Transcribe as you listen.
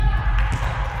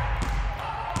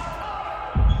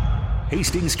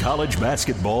Hastings College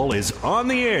basketball is on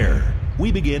the air.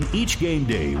 We begin each game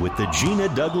day with the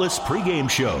Gina Douglas pregame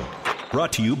show.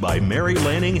 Brought to you by Mary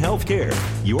Lanning Healthcare.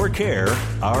 Your care,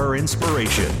 our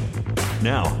inspiration.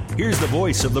 Now, here's the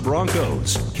voice of the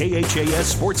Broncos, KHAS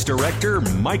Sports Director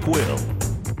Mike Will.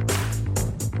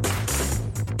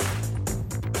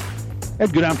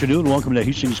 And good afternoon. Welcome to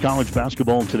Hastings College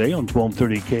basketball today on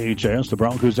 1230 KHAS. The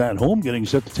Broncos at home getting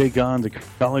set to take on the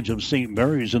College of St.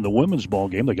 Mary's in the women's ball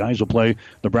game. The guys will play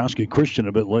Nebraska Christian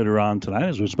a bit later on tonight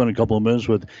as we spend a couple of minutes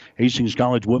with Hastings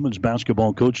College women's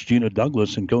basketball coach Gina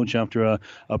Douglas. And coach, after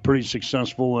a pretty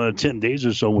successful 10 days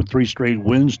or so with 3 straight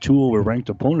wins, 2 over ranked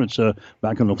opponents,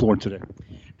 back on the floor today.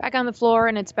 Back on the floor,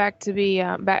 and it's back to be,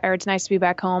 it's nice to be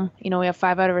back home. You know, we have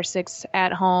 5 out of our 6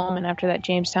 at home, and after that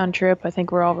Jamestown trip, I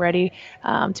think we're all ready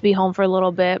to be home for a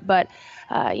little bit. But,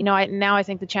 I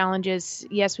think the challenge is,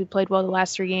 yes, we played well the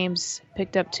last 3 games,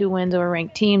 picked up 2 wins over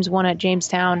ranked teams, 1 at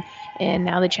Jamestown, and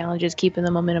now the challenge is keeping the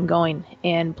momentum going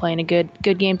and playing a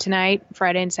good game tonight,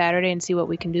 Friday and Saturday, and see what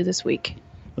we can do this week.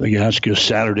 I think I asked you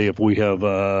Saturday if we have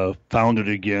found it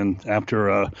again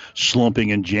after slumping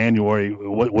in January.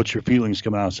 What's your feelings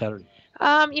coming out Saturday?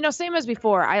 Same as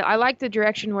before. I like the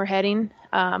direction we're heading,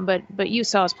 but you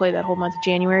saw us play that whole month of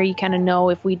January. You kind of know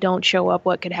if we don't show up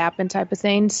what could happen type of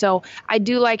thing. So I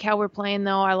do like how we're playing,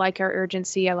 though. I like our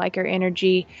urgency. I like our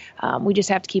energy. We just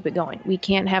have to keep it going. We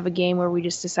can't have a game where we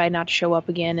just decide not to show up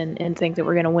again and think that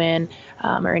we're going to win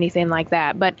or anything like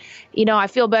that. But, I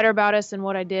feel better about us than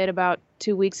what I did about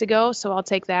 2 weeks ago, so I'll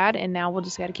take that, and now we'll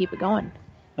just got to keep it going.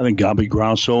 I think Gabi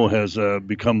Grasso has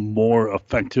become more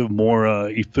effective, more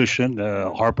efficient.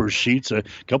 Harper Sheets, a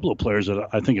couple of players that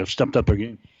I think have stepped up their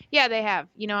game. Yeah, they have.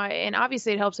 And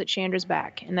obviously it helps that Chandra's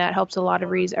back, and that helps a lot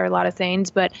of things.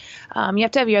 But you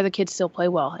have to have your other kids still play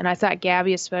well. And I thought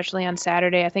Gabby, especially on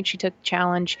Saturday, I think she took the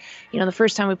challenge. The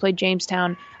first time we played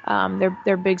Jamestown,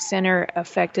 their big center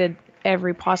affected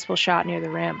every possible shot near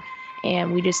the rim.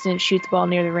 And we just didn't shoot the ball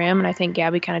near the rim. And I think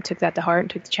Gabby kind of took that to heart and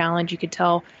took the challenge. You could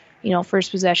tell, first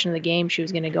possession of the game, she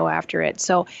was going to go after it.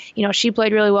 So, she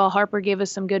played really well. Harper gave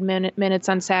us some good minutes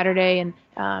on Saturday. And,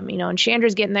 and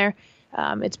Chandra's getting there.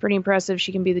 It's pretty impressive.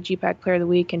 She can be the GPAC Player of the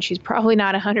Week, and she's probably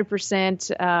not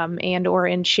 100% and or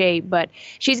in shape, but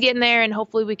she's getting there, and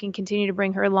hopefully we can continue to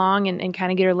bring her along and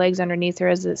kind of get her legs underneath her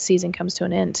as the season comes to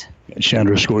an end.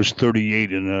 Chandra scores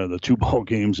 38 in the 2 ball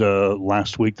games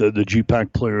last week, the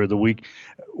GPAC Player of the Week.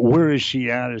 Where is she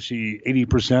at? Is she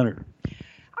 80% or?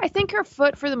 I think her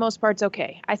foot, for the most part, is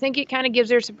okay. I think it kind of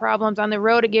gives her some problems. On the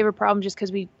road, it gave her problems just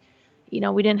because we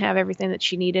didn't have everything that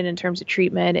she needed in terms of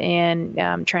treatment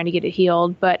and trying to get it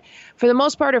healed. But for the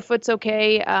most part, her foot's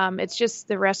okay. It's just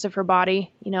the rest of her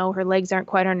body. Her legs aren't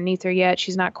quite underneath her yet.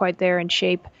 She's not quite there in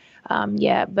shape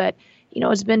yet. But,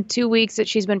 it's been 2 weeks that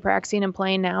she's been practicing and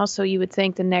playing now. So you would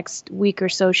think the next week or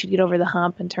so she'd get over the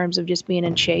hump in terms of just being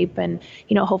in shape. And,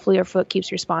 hopefully her foot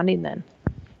keeps responding then.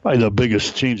 Probably the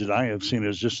biggest change that I have seen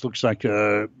is just looks like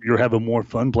you're having more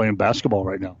fun playing basketball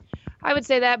right now. I would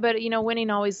say that, but,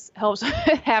 winning always helps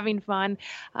having fun.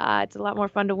 It's a lot more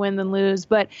fun to win than lose.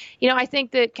 But, I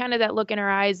think that kind of that look in our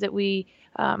eyes that we,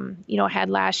 had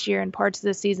last year and parts of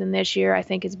the season this year, I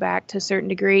think is back to a certain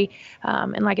degree.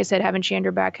 And like I said, having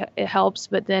Chandra back, it helps,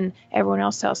 but then everyone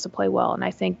else has to play well. And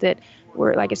I think that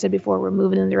like I said before, we're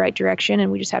moving in the right direction,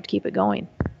 and we just have to keep it going.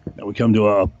 Now we come to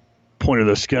a point of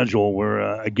the schedule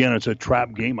where, again, it's a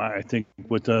trap game, I think,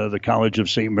 with the College of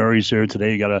St. Mary's here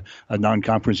today. You got a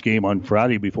non-conference game on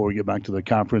Friday before we get back to the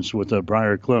conference with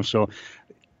Briar Cliff. So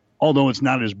although it's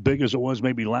not as big as it was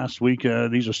maybe last week,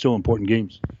 these are still important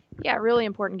games. Yeah, really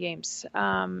important games.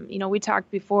 We talked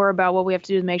before about what we have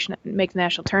to do to make the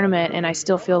national tournament, and I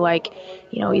still feel like,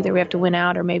 either we have to win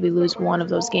out or maybe lose one of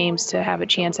those games to have a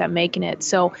chance at making it.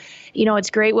 So,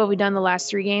 it's great what we've done the last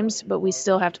 3 games, but we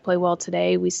still have to play well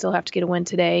today. We still have to get a win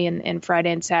today and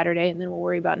Friday and Saturday, and then we'll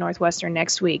worry about Northwestern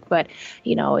next week. But,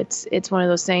 it's one of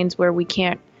those things where we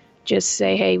can't just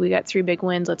say, hey, we got 3 big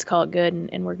wins, let's call it good,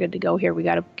 and we're good to go here. We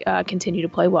got to continue to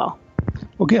play well.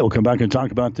 Okay, we'll come back and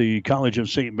talk about the College of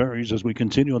St. Mary's as we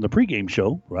continue on the pregame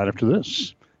show right after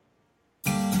this.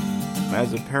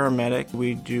 As a paramedic,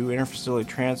 we do interfacility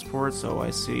transport, so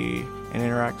I see and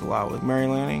interact a lot with Mary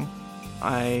Lanning.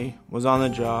 I was on the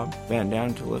job, bent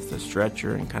down to lift the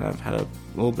stretcher, and kind of had a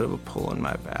little bit of a pull in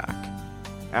my back.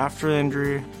 After the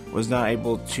injury, was not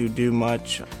able to do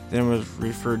much, then was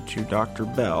referred to Dr.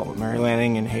 Bell, Mary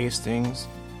Lanning in Hastings.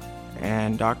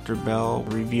 And Dr. Bell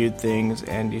reviewed things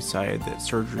and decided that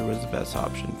surgery was the best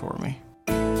option for me.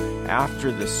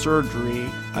 After the surgery,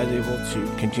 I was able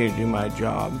to continue to do my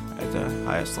job at the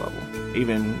highest level,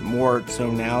 even more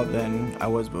so now than I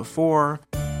was before.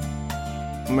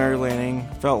 Mary Lanning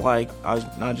felt like I was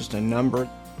not just a number.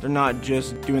 They're not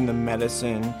just doing the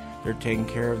medicine, they're taking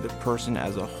care of the person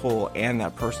as a whole and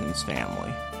that person's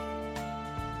family.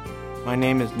 My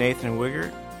name is Nathan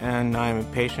Wiggert, and I'm a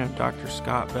patient of Dr.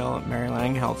 Scott Bell at Mary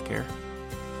Lanning Healthcare.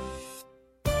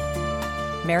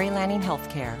 Mary Lanning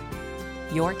Healthcare.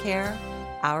 Your care,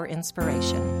 our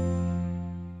inspiration.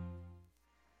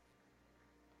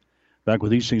 Back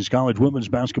with Hastings College women's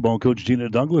basketball coach Gina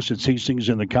Douglas. It's Hastings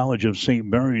in the College of St.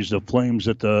 Mary's. The Flames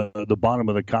at the bottom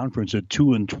of the conference at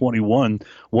 2-21,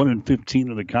 1-15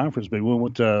 in the conference. But we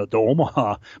went to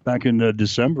Omaha back in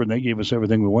December, and they gave us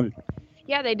everything we wanted.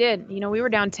 Yeah, they did. We were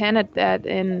down 10 at that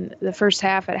in the first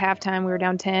half. At halftime, we were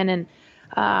down 10, and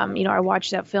I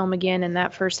watched that film again. In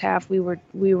that first half, we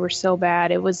were so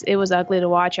bad. It was ugly to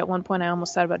watch. At one point, I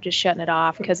almost thought about just shutting it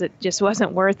off because it just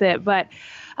wasn't worth it. But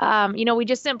we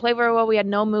just didn't play very well. We had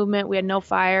no movement. We had no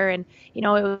fire. And,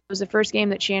 it was the first game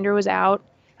that Chandra was out.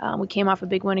 We came off a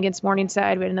big win against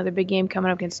Morningside. We had another big game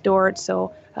coming up against Dort.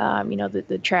 So,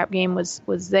 the trap game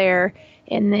was there.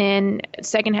 And then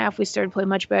second half, we started to play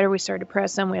much better. We started to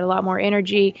press them. We had a lot more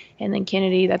energy. And then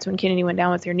that's when Kennedy went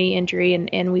down with her knee injury.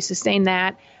 And we sustained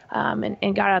that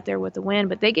and got out there with the win.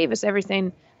 But they gave us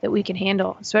everything that we can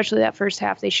handle, especially that first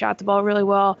half. They shot the ball really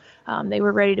well. They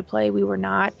were ready to play. We were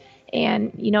not.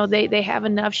 And, they have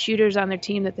enough shooters on their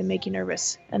team that they make you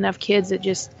nervous, enough kids that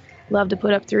just love to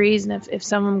put up threes. And if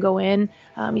some of them go in,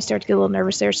 you start to get a little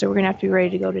nervous there. So we're going to have to be ready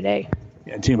to go today.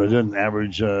 Yeah, team that doesn't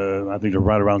average, I think they're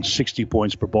right around 60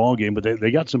 points per ball game, but they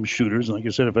got some shooters. And like I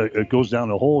said, if it goes down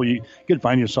the hole, you can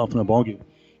find yourself in a ball game.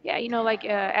 Yeah,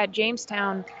 at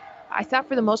Jamestown, I thought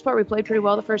for the most part we played pretty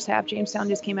well the first half. Jamestown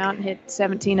just came out and hit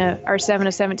 7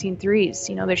 of 17 threes.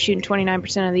 They're shooting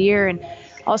 29% of the year, and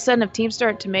all of a sudden if teams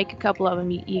start to make a couple of them,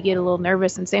 you get a little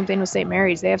nervous. And same thing with St.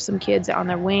 Mary's. They have some kids on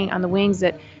the wings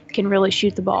that can really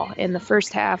shoot the ball. In the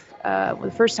first half,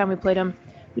 the first time we played them,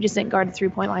 we just didn't guard the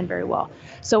three-point line very well.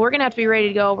 So we're going to have to be ready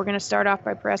to go. We're going to start off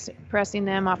by pressing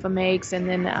them off of makes, and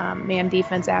then man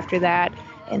defense after that,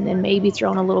 and then maybe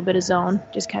throwing a little bit of zone,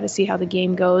 just kind of see how the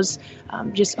game goes.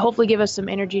 Just hopefully give us some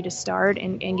energy to start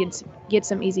and get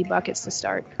some easy buckets to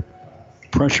start.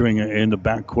 Pressuring in the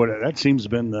backcourt, that seems to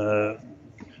have been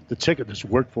the ticket that's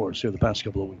worked for us here the past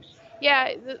couple of weeks.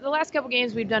 Yeah, the last couple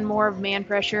games we've done more of man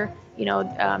pressure.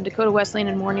 Dakota Wesleyan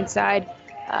and Morningside,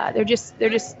 they're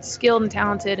just skilled and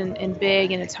talented and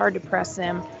big, and it's hard to press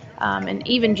them. And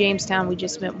even Jamestown, we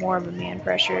just went more of a man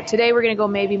pressure. Today we're going to go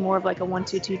maybe more of like a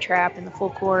 1-2-2 trap in the full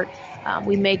court.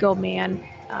 We may go man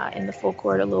in the full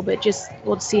court a little bit.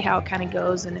 We'll see how it kind of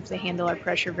goes and if they handle our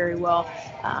pressure very well.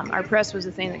 Our press was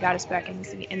the thing that got us back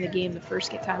in the game the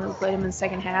first time we played them in the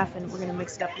second half, and we're going to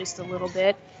mix it up just a little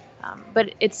bit.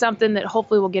 But it's something that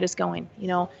hopefully will get us going. You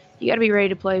got to be ready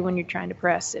to play when you're trying to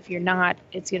press. If you're not,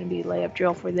 it's going to be a layup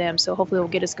drill for them. So hopefully it will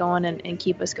get us going and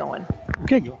keep us going.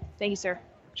 Okay. Thank you, sir.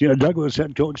 Gina Douglas,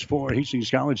 head coach for Hastings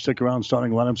College. Stick around,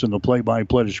 starting lineups and the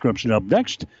play-by-play description up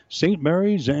next. St.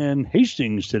 Mary's and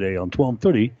Hastings today on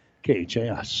 1230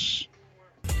 KHAS.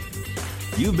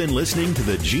 You've been listening to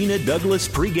the Gina Douglas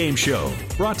pregame show,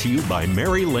 brought to you by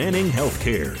Mary Lanning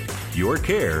Healthcare. Your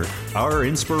care, our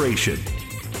inspiration.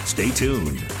 Stay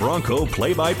tuned. Bronco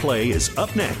play-by-play is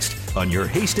up next on your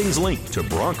Hastings link to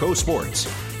Bronco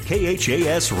Sports,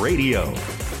 KHAS Radio.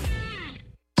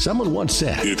 Someone once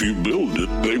said, if you build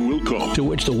it, they will come. To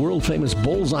which the world-famous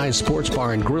Bullseye Sports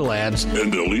Bar and Grill adds,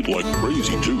 and they'll eat like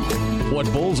crazy, too.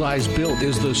 What Bullseye's built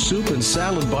is the soup and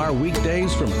salad bar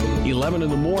weekdays from 11 in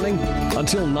the morning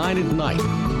until 9 at night.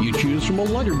 You choose from a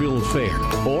Luggerbill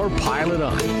fare or pile it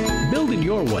on. Build it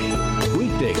your way.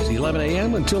 Weekdays, 11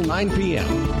 a.m. until 9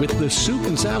 p.m. with the soup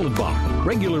and salad bar.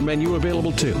 Regular menu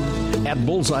available, too. At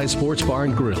Bullseye Sports Bar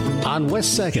and Grill on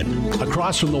West 2nd,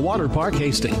 across from the Water Park,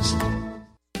 Hastings.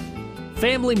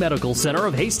 Family Medical Center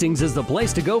of Hastings is the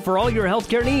place to go for all your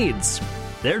healthcare needs.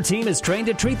 Their team is trained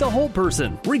to treat the whole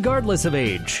person, regardless of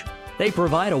age. They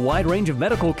provide a wide range of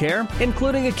medical care,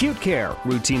 including acute care,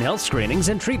 routine health screenings,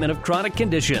 and treatment of chronic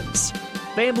conditions.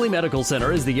 Family Medical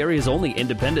Center is the area's only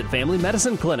independent family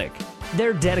medicine clinic.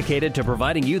 They're dedicated to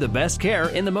providing you the best care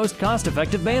in the most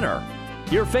cost-effective manner.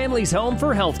 Your family's home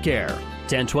for healthcare.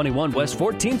 1021 West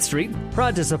 14th Street,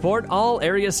 proud to support all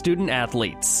area student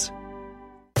athletes.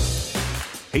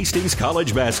 Hastings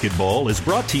College basketball is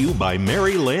brought to you by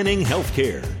Mary Lanning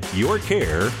Healthcare. Your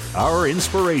care, our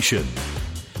inspiration.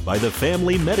 By the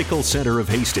Family Medical Center of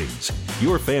Hastings,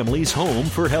 your family's home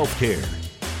for healthcare.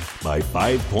 By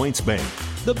 5 Points Bank,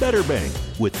 the better bank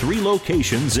with 3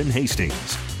 locations in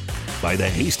Hastings. By the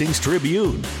Hastings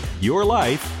Tribune, your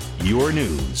life, your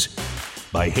news.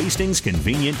 By Hastings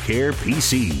Convenient Care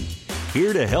PC,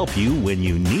 here to help you when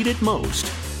you need it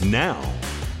most. now.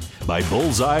 By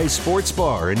Bullseye Sports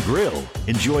Bar and Grill.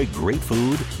 Enjoy great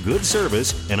food, good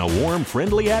service, and a warm,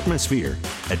 friendly atmosphere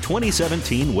at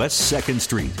 2017 West 2nd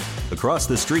Street, across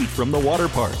the street from the water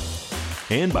park.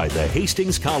 And by the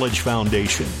Hastings College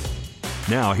Foundation.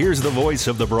 Now, here's the voice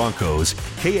of the Broncos,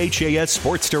 KHAS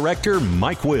Sports Director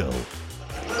Mike Will.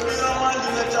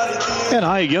 And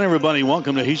hi again, everybody.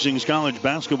 Welcome to Hastings College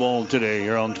basketball today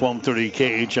here on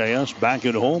 1230 KHIS. Back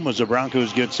at home as the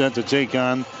Broncos get set to take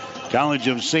on College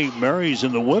of St. Mary's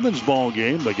in the women's ball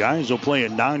game. The guys will play a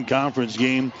non-conference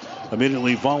game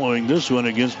immediately following this one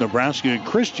against Nebraska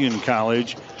Christian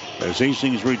College as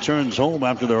Hastings returns home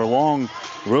after their long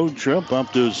road trip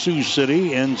up to Sioux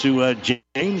City and to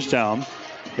Jamestown.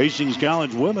 Hastings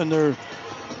College women, they're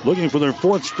looking for their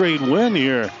 4th straight win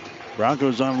here.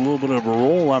 Broncos on a little bit of a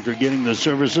roll after getting the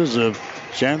services of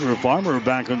Chandra Farmer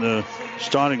back in the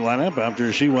starting lineup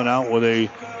after she went out with a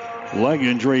leg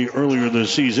injury earlier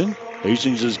this season.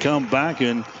 Hastings has come back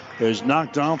and has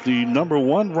knocked off the number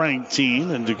 1 ranked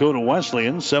team in Dakota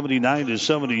Wesleyan,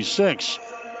 79-76.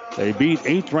 They beat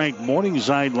 8th ranked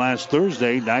Morningside last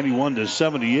Thursday,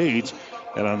 91-78,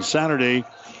 and on Saturday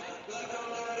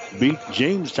beat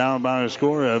Jamestown by a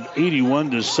score of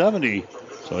 81-70.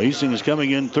 So Hastings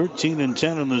coming in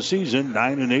 13-10 in the season,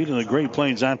 9-8 in the Great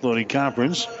Plains Athletic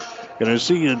Conference. Going to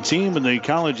see a team in the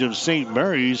College of St.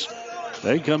 Mary's.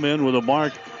 They come in with a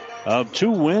mark of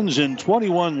 2 wins and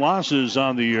 21 losses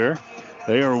on the year.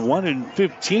 They are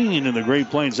 1-15 in the Great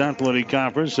Plains Athletic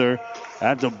Conference. They're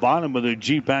at the bottom of the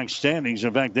GPAC standings.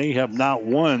 In fact, they have not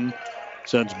won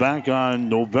since back on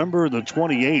November the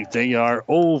 28th. They are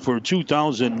 0 for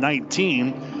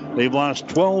 2019. They've lost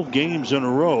 12 games in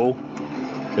a row.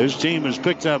 This team has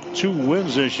picked up 2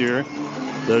 wins this year.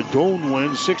 The Doane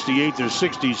win,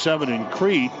 68-67 in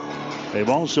Crete. They've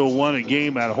also won a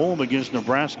game at home against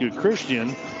Nebraska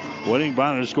Christian, winning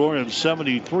by a score of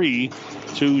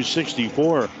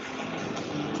 73-64.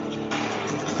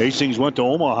 Hastings went to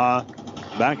Omaha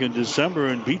back in December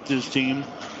and beat this team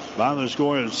by the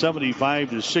score of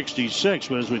 75-66.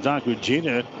 But as we talked with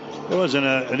Gina, it wasn't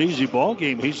an easy ball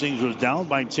game. Hastings was down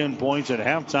by 10 points at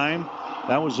halftime.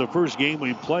 That was the first game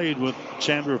we played with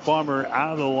Chandra Farmer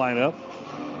out of the lineup.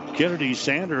 Kennedy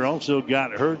Sander also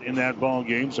got hurt in that ball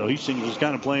game, so Hastings was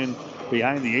kind of playing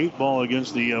behind the 8 ball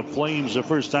against the Flames the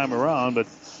first time around, but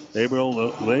they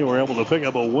were able to pick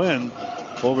up a win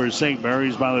over St.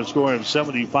 Mary's by the score of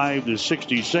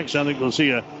 75-66. I think we'll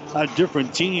see a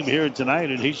different team here tonight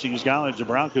at Hastings College. The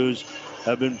Broncos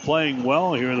have been playing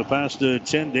well here in the past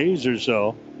 10 days or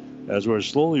so, as we're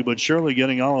slowly but surely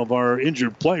getting all of our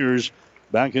injured players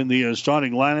back in the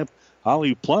starting lineup.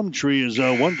 Holly Plumtree is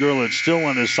one girl that's still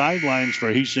on the sidelines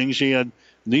for Hastings. She had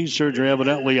knee surgery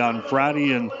evidently on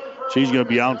Friday, and she's going to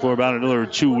be out for about another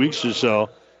 2 weeks or so.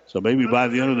 So maybe by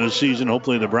the end of the season,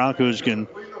 hopefully the Broncos can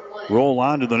roll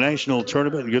on to the national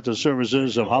tournament and get the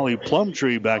services of Holly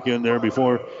Plumtree back in there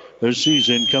before this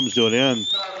season comes to an end.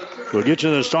 We'll get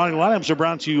you the starting lineups are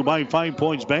brought to you by 5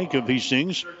 Points Bank of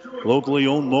Hastings. Locally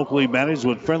owned, locally managed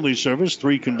with friendly service,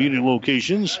 3 convenient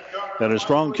locations, and a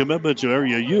strong commitment to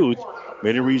area youth.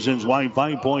 Many reasons why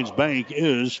 5 Points Bank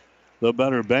is the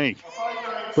better bank.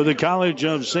 For the College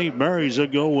of St. Mary's, they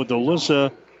go with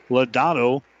Alyssa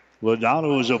Lodato.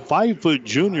 Lodato is a 5-foot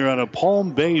junior out of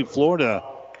Palm Bay, Florida.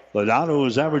 Lodato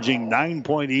is averaging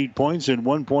 9.8 points and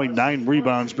 1.9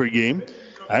 rebounds per game.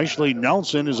 Ashley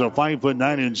Nelson is a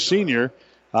 5'9" senior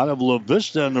out of La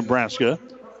Vista, Nebraska.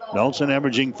 Nelson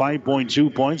averaging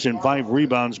 5.2 points and 5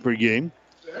 rebounds per game.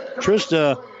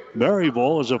 Trista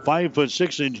Maryville is a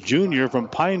 5'6" junior from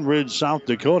Pine Ridge, South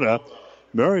Dakota.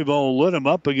 Maryville lit him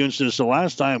up against us the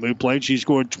last time we played. She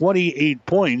scored 28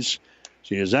 points.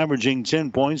 She is averaging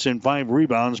 10 points and 5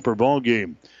 rebounds per ball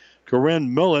game.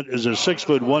 Corinne Millett is a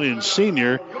 6'1"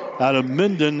 senior out of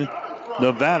Minden,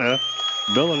 Nevada.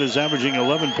 Millett is averaging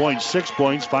 11.6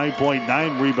 points,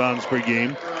 5.9 rebounds per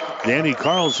game. Danny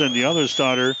Carlson, the other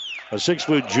starter, a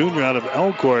 6-foot junior out of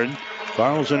Elkhorn.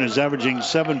 Carlson is averaging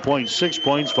 7.6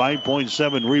 points,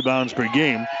 5.7 rebounds per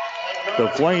game. The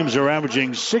Flames are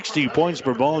averaging 60 points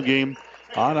per ball game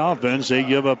on offense. They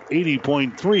give up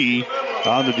 80.3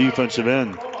 on the defensive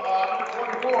end.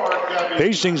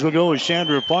 Hastings will go with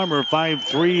Chandra Farmer,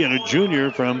 5'3", and a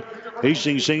junior from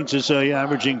Hastings St. Cecilia,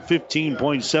 averaging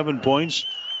 15.7 points,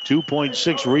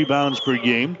 2.6 rebounds per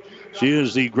game. She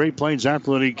is the Great Plains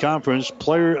Athletic Conference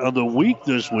Player of the Week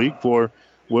this week for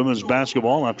women's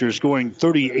basketball after scoring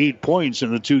 38 points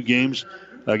in the 2 games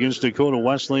against Dakota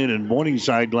Wesleyan and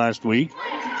Morningside last week.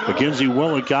 Mackenzie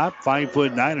Willicott,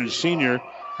 5'9", a senior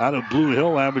out of Blue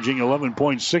Hill, averaging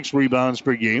 11.6 rebounds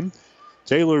per game.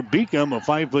 Taylor Beacom, a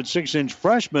 5'6"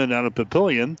 freshman out of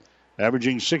Papillion,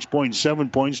 averaging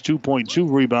 6.7 points,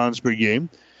 2.2 rebounds per game.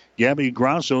 Gabby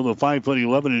Grasso, the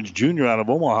 5'11" junior out of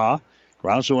Omaha.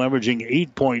 Grasso averaging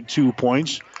 8.2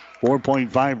 points,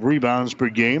 4.5 rebounds per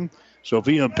game.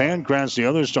 Sophia Pankratz, the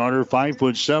other starter,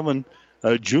 5'7",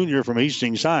 a junior from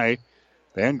Hastings High.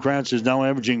 Pankratz is now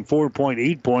averaging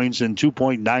 4.8 points and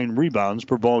 2.9 rebounds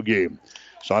per ball game.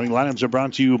 Starting lineups are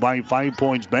brought to you by 5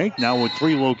 Points Bank, now with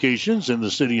 3 locations in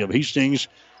the city of Hastings.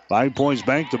 5 Points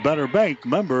Bank, the better bank,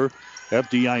 member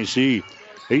FDIC.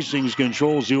 Hastings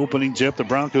controls the opening tip. The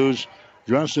Broncos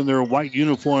dressed in their white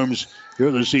uniforms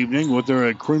here this evening with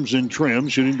their crimson trim.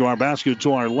 Shooting to our basket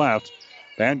to our left.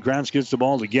 Pankratz gets the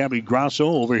ball to Gabby Grasso.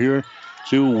 Over here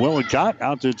to Willicott.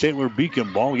 Out to Taylor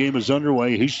Beacom. Ball game is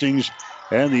underway. Hastings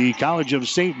and the College of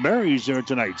St. Mary's there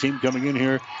tonight. Team coming in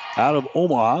here out of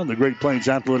Omaha. The Great Plains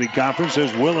Athletic Conference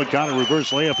says Willicott. A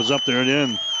reverse layup is up there and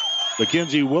in.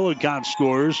 Mackenzie Willicott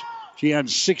scores. She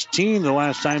had 16 the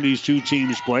last time these two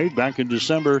teams played back in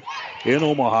December in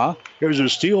Omaha. Here's a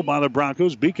steal by the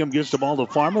Broncos. Beacom gets the ball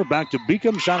to Farmer. Back to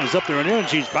Beacom. Shot is up there and in.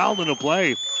 She's fouled in the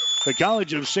play. The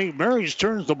College of St. Mary's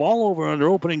turns the ball over on their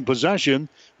opening possession.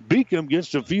 Beacom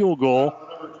gets the field goal.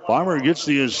 Farmer gets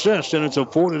the assist, and it's a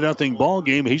 4-0 ball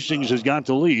game. Hastings has got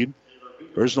the lead.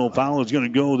 Personal foul is going to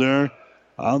go there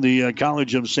on the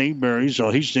College of St. Mary's. So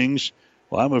Hastings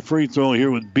will have a free throw here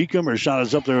with Beacom. Her shot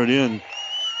is up there and in.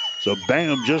 So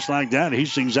bam, just like that.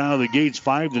 Hastings out of the gates.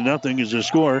 5-0 is the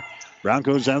score.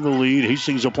 Broncos have the lead.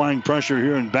 Hastings applying pressure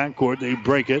here in backcourt. They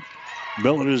break it.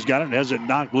 Millen has got it, has it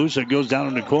knocked loose. It goes down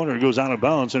in the corner. It goes out of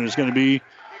bounds, and it's going to be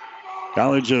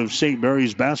College of St.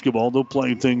 Mary's basketball. They'll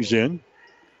play things in.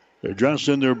 They're dressed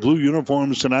in their blue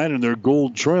uniforms tonight and their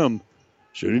gold trim.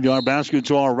 Shooting to our basket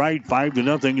to our right.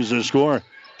 5-0 is the score.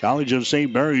 College of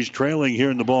St. Mary's trailing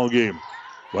here in the ball game.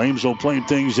 Flames will play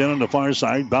things in on the far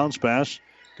side. Bounce pass.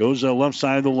 Goes to the left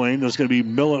side of the lane. That's going to be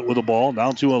Millett with the ball.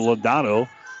 Down to a Lodato.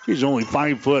 She's only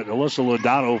 5 foot. Alyssa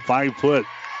Lodato, 5 foot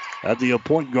at the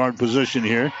point guard position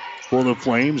here for the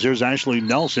Flames. There's Ashley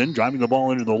Nelson driving the ball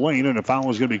into the lane, and a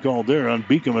foul is going to be called there on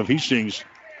Beacom of Hastings.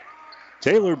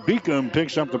 Taylor Beacom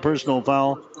picks up the personal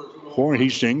foul for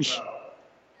Hastings.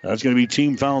 That's going to be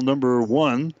team foul number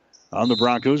 1 on the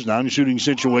Broncos. Non-shooting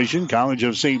situation. College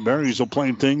of St. Mary's will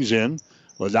play things in.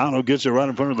 Lozano gets it right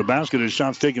in front of the basket. His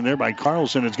shot's taken there by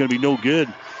Carlson. It's going to be no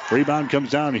good. Rebound comes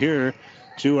down here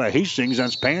to Hastings.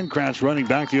 That's Pankratz running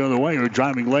back the other way. Her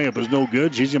driving layup is no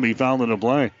good. She's going to be fouled in the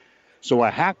play. So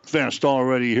a hack fest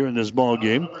already here in this ball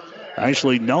game.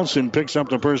 Ashley Nelson picks up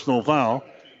the personal foul.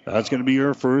 That's going to be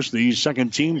her first, the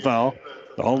second team foul.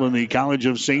 All in the College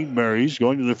of St. Mary's.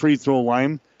 Going to the free throw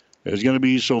line is going to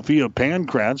be Sophia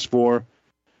Pankratz for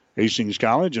Hastings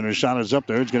College, and her shot is up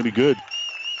there. It's going to be good.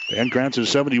 Pankratz is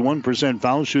 71%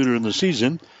 foul shooter in the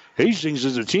season. Hastings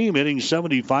is a team hitting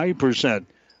 75%.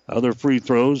 Other free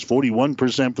throws,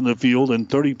 41% from the field and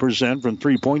 30% from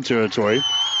three-point territory.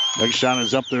 Next shot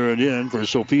is up there and in for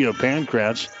Sophia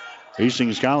Pankratz.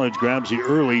 Hastings College grabs the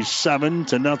early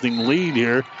 7-0 lead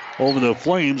here over the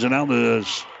Flames, and now the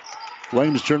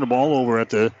Flames turn the ball over at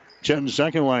the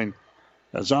 10-second line.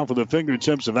 That's off of the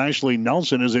fingertips of Ashley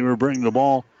Nelson as they were bringing the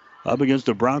ball up against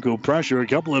the Bronco pressure. A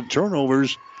couple of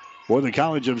turnovers for the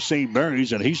College of St.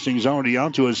 Mary's, and Hastings already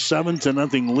out to a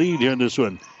 7-0 lead here in this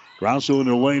one. Grasso in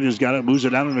the lane has got it, moves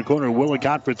it down in the corner.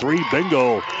 Willicott for 3,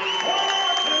 bingo.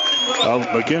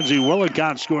 Mackenzie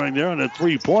Willicott scoring there on a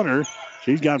 3-pointer.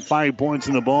 She's got 5 points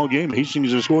in the ball game.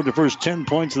 Hastings has scored the first 10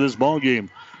 points of this ball game.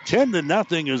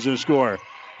 10-0 is the score.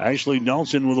 Ashley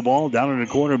Nelson with the ball down in the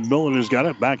corner. Millen has got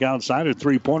it back outside. A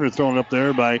 3-pointer thrown up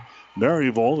there by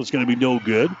Maryville. It's going to be no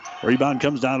good. Rebound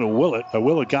comes down to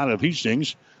Willicott of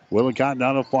Hastings. Willicott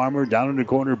down to Farmer. Down in the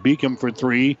corner. Beacom for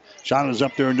 3. Shot is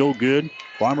up there, no good.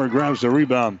 Farmer grabs the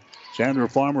rebound. Sandra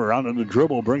Farmer out on the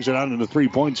dribble. Brings it out into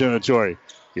 3-point territory.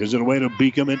 Gives it away to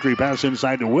Beacom. Entry pass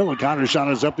inside to Willicott. Her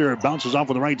shot is up there. It bounces off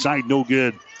on the right side. No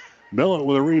good. Millett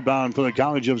with a rebound for the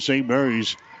College of St.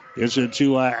 Mary's. Gets it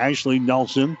to Ashley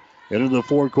Nelson. Into the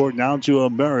forecourt now to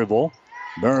Maryville.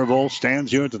 Maryville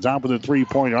stands here at the top of the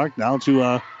 3-point arc. Now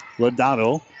to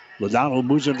Lodato. Lodato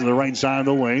moves it to the right side of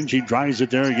the lane. She drives it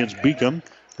there against Beacom.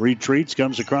 Retreats,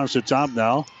 comes across the top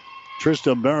now.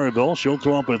 Trista Maryville. She'll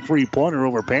throw up a 3-pointer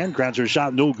over Pankratz. Her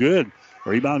shot no good.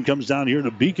 Rebound comes down here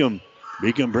to Beacom.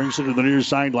 Beacom brings it to the near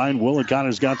sideline. Willicott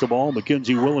has got the ball.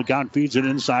 Mackenzie Willicott feeds it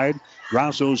inside.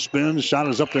 Grasso spins. Shot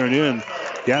is up there and in.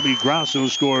 Gabby Grasso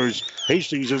scores.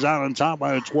 Hastings is out on top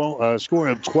by a score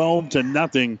of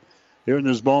 12-0 here in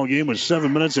this ball game with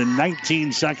 7 minutes and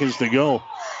 19 seconds to go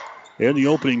in the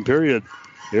opening period.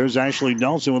 Here's Ashley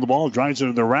Nelson with the ball. Drives it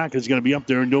to the rack. It's going to be up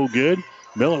there. No good.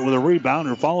 Millett with a rebound.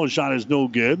 Her follow shot is no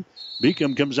good.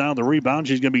 Beacom comes out of the rebound.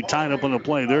 She's going to be tied up on the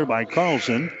play there by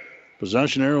Carlson.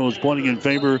 Possession arrow is pointing in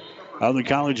favor of the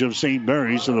College of St.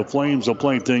 Mary's, so the Flames will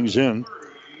play things in.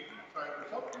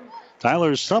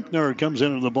 Tyler Sumpner comes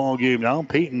into the ball game now.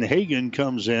 Peyton Hagan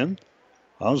comes in.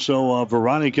 Also,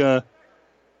 Veronica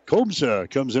Kobza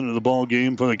comes into the ball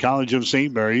game for the College of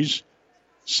St. Mary's.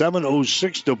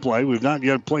 7:06 to play. We've not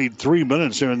yet played 3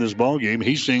 minutes here in this ball game.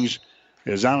 Hastings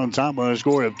is out on top by a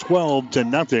score of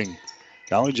 12-0.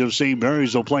 College of St.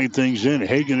 Mary's will play things in.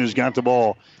 Hagan has got the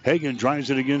ball. Hagan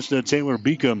drives it against Taylor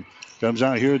Beacom. Comes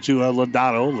out here to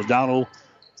Lodato. Lodato,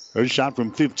 her shot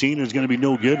from 15 is going to be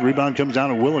no good. Rebound comes down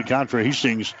to Willicott for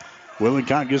Hastings.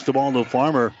 Willicott gets the ball to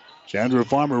Farmer. Chandra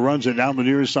Farmer runs it down the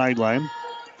near sideline.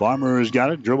 Farmer has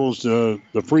got it. Dribbles to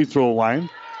the free throw line.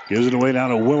 Gives it away down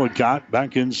to Willicott.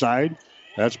 Back inside.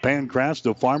 That's Pancratz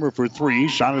to Farmer for 3.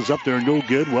 Shot is up there, no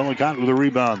good. Willicott with a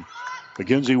rebound.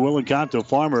 Mackenzie Willicott to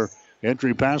Farmer.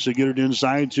 Entry pass to get it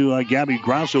inside to Gabby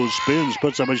Grasso. Spins,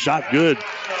 puts up a shot, good.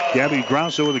 Gabby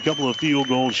Grasso with a couple of field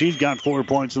goals. She's got 4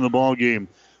 points in the ball game.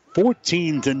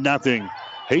 14-0.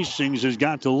 Hastings has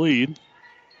got to lead.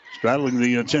 Straddling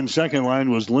the 10-second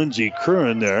line was Lindsey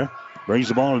Curran there. Brings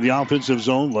the ball to the offensive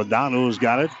zone. Lodato has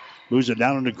got it. Moves it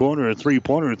down in the corner. A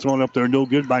three-pointer thrown up there, no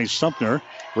good by Sumpner.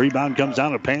 Rebound comes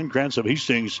down to Pancratz of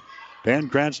Hastings.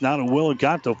 Pancratz now to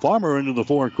Willicott to Farmer into the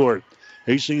forecourt.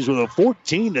 Hastings with a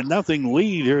 14-0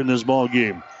 lead here in this ball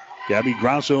game. Gabby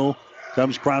Grasso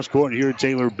comes cross court here.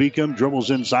 Taylor Beacom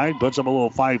dribbles inside, puts up a little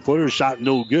 5-footer. Shot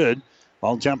no good.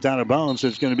 Ball tapped out of bounds.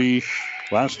 It's going to be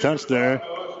last touch there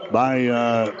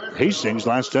by Hastings.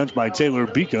 Last touch by Taylor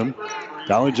Beacom.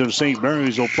 College of St.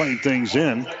 Mary's will play things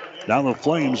in. Now the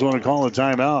Flames want to call a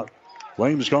timeout.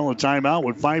 Flames call a timeout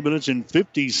with 5 minutes and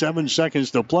 57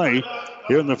 seconds to play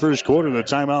here in the first quarter. The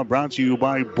timeout brought to you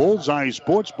by Bullseye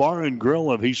Sports Bar and Grill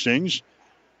of Hastings.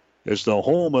 It's the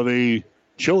home of a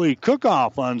chili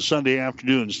cook-off on Sunday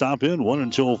afternoon. Stop in 1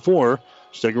 until 4.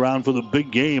 Stick around for the big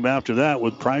game after that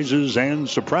with prizes and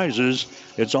surprises.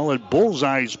 It's all at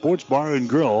Bullseye Sports Bar and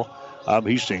Grill of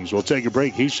Hastings. We'll take a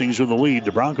break. Hastings with the lead.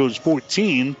 The Broncos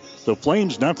 14, the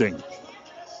Flames nothing.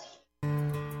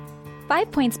 5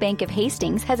 Points Bank of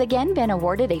Hastings has again been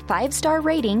awarded a 5-star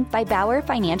rating by Bauer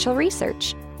Financial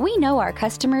Research. We know our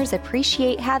customers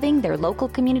appreciate having their local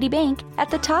community bank at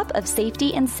the top of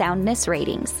safety and soundness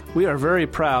ratings. We are very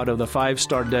proud of the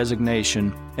 5-star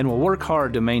designation and will work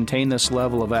hard to maintain this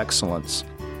level of excellence.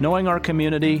 Knowing our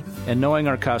community and knowing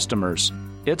our customers,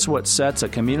 it's what sets a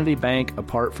community bank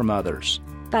apart from others.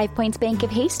 5 Points Bank of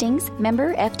Hastings,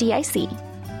 member FDIC.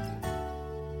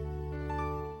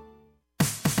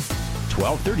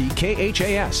 1230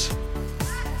 KHAS.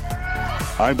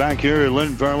 All right, back here at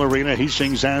Lynn Farrell Arena,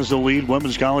 Hastings has the lead.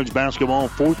 Women's college basketball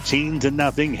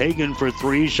 14-0. Hagan for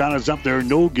 3. Shot is up there,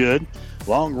 no good.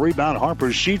 Long rebound.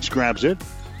 Harper Sheets grabs it.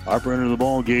 Harper into the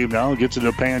ball game now. Gets it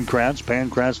to Pancratz.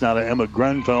 Pancratz now to Emma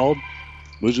Grenfeld.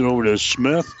 Moves it over to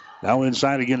Smith. Now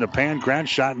inside again to Pancratz.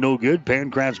 Shot no good.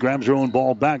 Pancratz grabs her own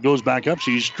ball back. Goes back up.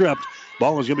 She's stripped.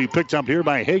 Ball is going to be picked up here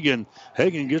by Hagan.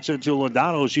 Hagan gets it to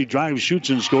Lodato. She drives, shoots,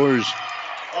 and scores.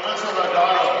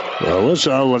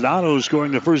 Alyssa Lodato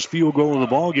scoring the first field goal of the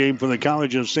ball game for the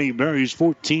College of St. Mary's,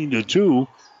 14-2.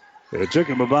 It took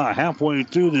him about halfway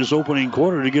through this opening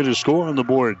quarter to get a score on the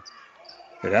board.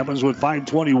 It happens with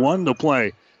 5:21 to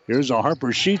play. Here's a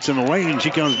Harper Sheets in the lane.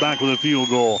 She comes back with a field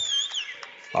goal.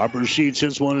 Harper Sheets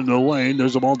hits one in the lane.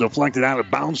 There's the ball deflected out of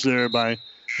bounds there by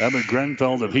Emma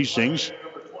Grenfeld of Hastings.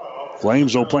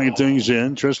 Flames will play things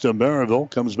in. Trista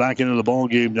Maryville comes back into the ball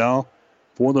game now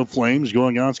for the Flames.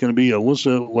 Going out, it's going to be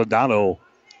Alyssa Lodato.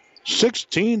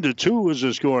 16-2 is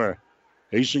the score.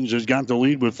 Hastings has got the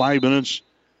lead with 5 minutes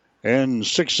and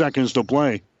 6 seconds to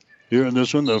play. Here in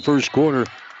this one, the first quarter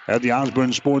at the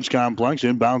Osborne Sports Complex.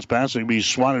 Inbounds pass will be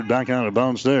swatted back out of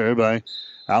bounds there by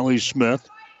Allie Smith.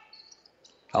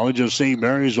 College of St.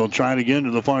 Mary's will try it again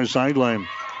to the far sideline.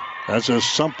 That's a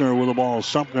Sumpner with the ball.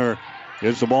 Sumpner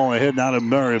gets the ball ahead now to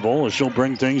Maryville. She'll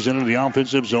bring things into the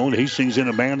offensive zone. Hastings in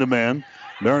a man-to-man.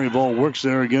 Maryville works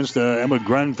there against Emma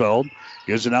Grenfeld.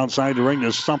 Gives it outside the ring to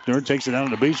Sumpner. Takes it down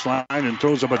to the baseline and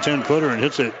throws up a 10-footer and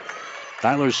hits it.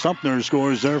 Tyler Sumpner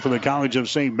scores there for the College of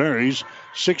St. Mary's.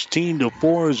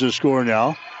 16-4 is the score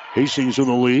now. Hastings with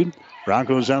the lead.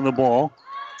 Broncos on the ball.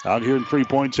 Out here in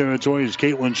three-point territory is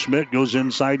Caitlin Schmidt. Goes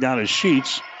inside down to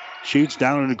Sheets. Sheets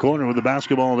down in the corner with the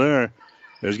basketball there.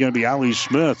 There's going to be Allie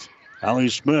Smith. Allie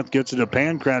Smith gets it to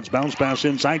Pancratz. Bounce pass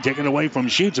inside. Taken away from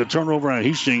Sheets. A turnover on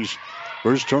Hastings.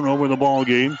 First turnover of the ball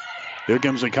game. Here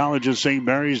comes the College of St.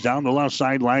 Mary's down the left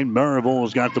sideline. Maryville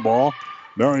has got the ball.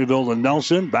 Maryville to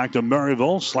Nelson. Back to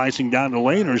Maryville. Slicing down the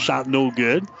lane. Her shot no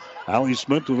good. Allie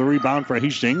Smith with a rebound for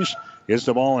Hastings. Gets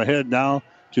the ball ahead now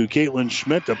to Caitlin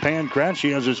Schmidt. The Pancratz.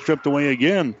 She has it stripped away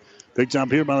again. Picked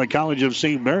up here by the College of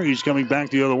St. Mary's, coming back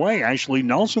the other way. Ashley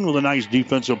Nelson with a nice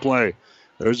defensive play.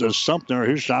 There's a Sumner.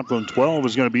 His shot from 12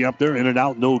 is going to be up there. In and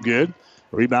out, no good.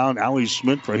 Rebound, Allie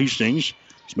Smith for Hastings.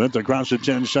 Smith across the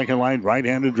 10-second line.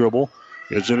 Right-handed dribble.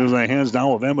 Gets into the hands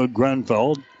now of Emma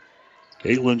Grenfeld.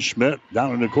 Caitlin Schmidt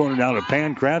down in the corner now to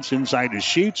Pancratz. Inside to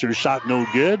Sheets. Her shot no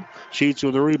good. Sheets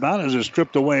with a rebound as it's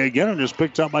stripped away again and is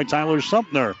picked up by Tyler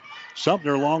Sumner.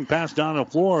 Sumner long pass down the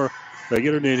floor. They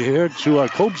get it in here to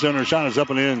Kobza. Her shot is up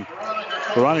and in.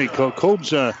 Veronica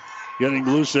Kobza getting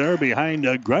loose there behind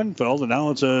Grenfeld, and now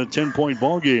it's a 10-point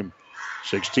ball game.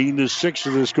 16-6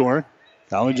 to the score.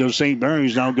 College of St.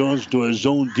 Mary's now goes to a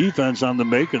zone defense on the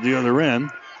make at the other end.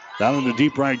 Down in the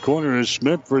deep right corner is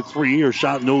Smith for three. Her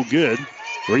shot no good.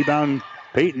 Rebound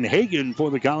Peyton Hagan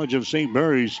for the College of St.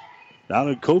 Mary's. Down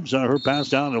to Kobza. Her pass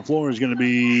down the floor is going to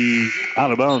be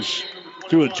out of bounds.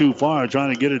 Threw it too far,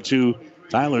 trying to get it to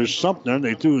Tyler Sumner.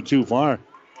 They threw it too far.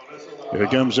 Here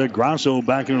comes Grasso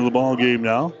back into the ball game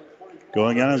now.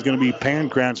 Going on is going to be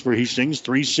Pancratz for Hastings.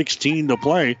 3:16 to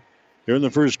play here in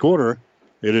the first quarter.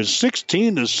 It is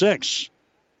 16-6.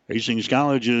 Hastings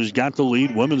College has got the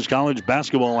lead. Women's college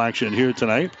basketball action here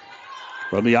tonight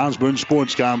from the Osborne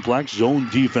Sports Complex. Zone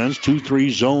defense,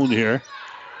 2-3 zone here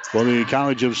for the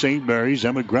College of St. Mary's.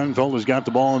 Emma Grenfeld has got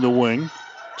the ball in the wing.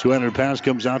 Two-handed pass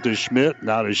comes out to Schmidt.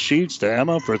 Now to Sheets, to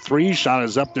Emma for three. Shot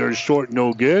is up there short,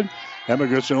 no good. Emma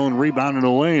gets her own rebound in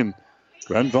the lane.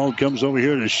 Grenfeld comes over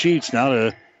here to Sheets. Now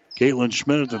to Caitlin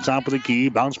Schmidt at the top of the key.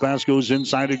 Bounce pass goes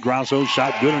inside to Grasso.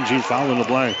 Shot good, and she's fouling the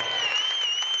play.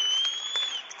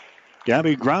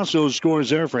 Gabby Grasso scores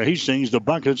there for Hastings. The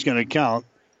bucket's going to count.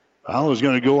 Foul is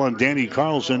going to go on Danny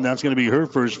Carlson. That's going to be her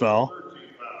first foul.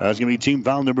 That's going to be team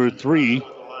foul number 3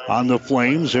 on the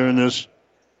Flames here in this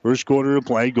first quarter of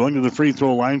play. Going to the free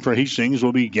throw line for Hastings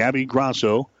will be Gabby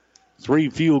Grasso. 3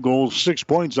 field goals, 6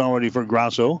 points already for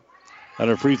Grasso. And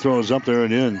her free throw is up there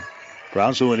and in.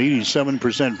 Grasso, an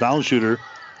 87% foul shooter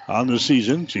on the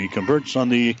season. She converts on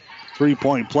the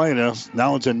 3-point play.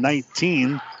 Now it's a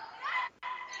 19-6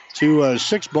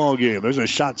 ball game. There's a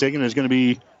shot taken. It's going to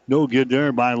be no good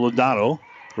there by Lodato.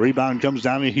 Rebound comes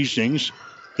down to Hastings.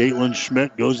 Caitlin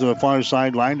Schmidt goes to the far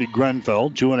sideline to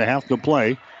Grenfeld. 2.5 to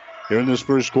play here in this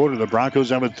first quarter. The Broncos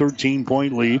have a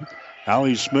 13-point lead.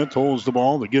 Allie Smith holds the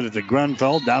ball to get it to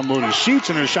Grenfeld. Down low to Sheets,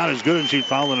 and her shot is good, and she's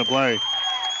fouling the play.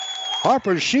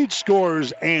 Harper Sheets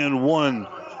scores and one.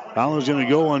 Foul is going to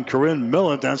go on Corinne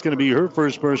Millett. That's going to be her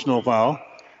first personal foul.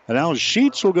 And now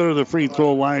Sheets will go to the free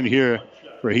throw line here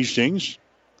for Hastings.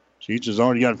 Sheets has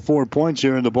already got 4 points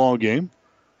here in the ball game.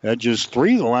 At just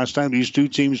 3 the last time these two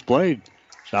teams played.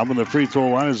 Shot on the free throw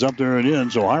line is up there and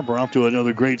in. So Harper off to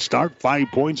another great start. 5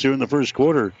 points here in the first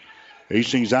quarter.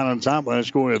 Hastings out on top by a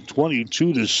score of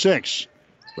 22-6.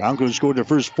 Broncos scored their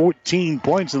first 14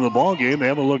 points in the ball game. They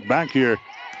haven't looked back here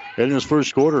in this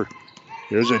first quarter.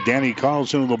 There's a Danny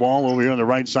Carlson with the ball over here on the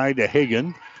right side to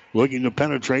Hagan. Looking to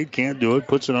penetrate, can't do it.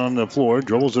 Puts it on the floor,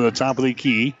 dribbles to the top of the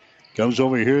key. Comes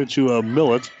over here to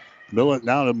Millett. Millett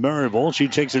now to Maryville. She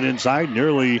takes it inside,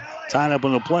 nearly tied up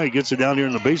on the play. Gets it down here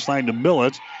in the baseline to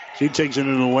Millett. She takes it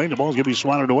into the lane. The ball's going to be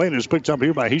swatted away, and it's picked up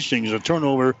here by Hastings. A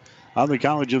turnover on the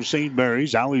College of St.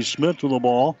 Mary's. Allie Smith with the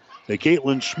ball to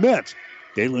Caitlin Schmidt.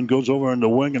 Caitlin goes over on the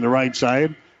wing on the right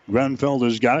side. Grenfeld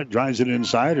has got it, drives it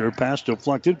inside. Her pass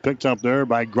deflected, picked up there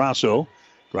by Grasso.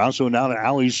 Grasso now to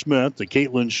Allie Smith, to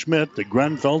Caitlin Schmidt, to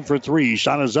Grenfeld for 3.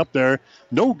 Shot is up there,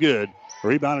 no good.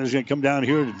 Rebound is going to come down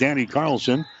here to Danny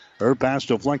Carlson. Her pass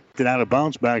deflected out of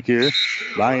bounds back here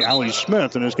by Allie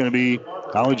Smith, and it's going to be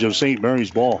College of St.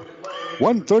 Mary's ball.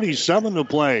 1:37 to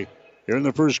play here in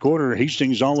the first quarter.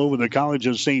 Hastings all over the College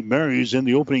of St. Mary's in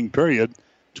the opening period.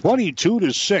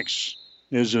 22-6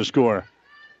 is the score.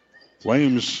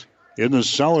 Flames in the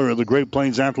cellar of the Great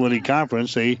Plains Athletic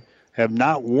Conference. They have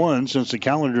not won since the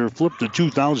calendar flipped to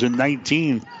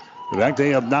 2019. In fact, they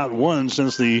have not won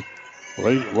since the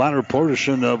latter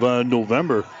portion of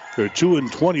November. They're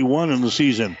 2-21 in the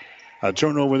season. A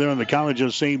turnover there on the College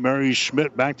of St. Mary's.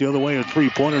 Schmidt back the other way. A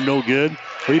three-pointer, no good.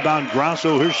 Rebound,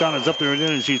 Grasso. Her shot is up there and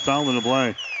in, and she's fouled in the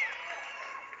play.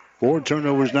 4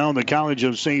 turnovers now in the College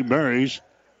of St. Mary's.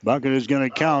 Bucket is going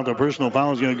to count. A personal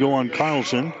foul is going to go on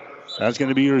Carlson. That's going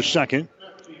to be her second.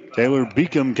 Taylor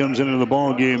Beacom comes into the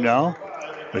ball game now.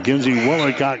 Mackenzie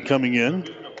Willicott coming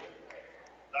in.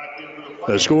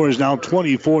 The score is now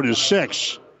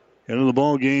 24-6. Into the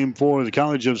ball game for the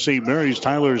College of St. Mary's,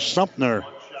 Tyler Sumner.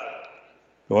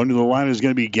 Going to the line is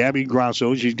going to be Gabby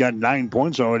Grasso. She's got 9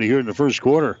 points already here in the first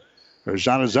quarter. Her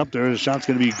shot is up there. The shot's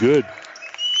going to be good.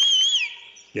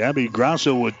 Gabby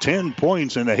Grasso with 10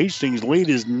 points, and the Hastings lead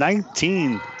is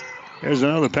 19. There's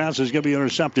another pass that's going to be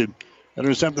intercepted.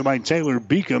 Intercepted by Taylor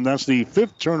Beacom. That's the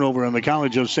 5th turnover on the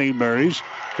College of St. Mary's.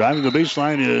 Driving the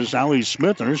baseline is Allie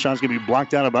Smith, and her shot's going to be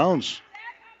blocked out of bounds.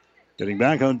 Getting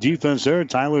back on defense there,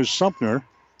 Tyler Sumpner.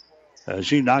 As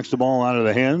she knocks the ball out of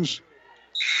the hands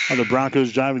of the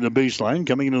Broncos driving the baseline.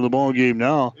 Coming into the ball game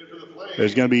now,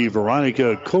 there's going to be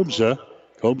Veronica Kobza.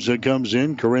 Kobza comes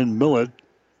in. Corinne Millett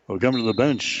will come to the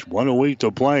bench. 1:08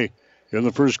 to play in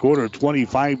the first quarter.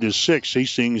 25-6.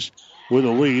 Hastings with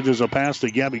a lead. There's a pass to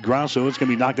Gabby Grasso. It's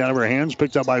going to be knocked out of her hands.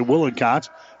 Picked up by Willicott.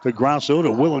 To Grasso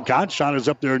to Willicott. Shot is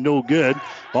up there. No good.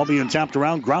 Ball being tapped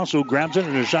around. Grasso grabs it,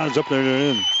 and her shot is up there to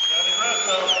in.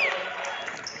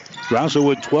 Grasso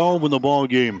with 12 in the ball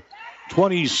game.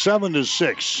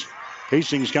 27-6.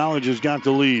 Hastings College has got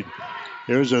the lead.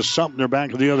 There's a Sumpner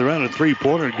back to the other end. A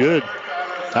three-pointer, good.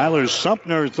 Tyler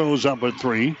Sumpner throws up a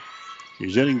three.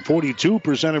 She's hitting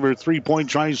 42% of her three-point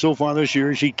tries so far this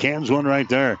year. She cans one right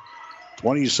there.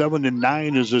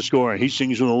 27-9 is the score.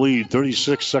 Hastings with the lead.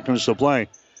 36 seconds to play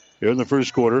here in the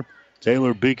first quarter.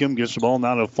 Taylor Beacom gets the ball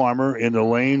now to Farmer in the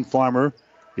lane. Farmer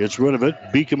gets rid of it.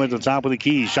 Beacom at the top of the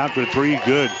key. Shot for three,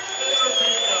 good.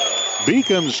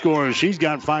 Beacom scores. She's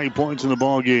got 5 points in the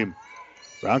ball game.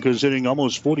 Broncos hitting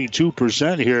almost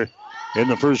 42% here in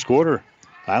the first quarter.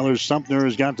 Tyler Sumpner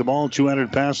has got the ball.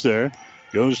 200 pass there.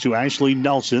 Goes to Ashley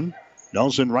Nelson.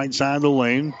 Nelson right side of the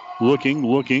lane.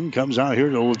 Looking. Comes out here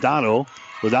to Lodato.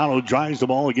 Lodato drives the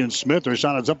ball against Smith. Her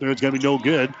shot is up there. It's going to be no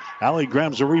good. Allie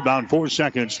grabs the rebound. 4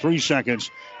 seconds. 3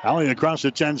 seconds. Allie across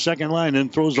the 10-second line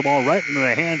and throws the ball right into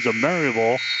the hands of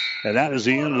Maryville. And that is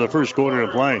the end of the first quarter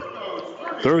of play.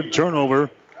 Third turnover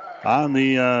on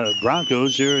the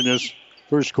Broncos here in this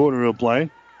first quarter of play.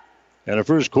 And the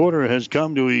first quarter has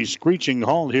come to a screeching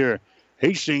halt here.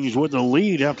 Hastings with the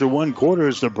lead after one quarter.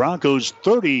 It's the Broncos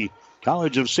 30,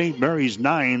 College of St. Mary's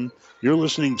 9. You're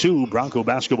listening to Bronco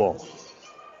Basketball.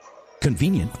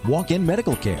 Convenient walk-in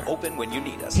medical care. Open when you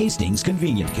need us. Hastings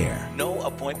Convenient Care. No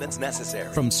appointments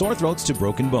necessary. From sore throats to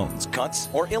broken bones, cuts,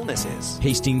 or illnesses.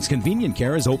 Hastings Convenient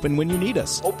Care is open when you need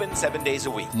us. Open 7 days a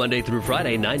week. Monday through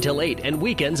Friday, 9 till 8, and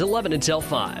weekends 11 until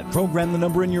 5. Program the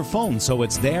number in your phone so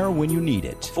it's there when you need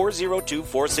it.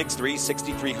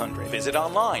 402-463-6300. Visit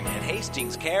online at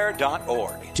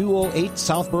hastingscare.org. 208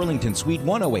 South Burlington, Suite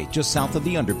 108, just south of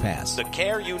the underpass. The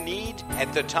care you need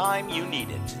at the time you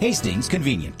need it. Hastings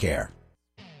Convenient Care.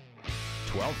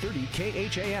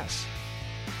 1230 KHAS.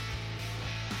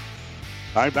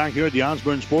 All right, back here at the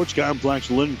Osborne Sports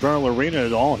Complex, Lynn Farrell Arena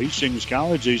at all Hastings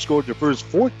College. They scored the first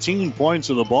 14 points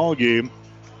of the ball game,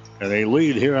 and they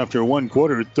lead here after one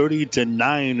quarter.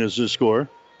 30-9 is the score.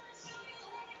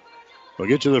 We'll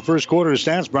get to the first quarter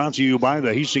stats brought to you by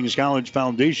the Hastings College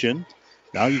Foundation.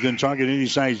 Now you can target any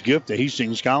size gift to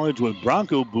Hastings College with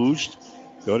Bronco Boost.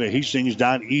 Go to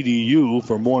hastings.edu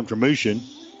for more information.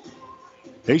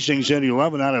 Hastings had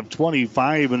 11 out of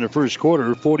 25 in the first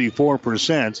quarter,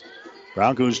 44%.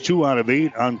 Broncos 2 out of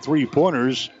 8 on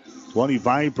three-pointers,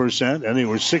 25%. And they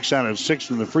were 6 out of 6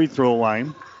 from the free throw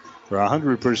line for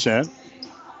 100%.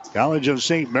 College of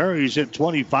St. Mary's hit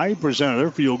 25% of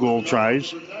their field goal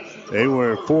tries. They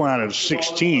were 4 out of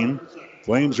 16.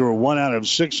 Flames were 1 out of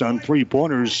 6 on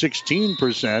three-pointers,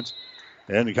 16%.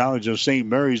 And the College of St.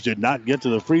 Mary's did not get to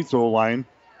the free throw line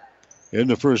in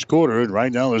the first quarter. And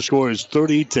right now the score is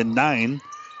 30-9.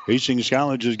 Hastings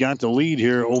College has got the lead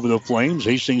here over the Flames.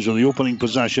 Hastings with the opening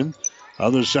possession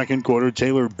of the second quarter.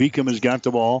 Taylor Beacom has got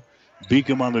the ball.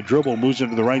 Beacom on the dribble moves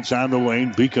into the right side of the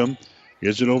lane. Beacom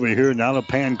gets it over here now to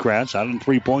Pancratz out in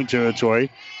three-point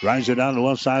territory. Drives it down the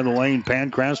left side of the lane.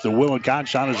 Pancratz to Willicott.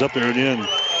 Shot is up there and in.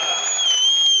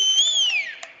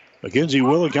 Mackenzie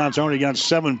Willicott's already got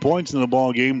 7 points in the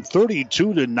ball game.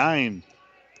 32-9.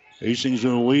 Hastings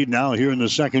with the lead now here in the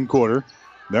second quarter.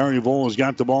 Maryville has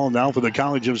got the ball now for the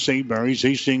College of St. Mary's.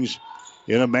 Hastings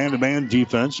in a man-to-man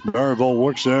defense. Maryville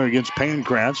works there against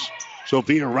Pancratz.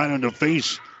 Sophia right on the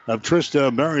face of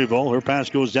Trista Maryville. Her pass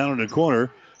goes down in the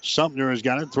corner. Sumpner has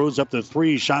got it. Throws up the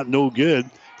three. Shot no good.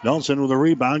 Nelson with a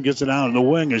rebound. Gets it out in the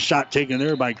wing. A shot taken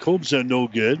there by Kobza. No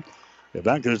good. In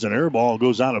fact, there's an air ball.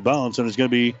 Goes out of bounds, and it's going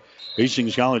to be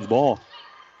Hastings College ball.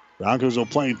 Broncos will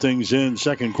play things in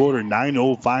second quarter.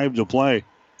 9:05 to play.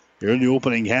 Here in the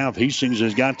opening half, Hastings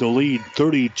has got the lead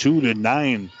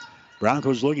 32-9.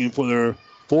 Broncos looking for their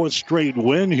fourth straight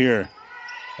win here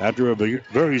after a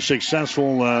very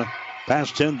successful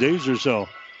past 10 days or so.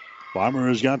 Farmer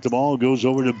has got the ball, goes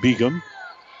over to Beacom.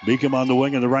 Beacom on the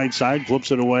wing on the right side,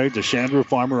 flips it away to Chandra.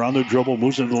 Farmer on the dribble,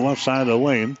 moves into the left side of the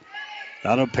lane.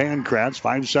 Out of Pancratz,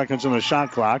 5 seconds on the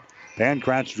shot clock.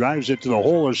 Pankratz drives it to the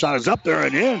hole. Her shot is up there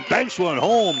and in. Banks one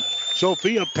home.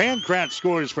 Sophia Pankratz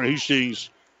scores for Hastings.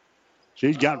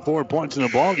 She's got 4 points in the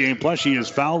ballgame, plus she is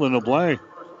fouled in the play.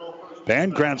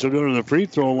 Pankratz will go to the free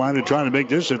throw line to try to make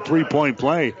this a 3-point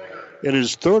play. It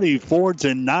is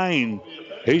 34-9.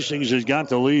 Hastings has got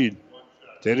the lead.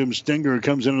 Tatum Stinger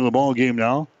comes into the ballgame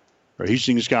now for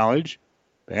Hastings College.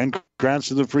 Pankratz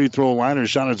to the free throw line. Her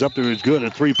shot is up there. It's good. A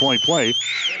 3-point play.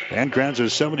 Pankratz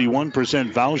is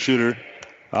 71% foul shooter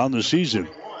on the season.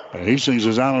 And Hastings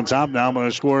is out on top now by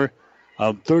a score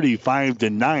of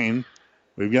 35-9.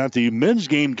 We've got the men's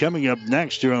game coming up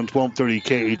next here on 1230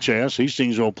 KHS.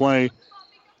 Hastings will play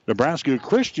Nebraska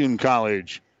Christian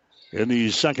College in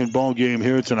the second ball game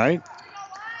here tonight.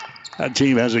 That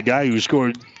team has a guy who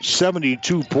scored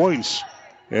 72 points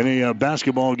in a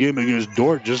basketball game against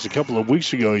Dort just a couple of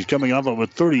weeks ago. He's coming off of a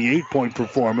 38-point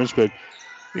performance, but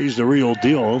he's the real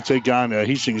deal. He'll take on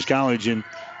Hastings College in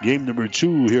game number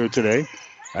 2 here today.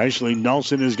 Ashley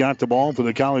Nelson has got the ball for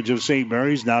the College of St.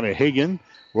 Mary's. Now to Hagan.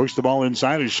 Works the ball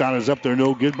inside. His shot is up there.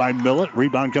 No good by Millett.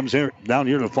 Rebound comes down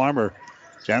here to Farmer.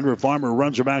 Sandra Farmer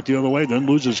runs her back the other way, then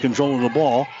loses control of the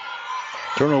ball.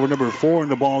 Turnover number 4 in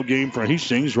the ball game for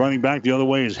Hastings. Running back the other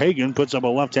way is Hagan. Puts up a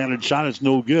left-handed shot. It's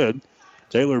no good.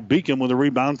 Taylor Beacom with a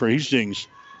rebound for Hastings.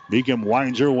 Beacom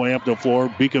winds her way up the floor.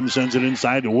 Beacom sends it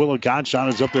inside to Willicott. Shot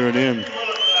is up there and in.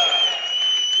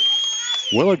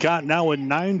 Willicott now with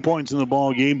 9 points in the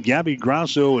ball game. Gabby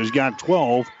Grasso has got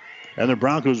 12. And the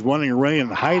Broncos running away and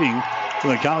hiding from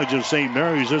the College of St.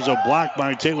 Mary's. There's a block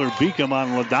by Taylor Beacom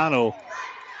on Lodano.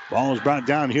 Ball is brought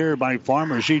down here by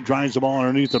Farmer. She drives the ball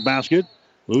underneath the basket.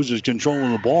 Loses control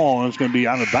of the ball, and it's going to be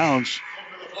out of bounds.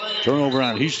 Turnover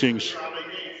on Hastings.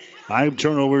 5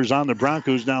 turnovers on the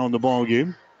Broncos now in the ball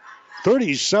game.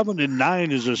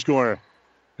 37-9 is the score.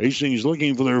 Hastings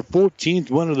looking for their 14th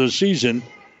win of the season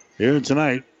here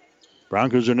tonight.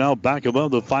 Broncos are now back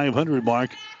above the 500 mark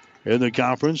in the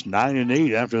conference,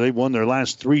 9-8 after they won their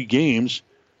last 3 games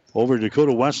over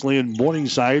Dakota Wesleyan,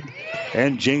 Morningside,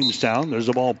 and Jamestown. There's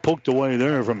a ball poked away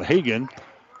there from Hagan.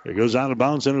 It goes out of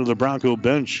bounds into the Bronco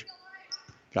bench.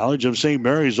 College of St.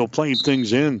 Mary's will play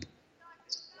things in.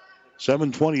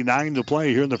 7:29 to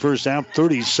play here in the first half,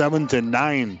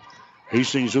 37-9.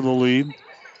 Hastings in the lead.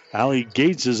 Allie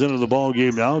Gates is into the ball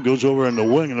game now. Goes over on the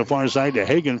wing on the far side to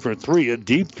Hagan for 3, a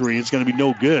deep 3. It's going to be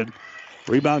no good.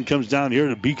 Rebound comes down here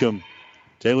to Beacom.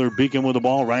 Taylor Beacom with the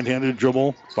ball, right-handed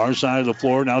dribble, far side of the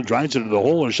floor, now drives it to the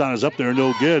hole. Her shot is up there,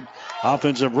 no good.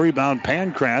 Offensive rebound,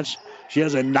 Pankratz. She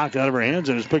has it knocked out of her hands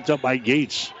and is picked up by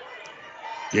Gates.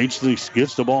 Gates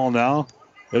gets the ball now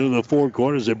into the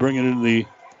forecourt as they bring it into the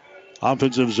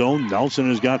offensive zone. Nelson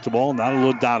has got the ball, now to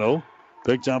Lodano.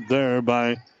 Picked up there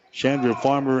by Chandra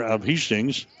Farmer of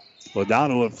Hastings.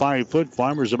 Lodano at 5 foot.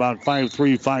 Farmer's about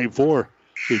 5'3", 5'4".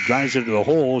 She drives it to the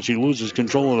hole. She loses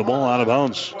control of the ball out of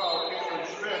bounds.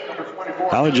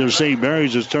 College of St.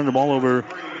 Mary's has turned the ball over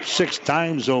 6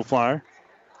 times so far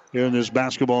here in this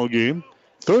basketball game.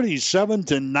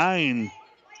 37-9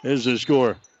 is the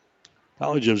score.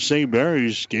 College of St.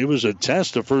 Mary's gave us a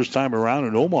test the first time around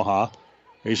in Omaha.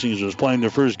 Hastings was playing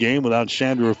their first game without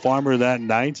Chandra Farmer that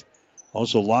night.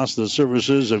 Also lost the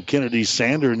services of Kennedy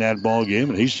Sander in that ball game.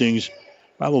 And Hastings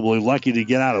probably lucky to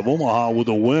get out of Omaha with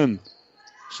a win.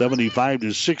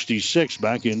 75-66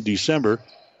 back in December.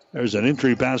 There's an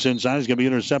entry pass inside. It's going to be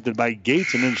intercepted by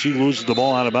Gates, and then she loses the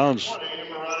ball out of bounds.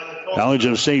 College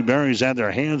of St. Mary's had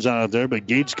their hands on it there, but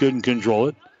Gates couldn't control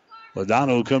it.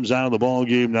 Lodano comes out of the ball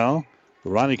game now.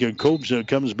 Veronica Kobza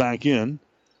comes back in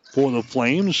for the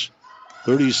Flames.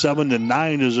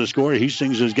 37-9 is the score.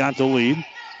 Hastings has got the lead.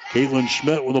 Caitlin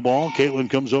Schmidt with the ball. Caitlin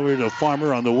comes over to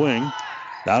Farmer on the wing.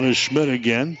 Down to Schmidt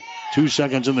again. 2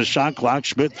 seconds in the shot clock.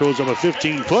 Schmidt throws up a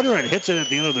 15-footer and hits it at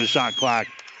the end of the shot clock.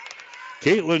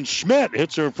 Caitlin Schmidt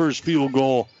hits her first field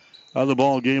goal of the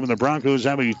ball game, and the Broncos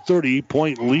have a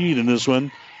 30-point lead in this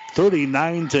one.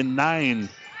 39-9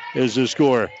 is the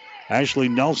score. Ashley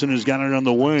Nelson has got it on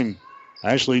the wing.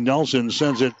 Ashley Nelson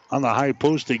sends it on the high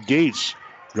post to Gates.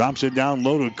 Drops it down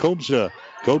low to Kobza.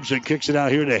 Kobza kicks it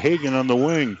out here to Hagan on the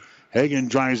wing. Hagan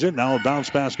drives it. Now a bounce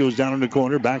pass goes down in the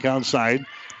corner, back outside.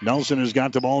 Nelson has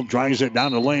got the ball, drives it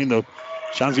down the lane. The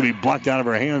shot's going to be blocked out of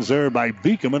her hands there by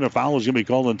Beacom, and a foul is going to be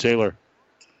called on Taylor.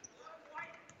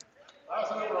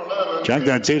 Check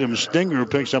that. Tatum Stinger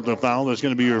picks up the foul. That's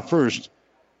going to be her first.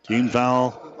 Team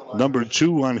foul number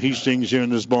 2 on Hastings here in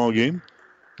this ball game.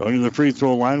 Going to the free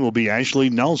throw line will be Ashley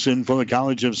Nelson for the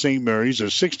College of St. Mary's, a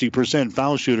 60%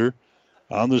 foul shooter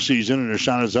on the season, and her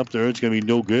shot is up there. It's going to be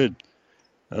no good.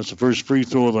 That's the first free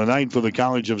throw of the night for the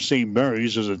College of St.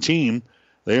 Mary's as a team.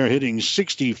 They are hitting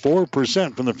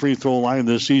 64% from the free throw line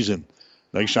this season.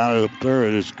 Next shot up there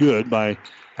is good by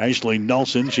Ashley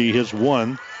Nelson. She hits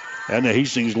one. And the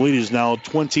Hastings lead is now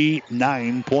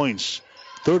 29 points.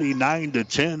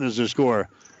 39-10 is the score.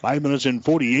 5 minutes and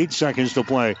 48 seconds to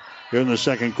play here in the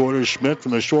second quarter. Schmidt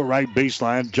from the short right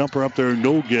baseline. Jumper up there,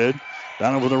 no good.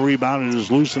 Down over the rebound. It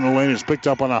is loose in the lane. It's picked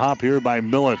up on a hop here by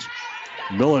Millett.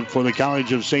 Millett for the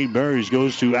College of St. Mary's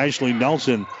goes to Ashley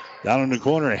Nelson. Down in the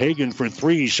corner, Hagan for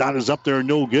three. Shot is up there,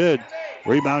 no good.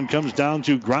 Rebound comes down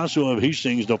to Grasso of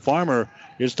Hastings. The Farmer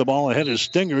gets the ball ahead of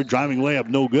Stinger. Driving layup,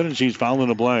 no good, and she's fouled in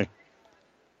the play.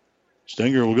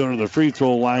 Stinger will go to the free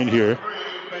throw line here.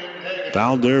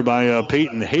 Fouled there by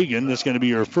Peyton Hagan. That's going to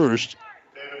be her first.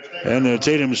 And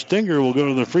Tatum Stinger will go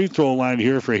to the free throw line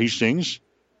here for Hastings.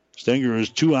 Stinger is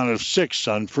 2 out of 6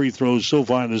 on free throws so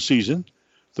far in the season.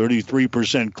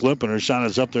 33% clip, and her shot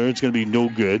is up there. It's going to be no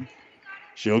good.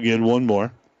 She'll get one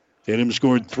more. Tatum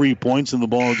scored 3 points in the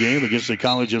ball game against the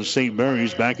College of St.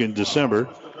 Mary's back in December.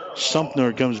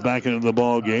 Sumner comes back into the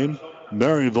ball game.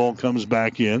 Maryville comes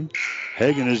back in.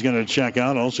 Hagan is going to check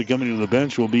out. Also coming to the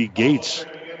bench will be Gates.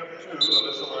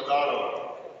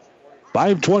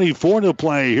 5:24 to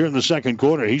play here in the second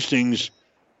quarter. Hastings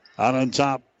out on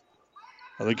top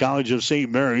of the College of St.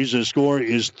 Mary's. The score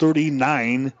is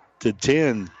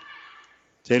 39-10.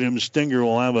 Tatum Stinger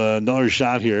will have another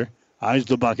shot here. Eyes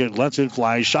the bucket, lets it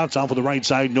fly. Shots off of the right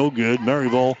side, no good.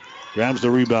 Maryville grabs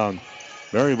the rebound.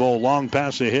 Maryville, long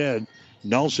pass ahead.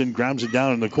 Nelson grabs it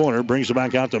down in the corner, brings it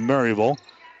back out to Maryville.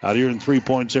 Out here in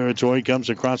three-point territory,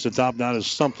 comes across the top now to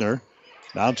Sumner.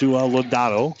 Now to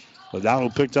Lodato.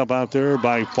 Lodato picked up out there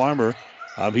by Farmer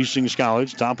of Hastings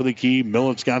College. Top of the key,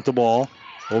 Millett's got the ball.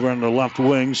 Over on the left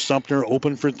wing, Sumner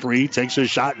open for three. Takes a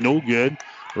shot, no good.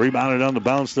 Rebounded on the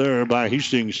bounce there by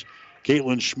Hastings.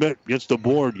 Caitlin Schmidt gets the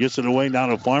board, gets it away now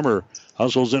to Farmer.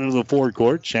 Hustles into the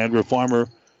forecourt. Chandra Farmer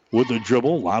with the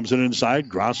dribble, lobs it inside.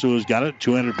 Grasso has got it.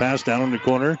 200 pass down in the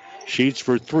corner. Sheets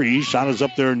for three. Shot is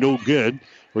up there, no good.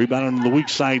 Rebound on the weak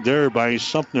side there by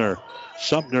Sumner.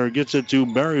 Sumner gets it to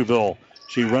Maryville.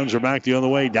 She runs her back the other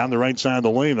way, down the right side of the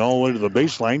lane, all the way to the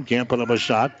baseline. Can't put up a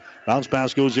shot. Bounce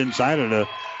pass goes inside, and a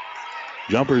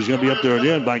jumper is going to be up there and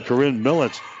in by Corinne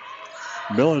Millett.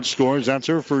 Millett scores. That's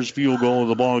her first field goal of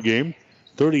the ball game.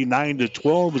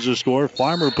 39-12 is the score.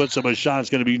 Farmer puts up a shot. It's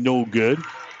going to be no good.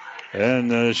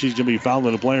 And she's going to be fouled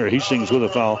in the player. Hastings with a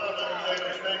foul.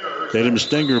 Tatum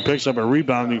Stinger picks up a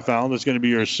rebounding foul. That's going to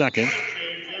be her second.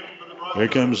 Here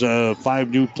comes 5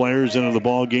 new players into the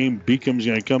ball game. Beacom's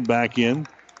going to come back in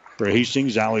for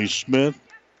Hastings. Allie Smith.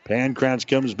 Pankratz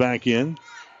comes back in.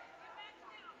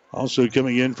 Also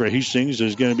coming in for Hastings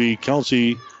is going to be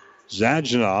Kelsey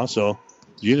Zaginaw. So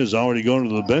Gina's already going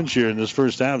to the bench here in this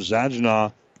first half.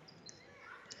 Zaginaw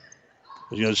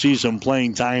is going to see some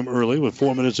playing time early with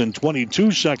 4 minutes and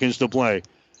 22 seconds to play.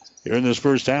 Here in this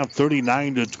first half,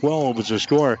 39-12 is the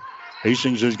score.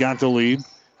 Hastings has got the lead.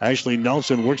 Ashley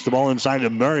Nelson works the ball inside to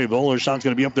Maryville. Her shot's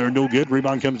going to be up there, no good.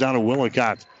 Rebound comes down to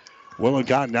Willicott.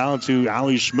 Willicott now to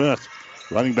Allie Smith.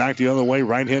 Running back the other way,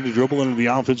 right-handed dribble into the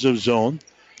offensive zone.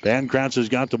 Pankratz has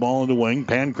got the ball in the wing.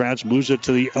 Pankratz moves it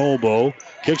to the elbow.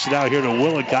 Kicks it out here to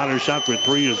Willicott. Her shot for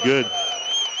three is good.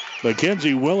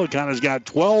 Mackenzie Willicott has got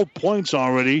 12 points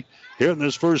already here in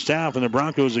this first half, and the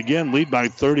Broncos again lead by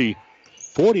 30.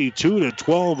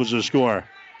 42-12 is the score.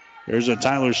 Here's a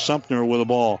Tyler Sumner with the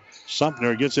ball.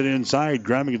 Sumner gets it inside.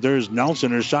 Grabbing it. There's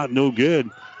Nelson. Her shot no good.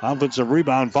 Offensive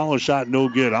rebound, follow shot no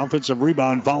good. Offensive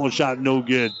rebound, follow shot no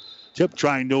good. Tip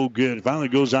try no good. Finally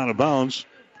goes out of bounds.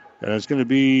 And it's going to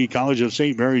be College of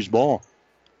St. Mary's ball.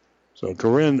 So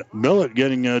Corinne Millett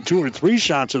getting 2 or 3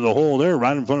 shots of the hole there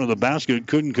right in front of the basket.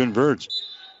 Couldn't convert.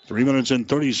 3 minutes and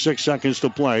 36 seconds to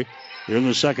play. Here in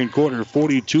the second quarter,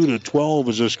 42-12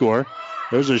 is the score.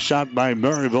 There's a shot by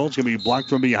Maryville. It's going to be blocked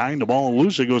from behind. The ball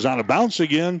loose. It goes out of bounds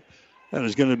again. That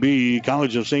is going to be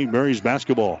College of St. Mary's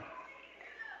basketball.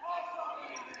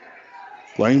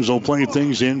 Flames will play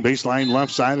things in. Baseline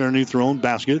left side underneath their own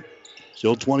basket.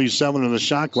 Still 27 in the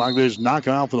shot clock. There's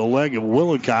knocking off of the leg of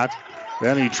Willicott.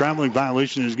 And a traveling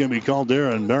violation is going to be called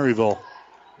there in Maryville.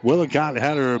 Willicott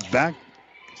had her back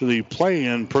to the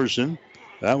play-in person.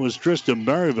 That was Tristan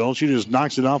Maryville. She just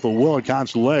knocks it off of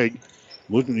Willicott's leg.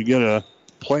 Looking to get a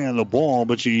play on the ball,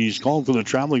 but she's called for the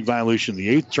traveling violation.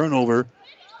 The 8th turnover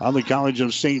on the College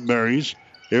of St. Mary's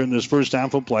here in this first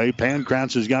half of play.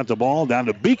 Pankratz has got the ball down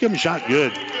to Beacom. Shot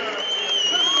good.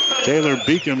 Taylor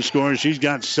Beacom scores. She's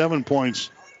got 7 points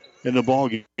in the ball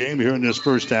game here in this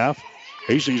first half.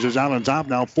 Hastings is out on top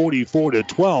now,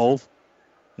 44-12.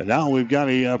 And now we've got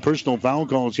a personal foul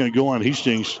call. It's going to go on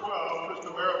Hastings.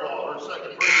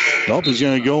 Nope, it's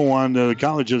going to go on the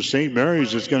College of St.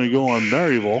 Mary's. It's going to go on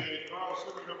Maryville.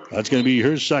 That's going to be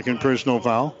her second personal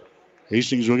foul.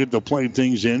 Hastings will get to play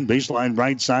things in. Baseline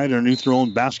right side underneath their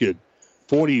own basket.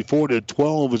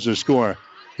 44-12 is the score.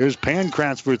 Here's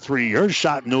Pankratz for three. Her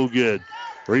shot no good.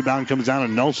 Rebound comes down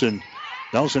to Nelson.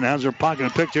 Nelson has her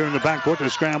pocket picked here in the backcourt. The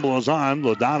scramble is on.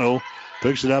 Lodano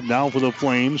picks it up now for the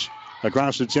Flames.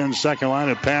 Across the 10-second line,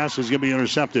 a pass is going to be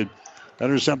intercepted.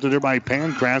 Intercepted there by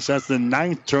Pankratz. That's the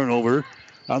 9th turnover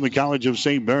on the College of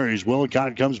St. Mary's.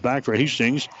 Willicott comes back for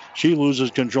Hastings. She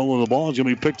loses control of the ball. It's going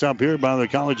to be picked up here by the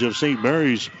College of St.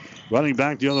 Mary's. Running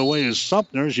back the other way is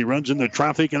Sumner. She runs into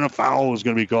traffic, and a foul is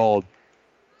going to be called.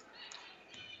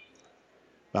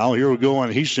 Foul here will go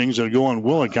on Hastings. It'll go on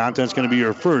Willicott. That's going to be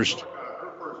her first.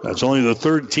 That's only the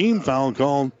third team foul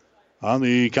called on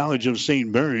the College of St.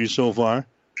 Mary's so far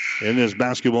in this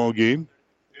basketball game.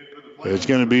 It's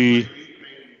going to be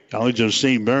College of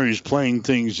St. Mary's playing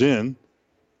things in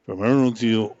from her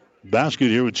to basket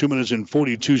here with 2 minutes and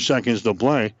 42 seconds to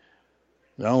play.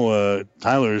 Now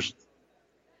Tyler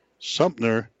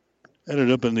Sumner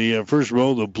ended up in the first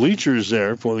row of the bleachers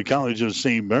there for the College of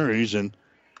St. Mary's, and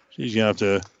she's going to have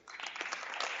to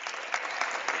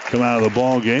come out of the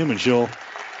ball game, and she'll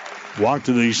walk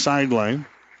to the sideline.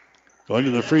 Going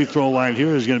to the free throw line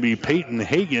here is going to be Peyton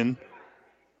Hagan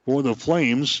for the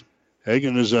Flames.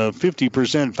 Hagan is a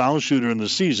 50% foul shooter in the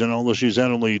season, although she's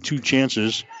had only 2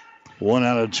 chances. 1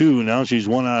 out of 2. Now she's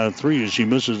 1 out of 3 as she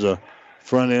misses the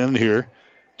front end here.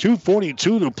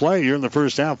 2:42 to play here in the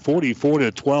first half,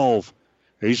 44-12.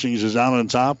 Hastings is out on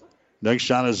top. Next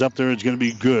shot is up there. It's going to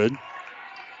be good.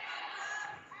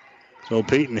 So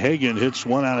Peyton Hagan hits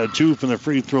 1 out of 2 from the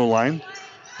free throw line.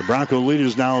 The Bronco lead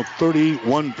is now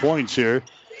 31 points here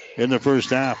in the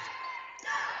first half.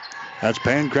 That's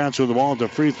Pankratz with the ball at the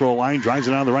free throw line. Drives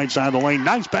it on the right side of the lane.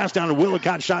 Nice pass down to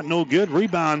Willicott. Shot no good.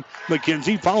 Rebound.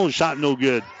 McKenzie follows. Shot no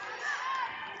good.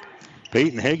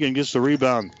 Peyton Hagan gets the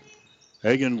rebound.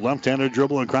 Hagan left-handed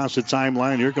dribble across the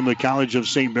timeline. Here come the College of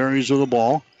St. Mary's with the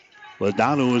ball.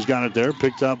 Lodano has got it there.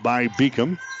 Picked up by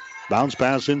Beacom. Bounce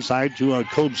pass inside to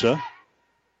Kobza.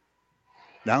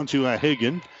 Down to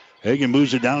Hagan. Hagan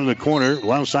moves it down in the corner.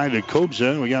 Left side to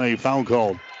Kobza. We got a foul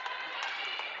called.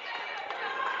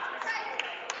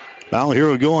 Foul here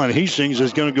will go on Hastings.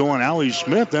 Is going to go on Allie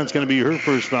Smith. That's going to be her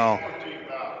first foul.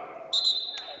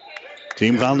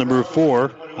 Team foul number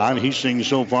 4 on Hastings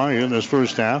so far here in this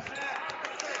first half.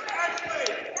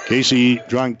 Casey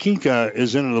Dronkinka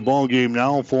is into the ball game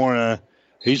now for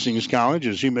Hastings College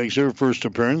as she makes her first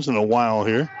appearance in a while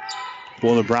here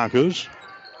for the Broncos.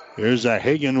 Here's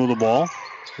Hagan with the ball.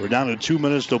 We're down to 2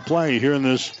 minutes to play here in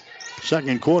this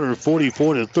second quarter,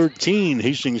 44-13.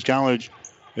 Hastings College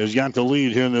has got the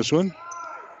lead here in this one.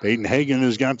 Peyton Hagan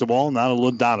has got the ball, now to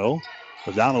Lodano.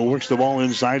 Lodano works the ball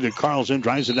inside to Carlson,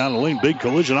 drives it down the lane. Big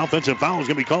collision, offensive foul is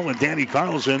going to be called on Danny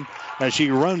Carlson as she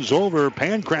runs over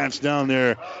Pankratz down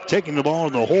there, taking the ball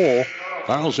in the hole.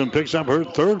 Carlson picks up her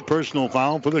third personal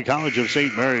foul for the College of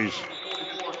St. Mary's.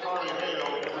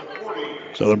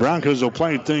 So the Broncos will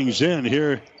play things in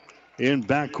here in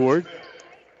backcourt.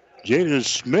 Jada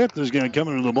Smith is going to come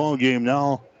into the ball game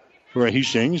now for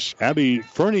Hastings. Abby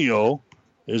Fernio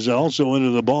is also into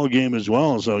the ball game as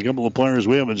well. So a couple of players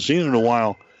we haven't seen in a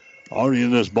while already in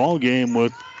this ball game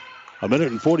with 1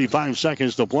 minute and 45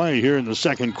 seconds to play here in the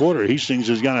second quarter. Hastings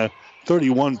has got a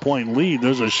 31-point lead.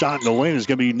 There's a shot in the lane. It's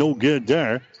going to be no good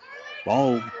there.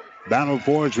 Ball battled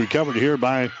for. It's recovered here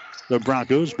by the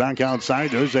Broncos. Back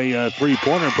outside. There's a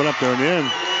three-pointer put up there and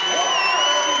in.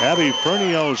 Abby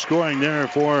Fernio scoring there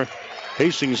for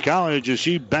Hastings College as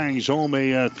she bangs home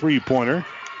a three-pointer.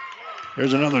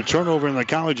 There's another turnover in the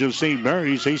College of St.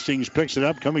 Mary's. Hastings picks it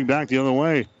up, coming back the other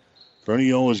way.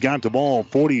 Fernio has got the ball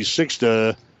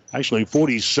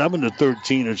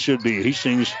 47-13 it should be.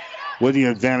 Hastings with the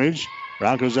advantage.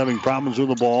 Broncos having problems with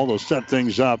the ball. They'll set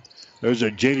things up. There's a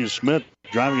Jada Smith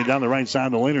driving it down the right side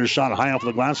of the lane. Her shot high off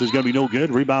the glass is going to be no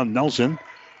good. Rebound Nelson.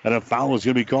 And a foul is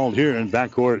going to be called here in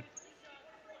backcourt.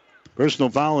 Personal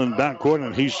foul in backcourt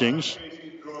on Hastings.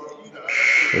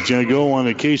 It's going to go on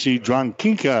to Casey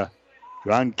Dronkinka.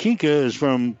 Dronkinka is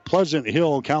from Pleasant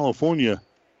Hill, California.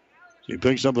 She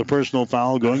picks up the personal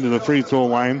foul. Going to the free throw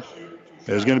line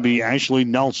is going to be Ashley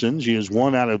Nelson. She is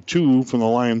 1 out of 2 from the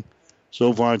line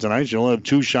so far tonight. She'll have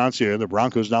 2 shots here. The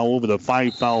Broncos now over the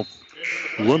 5-foul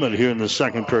limit here in the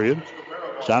second period.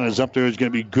 Shot is up there. It's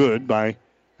going to be good by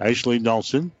Ashley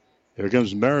Nelson. Here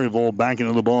comes Maryville back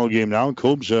into the ball game now.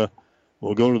 Kobza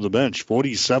will go to the bench.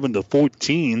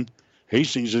 47-14.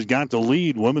 Hastings has got the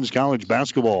lead. Women's college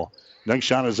basketball. Next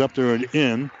shot is up there and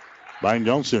in by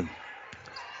Nelson.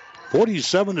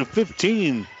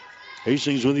 47-15.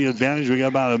 Hastings with the advantage. We got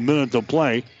about a minute to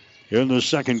play here in the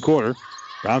second quarter.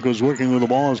 Broncos working with the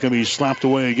ball. It's going to be slapped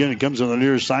away again. It comes on the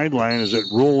near sideline as it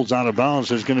rolls out of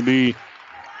bounds. It's going to be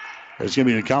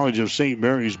the College of St.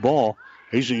 Mary's ball.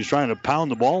 Hastings trying to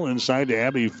pound the ball inside to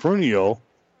Abby Fernio.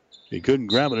 He couldn't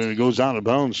grab it, and it goes out of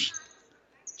bounds.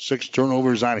 6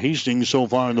 turnovers on Hastings so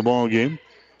far in the ball game.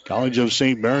 College of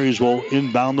St. Mary's will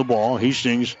inbound the ball.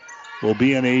 Hastings will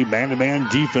be in a man-to-man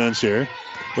defense here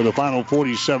for the final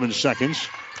 47 seconds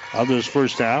of this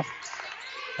first half.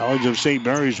 College of St.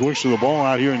 Mary's works the ball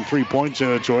out here in three-point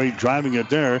territory, driving it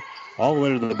there all the way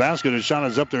to the basket. A shot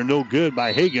is up there, no good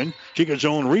by Hagan. She gets her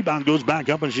own rebound, goes back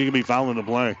up, and she can be fouled in the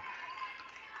play.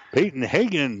 Peyton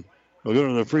Hagan will go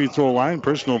to the free throw line.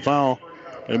 Personal foul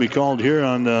going to be called here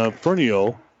on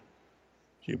Fernio.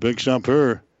 She picks up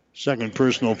her second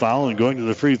personal foul and going to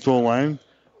the free throw line.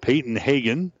 Peyton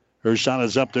Hagan. Her shot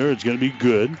is up there. It's going to be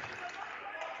good.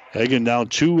 Hagan now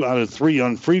 2 out of 3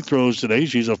 on free throws today.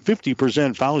 She's a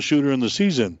 50% foul shooter in the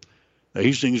season. The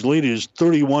Hastings lead is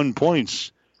 31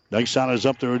 points. Next shot is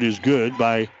up there. It is good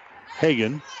by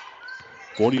Hagan.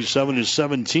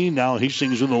 47-17 now.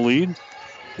 Hastings with the lead.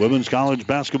 Women's college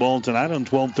basketball tonight on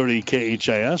 1230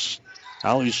 KHIS.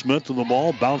 Allie Smith to the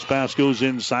ball. Bounce pass goes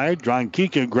inside.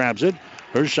 Dronkika grabs it.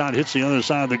 Her shot hits the other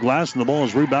side of the glass, and the ball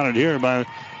is rebounded here by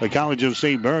the College of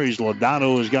St. Mary's.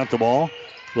 Lodato has got the ball.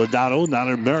 Lodato down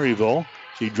in Maryville.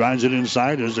 She drives it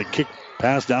inside. There's a kick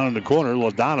pass down in the corner.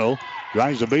 Lodato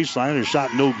drives the baseline. Her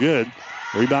shot no good.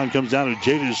 Rebound comes down to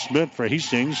Jada Smith for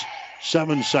Hastings.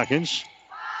 7 seconds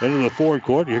into the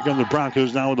forecourt. Here come the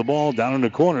Broncos now with the ball down in the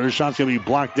corner. Shot's going to be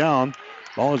blocked down.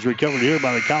 Ball is recovered here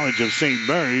by the College of St.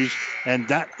 Mary's. And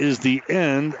that is the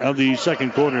end of the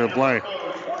second quarter of play.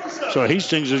 So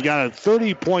Hastings has got a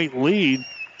 30-point lead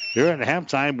here at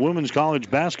halftime. Women's college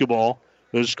basketball.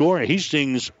 The score,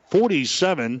 Hastings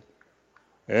 47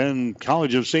 and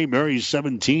College of St. Mary's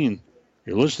 17.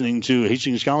 You're listening to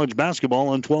Hastings College basketball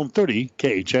on 1230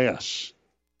 KHAS.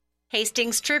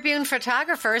 Hastings Tribune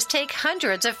photographers take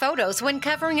hundreds of photos when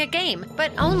covering a game,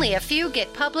 but only a few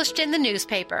get published in the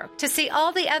newspaper. To see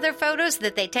all the other photos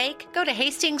that they take, go to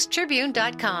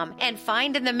hastingstribune.com and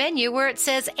find in the menu where it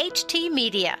says HT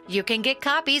Media. You can get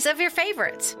copies of your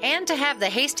favorites. And to have the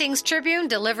Hastings Tribune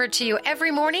delivered to you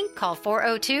every morning, call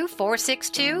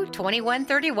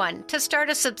 402-462-2131 to start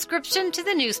a subscription to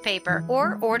the newspaper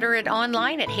or order it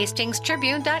online at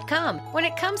hastingstribune.com. When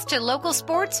it comes to local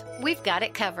sports, we've got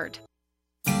it covered.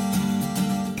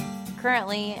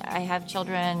 Currently, I have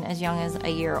children as young as a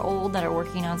year old that are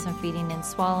working on some feeding and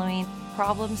swallowing,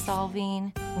 problem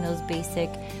solving, and those basic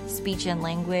speech and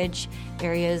language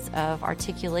areas of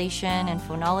articulation and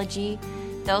phonology.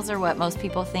 Those are what most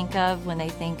people think of when they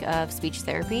think of speech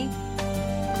therapy.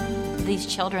 These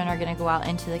children are going to go out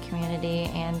into the community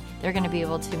and they're going to be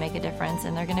able to make a difference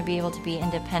and they're going to be able to be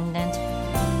independent.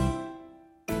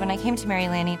 When I came to Mary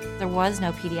Lanning, there was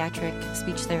no pediatric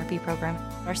speech therapy program.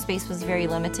 Our space was very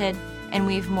limited, and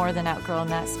we've more than outgrown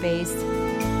that space.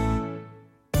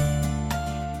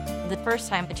 The first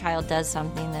time a child does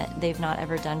something that they've not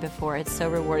ever done before, it's so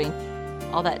rewarding.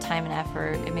 All that time and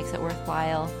effort, it makes it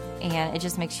worthwhile, and it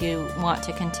just makes you want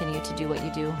to continue to do what you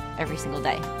do every single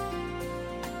day.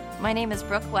 My name is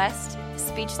Brooke West,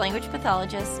 speech-language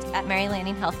pathologist at Mary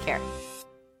Lanning Healthcare.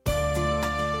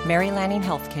 Mary Lanning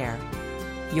Healthcare.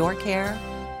 Your care,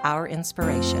 our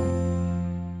inspiration.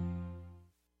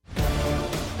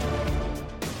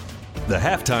 The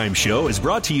Halftime Show is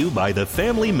brought to you by the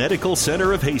Family Medical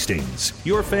Center of Hastings,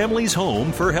 your family's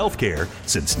home for healthcare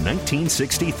since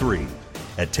 1963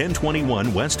 at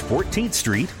 1021 West 14th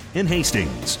Street in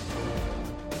Hastings.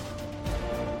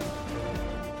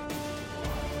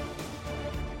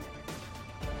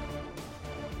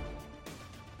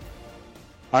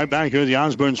 All right, back here at the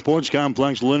Osborne Sports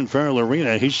Complex, Lynn Farrell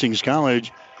Arena. Hastings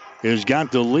College has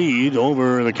got the lead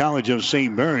over the College of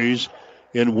St. Mary's.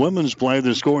 In women's play,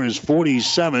 the score is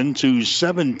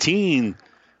 47-17.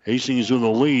 Hastings with the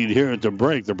lead here at the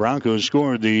break. The Broncos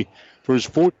scored the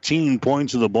first 14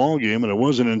 points of the ball game, and it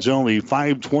wasn't until the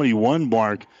 5:21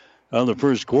 mark of the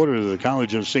first quarter that the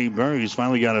College of St. Mary's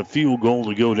finally got a field goal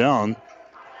to go down.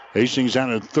 Hastings had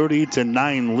a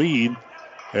 30-9 lead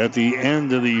at the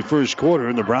end of the first quarter,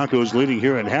 and the Broncos leading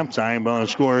here at halftime by a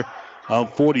score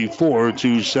of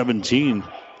 44-17.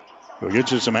 We'll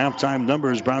get you some halftime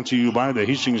numbers brought to you by the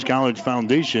Hastings College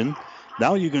Foundation.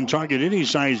 Now you can target any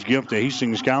size gift to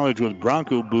Hastings College with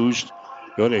Bronco Boost.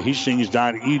 Go to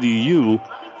hastings.edu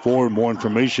for more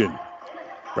information.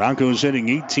 Broncos hitting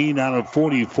 18 out of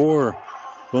 44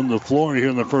 from the floor here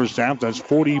in the first half. That's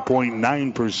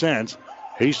 40.9%.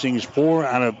 Hastings 4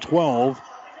 out of 12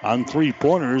 on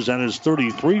three-pointers. That is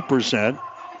 33%.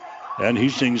 And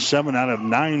Hastings 7 out of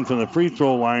 9 from the free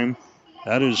throw line.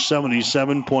 That is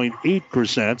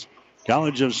 77.8%.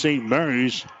 College of St.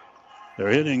 Mary's, they're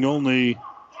hitting only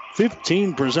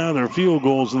 15% of their field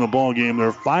goals in the ball game.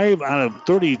 They're 5 out of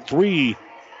 33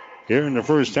 here in the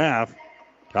first half.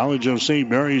 College of St.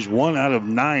 Mary's 1 out of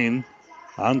 9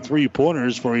 on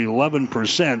three-pointers for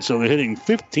 11%. So they're hitting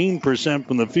 15%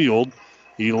 from the field,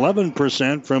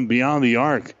 11% from beyond the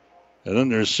arc. And then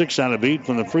there's 6 out of 8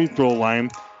 from the free throw line,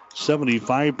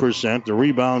 75%. The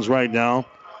rebounds right now,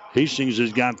 Hastings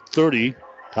has got 30.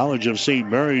 College of St.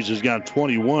 Mary's has got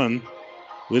 21.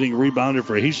 Leading rebounder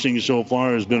for Hastings so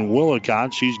far has been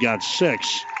Willicott. She's got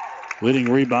 6. Leading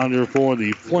rebounder for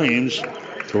the Flames,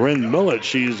 Corinne Millett.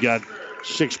 She's got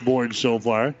 6 boards so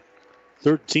far.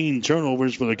 13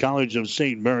 turnovers for the College of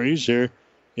St. Mary's here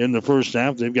in the first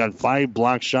half. They've got 5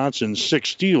 block shots and 6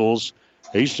 steals.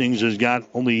 Hastings has got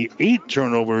only 8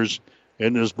 turnovers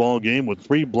in this ball game with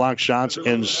 3 block shots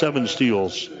and 7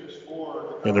 steals.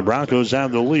 And the Broncos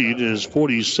have the lead. It is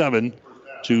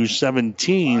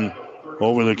 47-17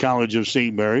 over the College of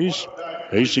St. Mary's.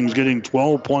 Hastings getting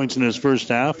 12 points in this first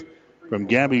half from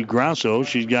Gabby Grasso.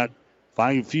 She's got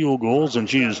 5 field goals, and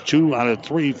she is 2 out of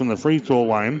 3 from the free throw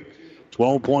line.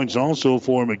 12 points also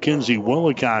for Mackenzie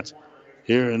Willicott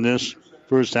here in this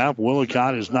first half.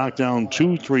 Willicott has knocked down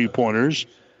 2 3-pointers.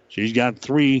 She's got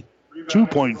 3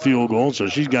 2-point field goals, so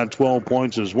she's got 12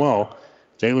 points as well.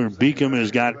 Taylor Beacom has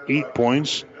got 8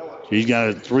 points. She's got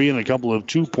a 3 and a couple of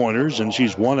 2-pointers, and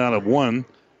she's 1 out of 1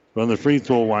 from the free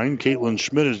throw line. Caitlin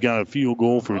Schmidt has got a field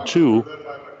goal for 2.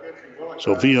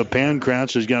 Sophia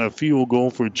Pankratz has got a field goal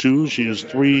for 2. She is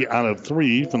 3 out of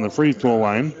 3 from the free throw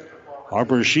line.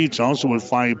 Harper Sheets also with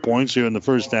 5 points here in the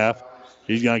first half.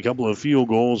 She's got a couple of field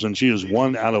goals, and she is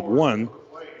 1 out of 1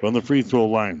 from the free throw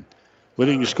line.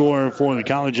 Leading scorer for the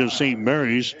College of St.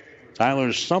 Mary's, Tyler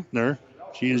Sumpner.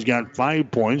 She has got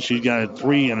 5 points. She's got a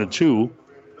 3 and a 2.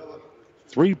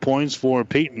 3 points for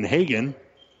Peyton Hagan.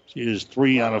 She is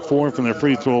 3 out of 4 from the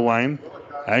free throw line.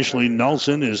 Ashley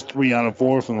Nelson is 3 out of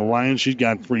 4 from the line. She's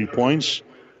got 3 points.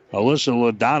 Alyssa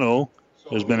Lodato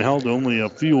has been held to only a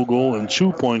field goal and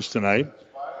 2 points tonight.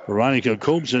 Veronica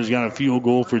Copes has got a field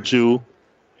goal for 2.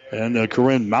 And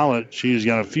Corinne Mallett, she has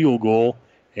got a field goal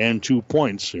and 2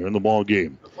 points here in the ball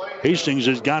game. Hastings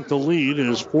has got the lead. It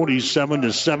is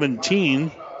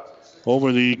 47-17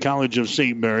 over the College of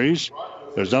St. Mary's.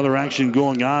 There's other action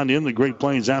going on in the Great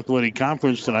Plains Athletic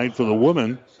Conference tonight for the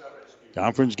women.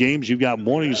 Conference games, you've got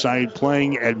Morningside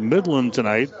playing at Midland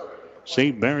tonight.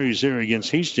 St. Mary's here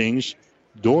against Hastings.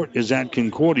 Dort is at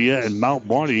Concordia, and Mount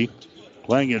Marty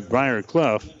playing at Briar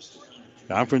Clough.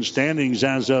 Conference standings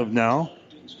as of now.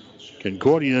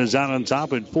 Concordia is out on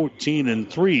top at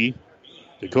 14-3.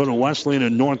 Dakota Wesleyan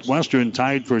and Northwestern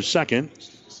tied for second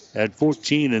at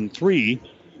 14-3.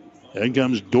 Then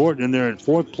comes Dort in there at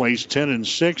 4th place,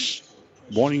 10-6.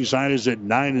 Morningside is at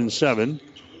 9-7.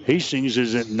 Hastings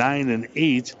is at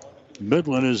 9-8.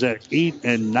 Midland is at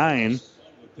 8-9.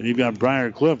 And you've got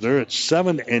Briar Cliff. They're at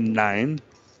 7-9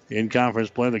 in conference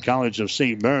play. The College of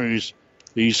St. Mary's,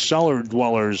 the Cellar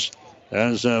Dwellers,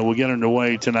 as we get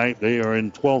underway tonight, they are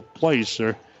in 12th place.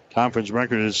 Their conference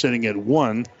record is sitting at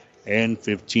 1-15.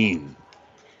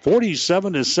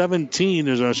 47-17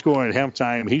 is our score at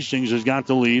halftime. Hastings has got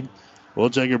the lead. We'll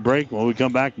take a break. When we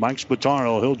come back, Mike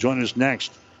Spataro, he'll join us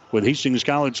next with Hastings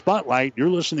College Spotlight. You're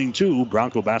listening to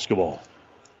Bronco Basketball.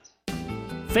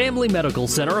 Family Medical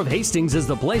Center of Hastings is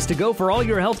the place to go for all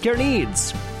your healthcare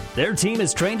needs. Their team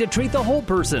is trained to treat the whole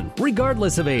person,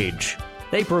 regardless of age.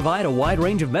 They provide a wide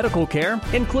range of medical care,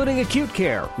 including acute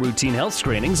care, routine health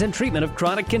screenings, and treatment of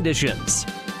chronic conditions.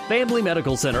 Family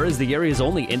Medical Center is the area's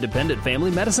only independent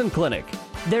family medicine clinic.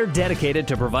 They're dedicated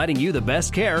to providing you the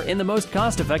best care in the most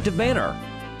cost-effective manner.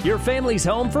 Your family's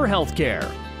home for health care.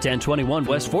 1021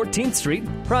 West 14th Street,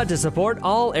 proud to support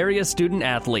all area student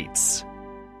athletes.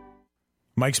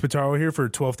 Mike Spataro here for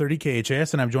 1230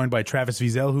 KHAS, and I'm joined by Travis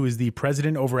Wiesel, who is the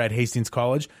president over at Hastings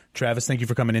College. Travis, thank you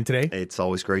for coming in today. It's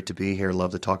always great to be here.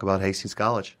 Love to talk about Hastings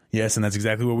College. Yes, and that's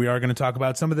exactly what we are going to talk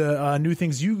about. Some of the new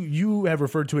things you have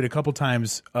referred to it a couple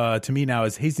times to me now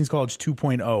as Hastings College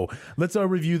 2.0. Let's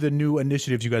review the new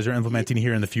initiatives you guys are implementing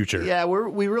here in the future. Yeah,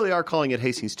 we really are calling it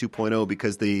Hastings 2.0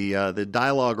 because the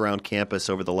dialogue around campus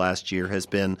over the last year has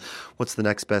been, what's the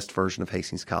next best version of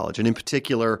Hastings College? And in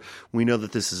particular, we know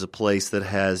that this is a place that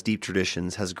has deep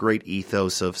traditions, has great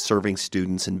ethos of serving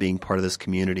students and being part of this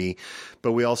community.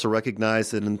 But we also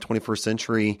recognize that in the 21st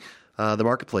century, the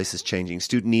marketplace is changing.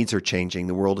 Student needs are changing.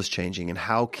 The world is changing. And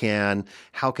how can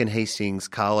Hastings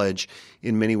College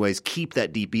in many ways keep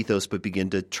that deep ethos but begin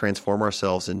to transform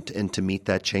ourselves and to meet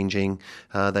that changing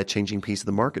piece of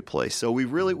the marketplace? So we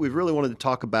really wanted to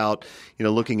talk about,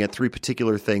 looking at three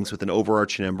particular things with an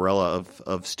overarching umbrella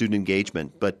of student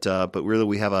engagement. But really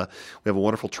we have a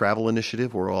wonderful travel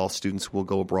initiative where all students will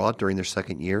go abroad during their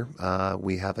second year.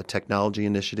 We have a technology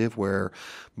initiative where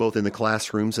both in the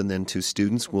classrooms and then to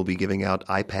students, we'll be giving out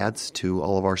iPads to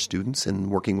all of our students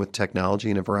and working with technology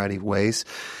in a variety of ways.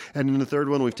 And in the third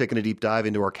one, we've taken a deep dive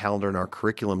into our calendar and our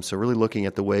curriculum. So really looking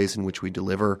at the ways in which we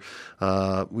deliver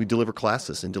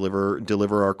classes and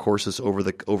deliver our courses over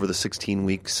the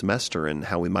 16-week semester, and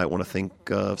how we might want to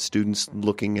think of students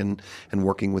looking and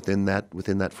working within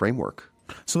that framework.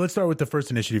 So let's start with the first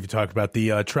initiative you talked about,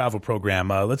 the travel program.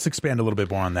 Let's expand a little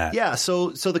bit more on that. Yeah.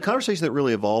 So the conversation that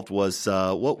really evolved was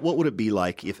what would it be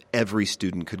like if every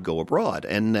student could go abroad?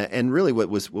 And really what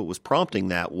was prompting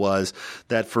that was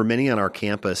that for many on our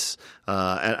campus,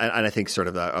 and I think sort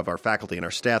of our faculty and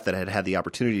our staff that had the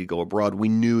opportunity to go abroad, we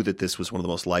knew that this was one of the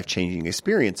most life-changing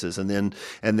experiences. And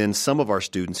then some of our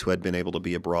students who had been able to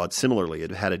be abroad similarly,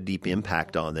 it had a deep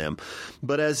impact on them.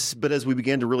 But as we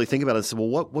began to really think about it, I said,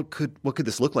 well, what could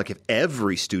this look like if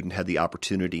every student had the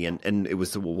opportunity? And it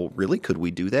was, well, really, could we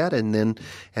do that? And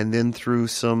then through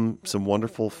some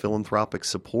wonderful philanthropic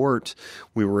support,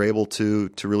 we were able to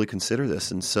really consider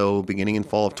this. And so beginning in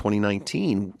fall of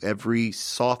 2019, every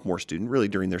sophomore student, really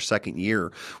during their second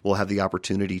year, will have the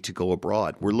opportunity to go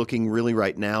abroad. We're looking really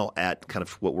right now at kind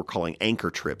of what we're calling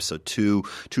anchor trips. So two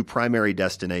primary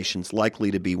destinations, likely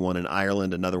to be one in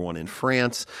Ireland, another one in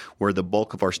France, where the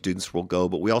bulk of our students will go.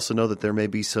 But we also know that there may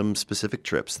be some specific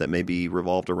trips that may be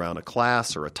revolved around a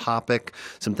class or a topic,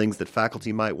 some things that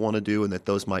faculty might want to do, and that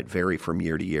those might vary from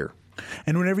year to year.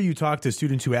 And whenever you talk to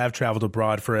students who have traveled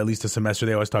abroad for at least a semester,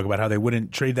 they always talk about how they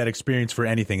wouldn't trade that experience for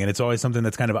anything. And it's always something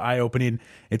that's kind of eye-opening.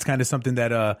 It's kind of something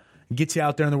that gets you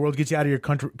out there in the world, gets you out of your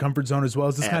comfort zone as well.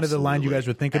 Is this kind of the line you guys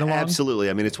were thinking along? Absolutely.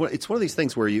 I mean, it's one of these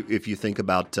things where if you think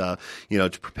about, to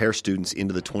prepare students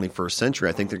into the 21st century,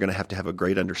 I think they're going to have a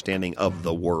great understanding of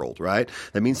the world, right?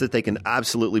 That means that they can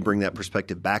absolutely bring that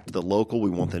perspective back to the local. We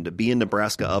want them to be in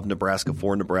Nebraska, of Nebraska,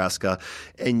 for Nebraska.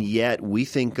 And yet we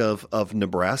think of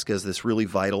Nebraska as this really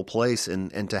vital place.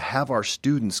 And to have our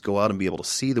students go out and be able to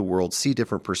see the world, see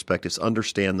different perspectives,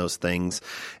 understand those things,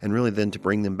 and really then to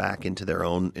bring them back into their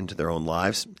own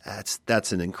lives,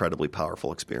 that's an incredibly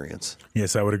powerful experience.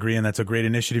 Yes, I would agree, and that's a great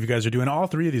initiative you guys are doing. All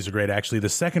three of these are great, actually. The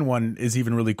second one is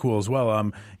even really cool as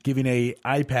well, giving a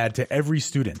iPad to every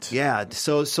student. Yeah,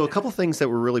 so a couple things that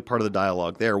were really part of the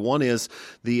dialogue there. One is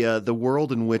the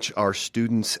world in which our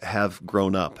students have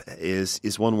grown up is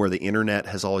one where the internet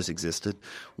has always existed,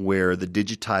 where the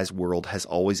digitized world has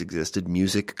always existed,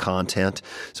 music, content,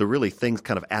 so really things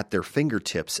kind of at their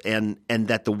fingertips, and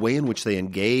that the way in which they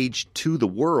engage to the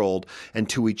world and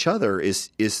to each other is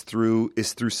through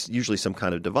usually some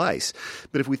kind of device.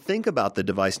 But if we think about the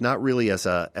device not really as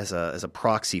a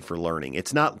proxy for learning,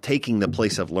 it's not taking the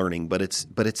place of learning, but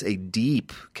it's a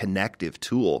deep connective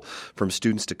tool from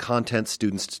students to content,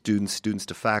 students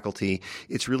to faculty.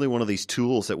 It's really one of these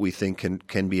tools that we think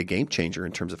can be a game changer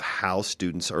in terms of how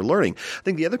students are learning. I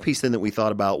think the other piece then that we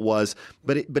thought about was,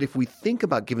 but if we think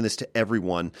about giving this to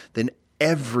everyone, then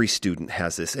every student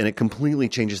has this, and it completely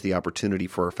changes the opportunity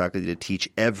for our faculty to teach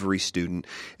every student.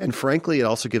 And frankly, it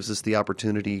also gives us the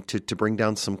opportunity to bring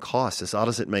down some costs. As odd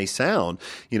as it may sound,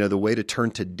 the way to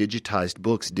turn to digitized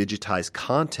books, digitized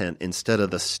content instead of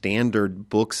the standard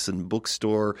books and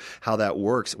bookstore, how that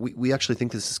works, we actually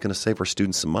think this is going to save our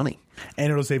students some money.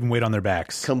 And it'll save them weight on their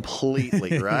backs.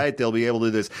 Completely, right? They'll be able to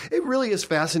do this. It really is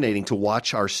fascinating to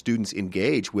watch our students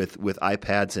engage with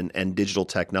iPads and digital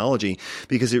technology,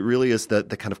 because it really is the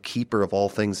kind of keeper of all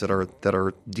things that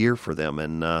are dear for them.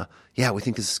 And we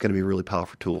think this is going to be a really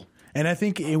powerful tool. And I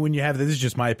think when you have this is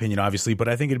just my opinion, obviously, but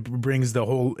I think it brings the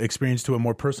whole experience to a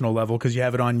more personal level because you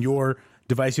have it on your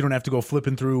device. You don't have to go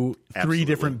flipping through three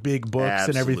different big books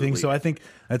and everything. So I think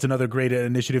that's another great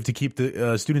initiative to keep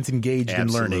the students engaged in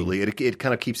learning. Absolutely. It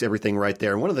kind of keeps everything right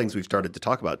there. And one of the things we've started to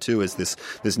talk about, too, is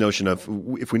this notion of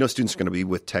if we know students are going to be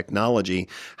with technology,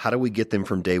 how do we get them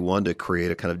from day one to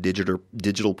create a kind of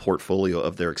digital portfolio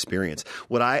of their experience?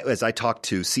 As I talk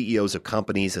to CEOs of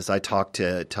companies, as I talk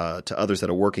to others that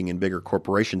are working in bigger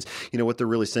corporations, what they're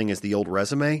really saying is the old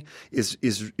resume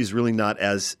is really not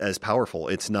as powerful.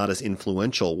 It's not as influential.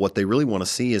 What they really want to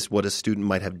see is what a student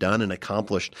might have done and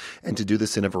accomplished, and to do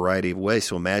this in a variety of ways.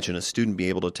 So imagine a student being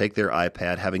able to take their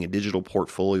iPad, having a digital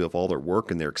portfolio of all their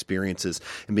work and their experiences,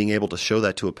 and being able to show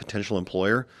that to a potential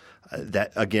employer.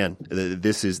 that again,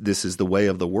 this is the way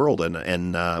of the world,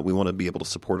 and we want to be able to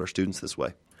support our students this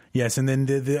way. Yes, and then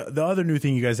the other new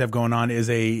thing you guys have going on is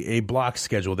a block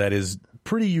schedule that is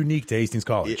pretty unique to Hastings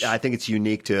College. I think it's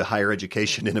unique to higher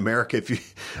education in America. If you,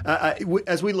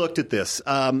 as we looked at this,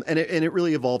 and it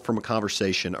really evolved from a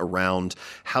conversation around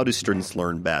how do students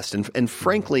learn best, and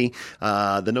frankly,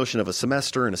 the notion of a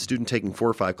semester and a student taking 4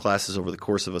 or 5 classes over the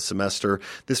course of a semester,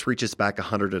 this reaches back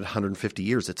 100 and 150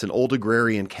 years. It's an old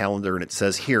agrarian calendar, and it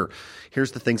says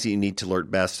here's the things that you need to learn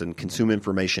best and consume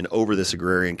information over this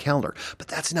agrarian calendar. But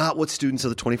that's not what students of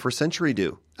the 21st century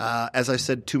do. As I've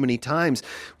said too many times,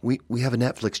 we have a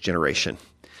Netflix generation.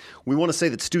 We want to say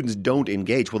that students don't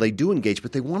engage. Well, they do engage,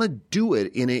 but they want to do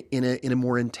it in a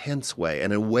more intense way,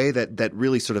 in a way that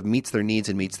really sort of meets their needs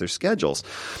and meets their schedules.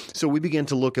 So we began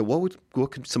to look at what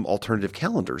could some alternative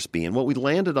calendars be, and what we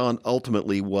landed on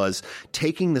ultimately was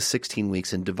taking the 16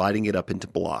 weeks and dividing it up into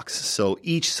blocks. So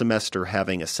each semester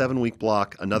having a 7-week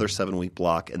block, another 7-week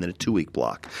block, and then a 2-week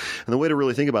block. And the way to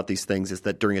really think about these things is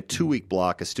that during a 2-week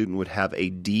block, a student would have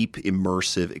a deep,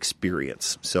 immersive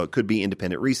experience. So it could be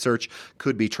independent research,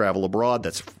 could be travel abroad.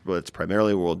 That's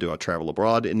primarily where we'll do our travel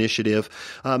abroad initiative.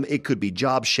 It could be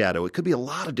job shadow. It could be a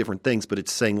lot of different things, but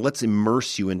it's saying let's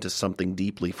immerse you into something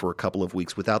deeply for a couple of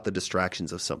weeks without the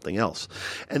distractions of something else.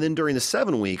 And then during the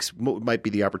 7 weeks might be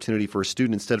the opportunity for a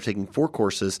student, instead of taking 4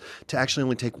 courses, to actually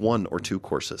only take 1 or 2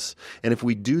 courses. And if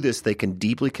we do this, they can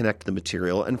deeply connect to the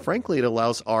material. And frankly, it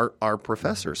allows our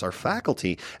professors, our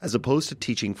faculty, as opposed to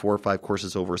teaching 4 or 5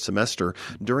 courses over a semester,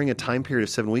 during a time period of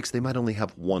 7 weeks, they might only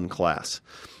have 1 class.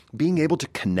 Being able to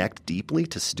connect deeply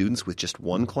to students with just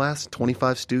 1 class,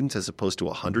 25 students as opposed to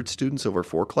 100 students over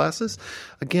 4 classes,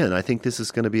 again, I think this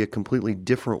is going to be a completely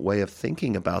different way of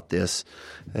thinking about this.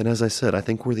 And as I said, I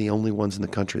think we're the only ones in the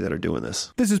country that are doing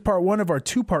this. This is part 1 of our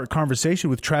 2-part conversation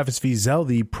with Travis Wiesel,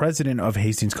 the president of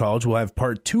Hastings College. We'll have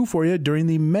part 2 for you during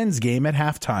the men's game at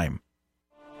halftime.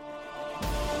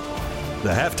 The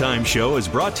Halftime Show is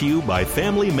brought to you by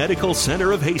Family Medical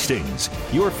Center of Hastings,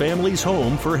 your family's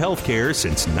home for healthcare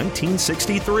since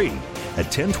 1963 at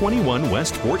 1021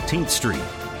 West 14th Street.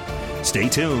 Stay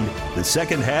tuned. The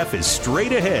second half is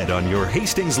straight ahead on your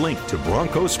Hastings link to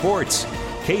Bronco Sports,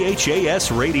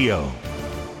 KHAS Radio.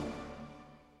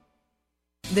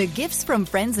 The gifts from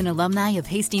friends and alumni of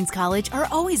Hastings College are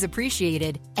always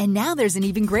appreciated. And now there's an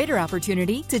even greater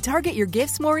opportunity to target your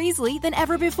gifts more easily than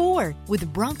ever before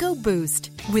with Bronco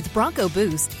Boost. With Bronco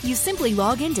Boost, you simply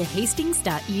log into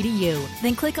hastings.edu,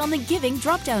 then click on the Giving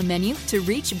drop-down menu to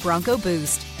reach Bronco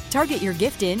Boost. Target your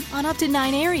gift in on up to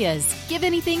 9 areas. Give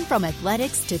anything from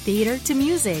athletics to theater to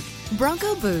music.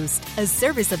 Bronco Boost, a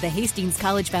service of the Hastings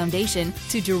College Foundation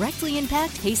to directly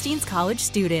impact Hastings College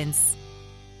students.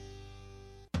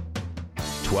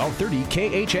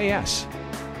 1230 KHAS.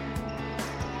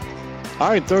 All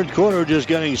right, third quarter just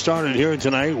getting started here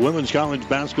tonight. Women's college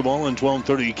basketball in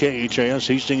 1230 KHAS.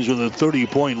 Hastings with a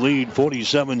 30-point lead,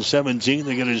 47-17.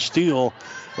 They get a steal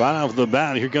right off the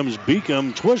bat. Here comes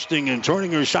Beacom twisting and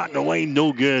turning her shot in the lane.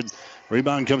 No good.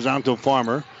 Rebound comes out to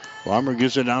Farmer. Farmer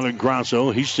gets it down to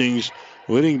Grasso. Hastings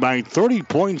leading by 30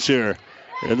 points here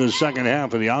in the second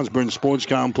half of the Osborne Sports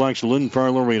Complex, Lynn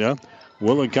Farrell Arena.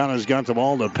 Willicott has got the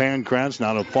ball to Pancratz.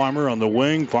 Now to Farmer on the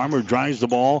wing. Farmer drives the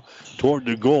ball toward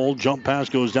the goal. Jump pass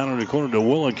goes down in the corner to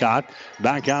Willicott.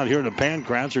 Back out here to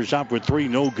Pancratz. Her shot for 3,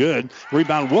 no good.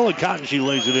 Rebound Willicott, and she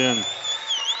lays it in.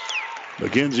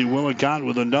 Mackenzie Willicott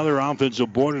with another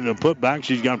offensive board and a putback.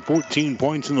 She's got 14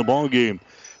 points in the ball game.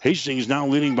 Hastings now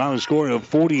leading by a score of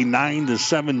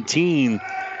 49-17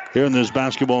 here in this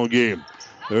basketball game.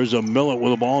 There's a Millett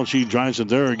with the ball. She drives it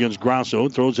there against Grasso.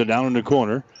 Throws it down in the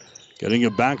corner. Getting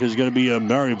it back is going to be a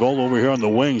Maryville over here on the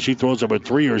wing. She throws up a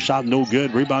 3. Her shot no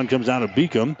good. Rebound comes out of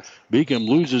Beacom. Beacom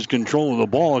loses control of the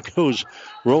ball. It goes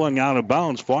rolling out of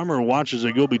bounds. Farmer watches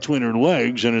it go between her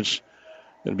legs, and it's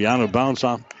going to be out of bounds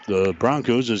off the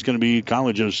Broncos. It's going to be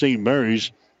College of St.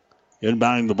 Mary's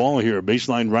inbounding the ball here.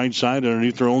 Baseline right side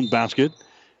underneath their own basket.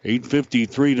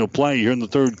 8:53 to play here in the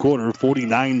third quarter.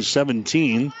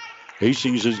 49-17.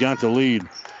 Hastings has got the lead.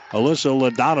 Alyssa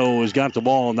Lodato has got the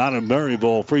ball, not in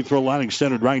Maryville. Free throw line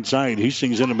extended right side.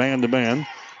 Hastings in a man-to-man.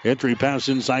 Entry pass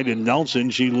inside to Nelson.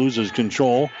 She loses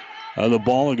control of the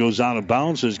ball. It goes out of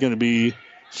bounds. It's going to be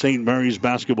St. Mary's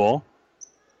basketball.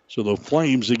 So the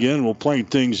Flames, again, will play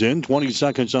things in. 20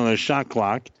 seconds on the shot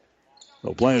clock.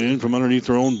 They'll play it in from underneath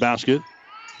their own basket.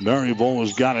 Maryville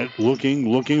has got it.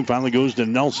 Looking. Finally goes to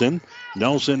Nelson.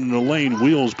 Nelson in the lane.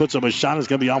 Wheels, puts up a shot. It's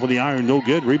going to be off of the iron. No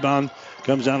good. Rebound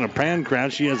comes down to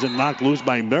Pancratz. She has it knocked loose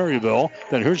by Maryville.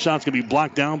 Then her shot's going to be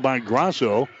blocked down by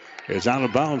Grasso. It's out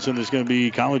of bounds, and it's going to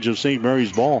be College of St.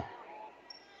 Mary's ball.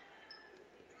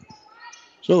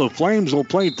 So the Flames will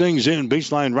play things in.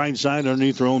 Baseline right side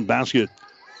underneath their own basket.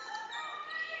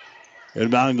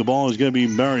 Inbounding the ball is going to be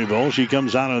Maryville. She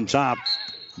comes out on top.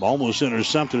 Almost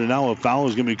intercepted, and now a foul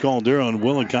is going to be called there on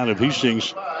Willicott of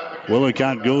Hastings.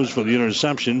 Willicott goes for the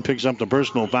interception, picks up the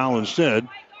personal foul instead.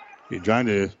 He tried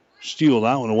to steal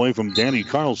that one away from Danny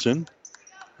Carlson.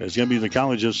 It's going to be the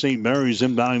College of St. Mary's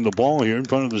inbounding the ball here in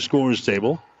front of the scorer's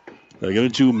table. They get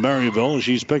it to Maryville.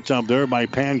 She's picked up there by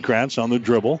Pankratz on the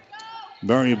dribble.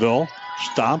 Maryville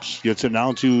stops, gets it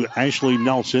now to Ashley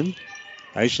Nelson.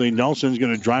 Ashley Nelson's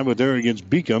going to drive it there against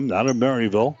Beacom, not of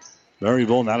Maryville.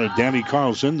 Maryville now to Danny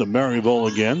Carlson, to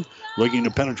Maryville again. Looking to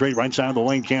penetrate right side of the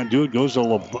lane, can't do it. Goes to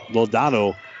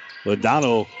Lodato.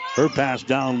 Lodato, her pass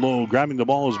down low. Grabbing the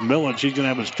ball is Millett. She's going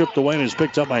to have it stripped away, and it's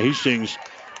picked up by Hastings.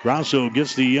 Grosso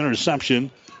gets the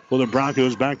interception for the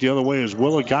Broncos. Back the other way as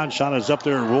Willicott. Shot is up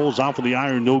there and rolls off of the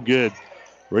iron. No good.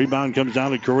 Rebound comes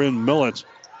down to Corinne Millett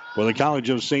for the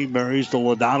College of St. Mary's. To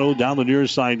Lodato down the near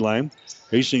sideline.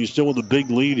 Hastings still with a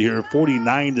big lead here.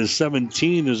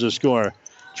 49-17 is the score.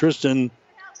 Tristan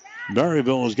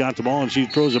Maryville has got the ball, and she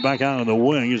throws it back out on the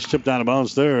wing. It's tipped out of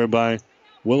bounds there by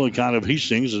Willicott of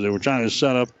Hastings as they were trying to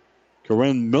set up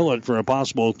Corinne Millett for a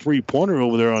possible three-pointer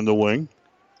over there on the wing.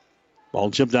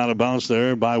 Ball tipped out of bounds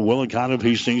there by Willicott of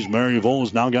Hastings. Maryville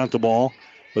has now got the ball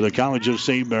for the College of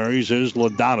St. Mary's. Here's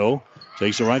Lodato.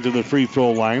 Takes it right to the free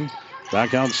throw line.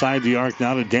 Back outside the arc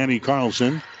now to Danny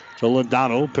Carlson. To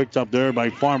Lodato. Picked up there by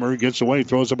Farmer. Gets away.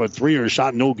 Throws up a three. Her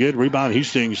shot no good. Rebound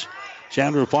Hastings.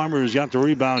 Chandra Farmer has got the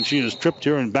rebound. She is tripped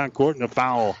here in backcourt, and a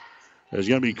foul is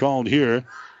going to be called here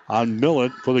on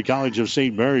Millett for the College of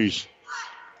St. Mary's.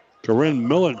 Corinne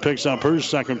Millett picks up her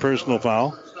second personal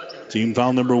foul. Team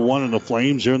foul number 1 in the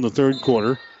Flames here in the third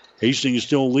quarter. Hastings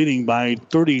still leading by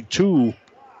 32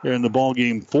 here in the ball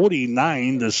game,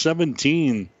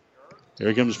 49-17.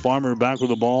 Here comes Farmer back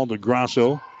with the ball to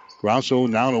Grosso. Grosso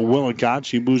now to Willicott.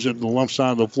 She moves it to the left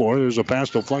side of the floor. There's a pass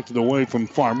deflected away from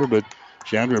Farmer, but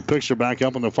Chandra picks her back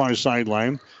up on the far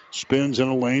sideline. Spins in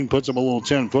a lane, puts up a little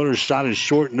 10-footer. Shot is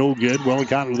short, no good.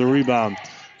 Willicott with the rebound.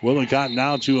 Willicott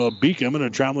now to Beacom, and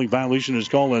a traveling violation is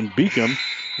called on Beacom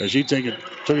as she took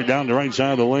it down the right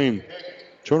side of the lane.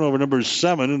 Turnover number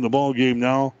 7 in the ball game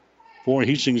now for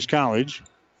Hastings College.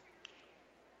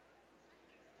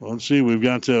 Let's see, we've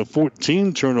got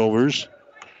 14 turnovers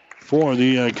for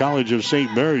the College of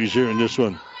St. Mary's here in this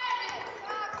one.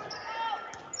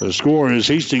 The score is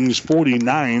Hastings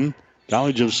 49,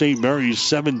 College of St. Mary's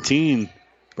 17.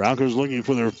 Broncos looking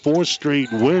for their 4th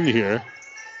straight win here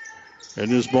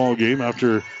in this ball game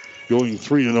after going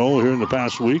 3-0 here in the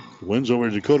past week. Wins over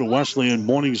Dakota Wesleyan,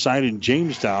 Morningside, and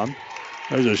Jamestown.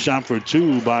 There's a shot for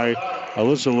 2 by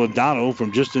Alyssa Lodato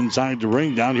from just inside the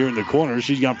ring down here in the corner.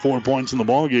 She's got 4 points in the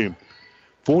ball game.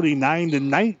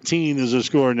 49-19 is the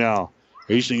score now.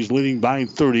 Hastings leading by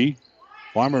 30.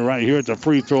 Farmer right here at the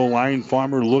free throw line.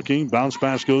 Farmer looking. Bounce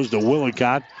pass goes to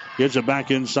Willicott. Gets it back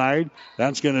inside.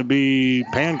 That's going to be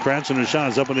Pankratz, and her shot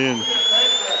is up and in.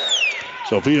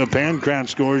 Sophia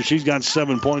Pankratz scores. She's got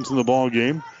 7 points in the ball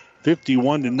game.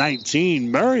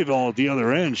 51-19. Maryville at the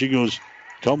other end. She goes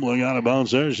tumbling out of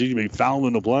bounds there. She's going to be fouled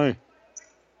in the play.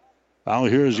 Foul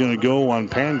here is going to go on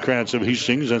Pankratz of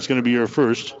Hastings. That's going to be her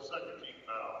first.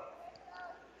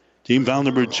 Team foul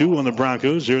number 2 on the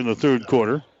Broncos here in the third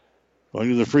quarter. Going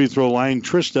to the free throw line,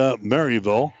 Trista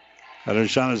Maryville. And her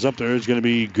shot is up there. It's going to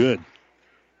be good.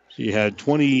 She had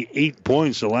 28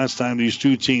 points the last time these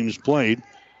two teams played.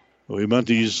 We met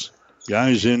these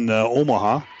guys in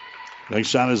Omaha. Next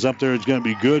shot is up there. It's going to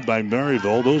be good by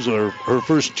Maryville. Those are her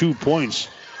first 2 points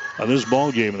of this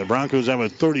ball game. And the Broncos have a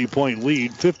 30-point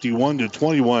lead,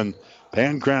 51-21.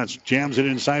 Pankratz jams it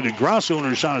inside to Grosso, and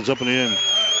her shot is up and in.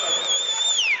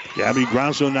 Gabby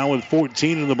Grosso now with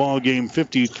 14 in the ball game,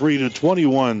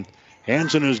 53-21.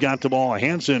 Hansen has got the ball.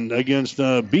 Hansen against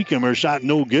Beacom. Her shot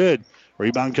no good.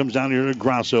 Rebound comes down here to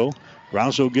Grosso.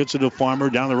 Grosso gets it to Farmer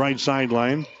down the right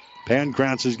sideline.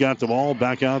 Pankratz has got the ball.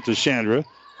 Back out to Chandra.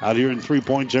 Out here in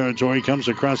three-point territory. Comes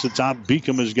across the top.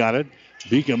 Beacom has got it.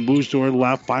 Beacom moves to her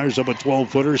left. Fires up a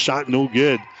 12-footer. Shot no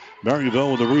good.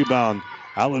 Maryville with a rebound.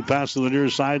 Outlet pass to the near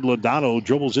side. Lodato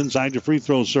dribbles inside the free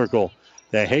throw circle.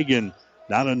 To Hagan.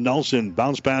 Down to Nelson.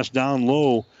 Bounce pass down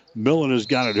low. Millen has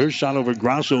got it. Her shot over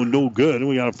Grosso, no good. And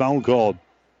we got a foul called.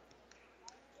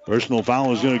 Personal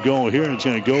foul is going to go here. It's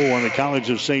going to go on the College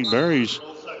of St. Mary's.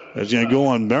 It's going to go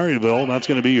on Maryville. That's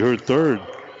going to be her third.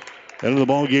 End of the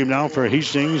ball game now for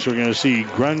Hastings. We're going to see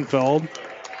Grenfeld.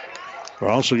 We're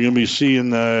also going to be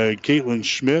seeing Caitlin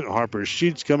Schmidt, Harper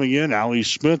Sheets coming in, Allie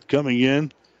Smith coming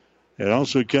in. And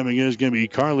also coming in is going to be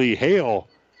Carly Hale,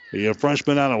 the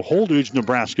freshman out of Holdridge,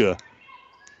 Nebraska.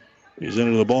 He's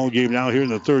into the ball game now here in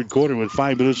the third quarter with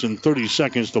 5 minutes and 30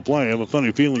 seconds to play. I have a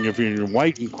funny feeling if you're in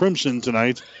white and crimson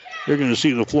tonight, you're going to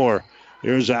see the floor.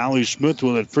 Here's Allie Smith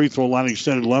with a free throw line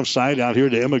extended left side out here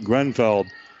to Emma Grenfeld.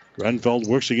 Grenfeld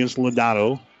works against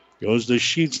Lodato. Goes to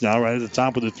Sheets now right at the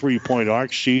top of the three-point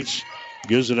arc. Sheets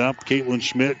gives it up. Caitlin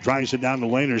Schmidt drives it down the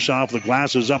lane. Her shot off the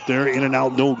glass is up there. In and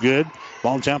out, no good.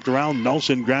 Ball tapped around.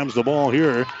 Nelson grabs the ball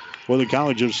here for the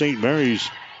College of St. Mary's.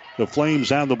 The Flames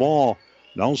have the ball.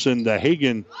 Nelson to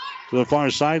Hagan to the far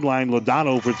sideline.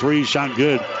 Lodato for three. Shot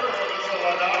good.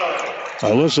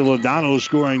 Alyssa Lodato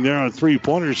scoring there on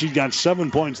three-pointer. She's got 7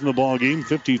 points in the ball game,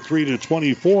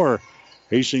 53-24.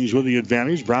 Hastings with the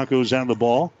advantage. Broncos have the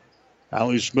ball.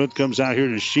 Allie Smith comes out here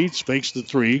to Sheets, fakes the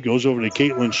three, goes over to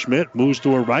Caitlin Schmidt, moves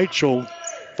to her right. She'll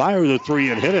fire the three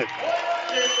and hit it.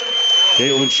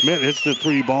 Caitlin Schmidt hits the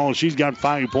three ball. She's got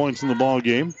 5 points in the ball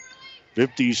game.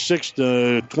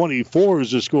 56-24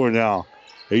 is the score now.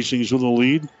 Hastings with the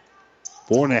lead.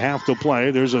 4.5 to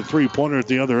play. There's a three-pointer at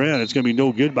the other end. It's going to be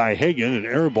no good by Hagan. An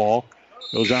air ball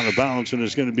goes out of bounds, and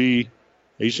it's going to be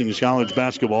Hastings College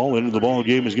basketball. Into the ball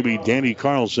game is going to be Danny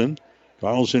Carlson.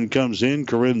 Carlson comes in.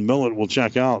 Corinne Millett will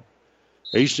check out.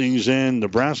 Hastings and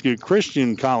Nebraska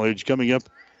Christian College coming up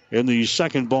in the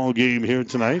second ball game here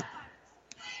tonight.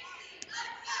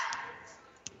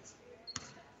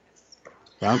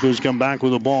 Broncos come back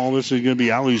with the ball. This is going to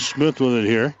be Allie Smith with it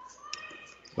here.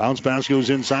 Bounce pass goes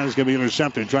inside. It's going to be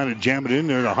intercepted. Trying to jam it in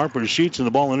there to Harper Sheets, and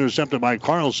the ball intercepted by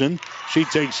Carlson. She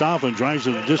takes off and drives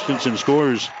to the distance and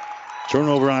scores.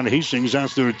 Turnover on Hastings.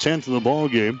 That's their 10th of the ball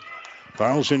game.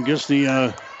 Carlson gets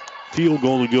the field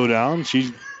goal to go down.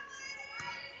 She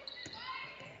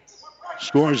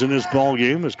scores in this ball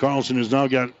game as Carlson has now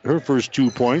got her first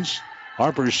 2 points.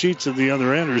 Harper Sheets at the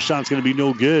other end. Her shot's going to be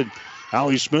no good.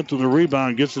 Allie Smith with the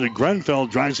rebound. Gets it to Grenfell.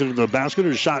 Drives it to the basket.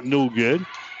 Her shot no good.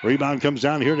 Rebound comes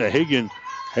down here to Hagan.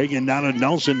 Hagan down to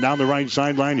Nelson down the right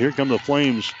sideline. Here come the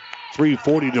Flames.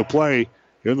 3:40 to play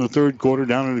in the third quarter.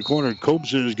 Down in the corner,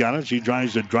 Copes has got it. She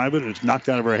tries to drive it. It's knocked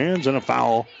out of her hands, and a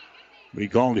foul be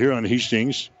called here on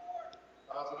Hastings.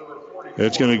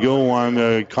 It's going to go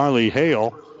on Carly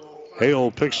Hale.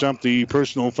 Hale picks up the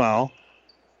personal foul.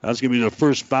 That's going to be the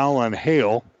first foul on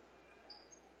Hale.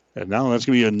 And now that's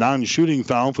going to be a non-shooting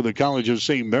foul for the College of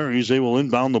St. Mary's. They will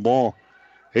inbound the ball.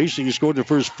 Hastings scored the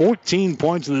first 14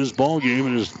 points in this ball game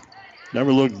and has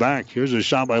never looked back. Here's a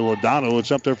shot by Lodato.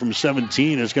 It's up there from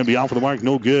 17. It's going to be off of the mark.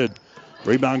 No good.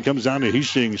 Rebound comes down to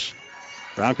Hastings.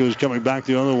 Broncos coming back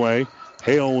the other way.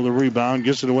 Hale with a rebound.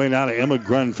 Gets it away now to Emma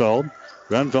Grenfeld.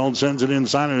 Grenfeld sends it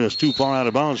inside and it's too far out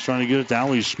of bounds. Trying to get it to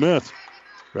Allie Smith.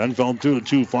 Grenfeld threw it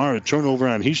too far. A turnover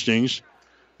on Hastings.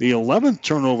 The 11th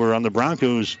turnover on the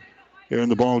Broncos here in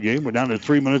the ball game. We're down to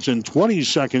 3 minutes and 20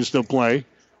 seconds to play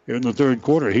here in the third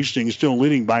quarter. Hastings still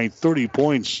leading by 30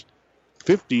 points,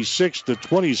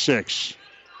 56-26.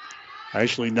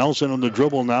 Ashley Nelson on the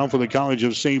dribble now for the College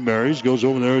of St. Mary's. Goes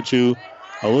over there to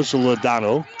Alyssa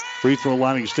Lodato. Free throw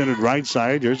line extended right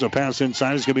side. Here's a pass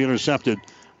inside. It's going to be intercepted.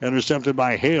 Intercepted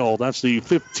by Hale. That's the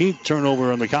 15th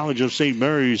turnover on the College of St.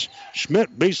 Mary's.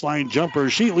 Schmidt, baseline jumper.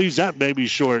 She leaves that baby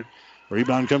short.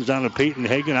 Rebound comes down to Peyton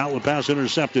Hagan. Outlet pass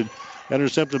intercepted.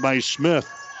 Intercepted by Smith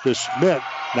to Smith.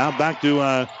 Now back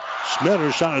to Smith.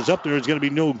 Her shot is up there. It's going to be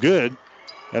no good.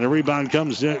 And a rebound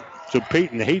comes in to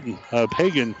Peyton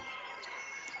Hagan.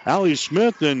 Allie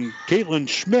Smith and Caitlin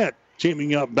Schmidt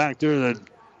teaming up back there that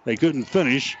they couldn't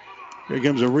finish. Here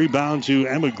comes a rebound to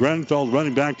Emma Grenfeld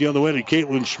running back the other way to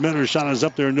Caitlin Schmidt. Her shot is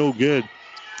up there. No good.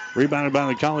 Rebounded by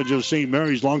the College of St.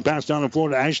 Mary's. Long pass down the floor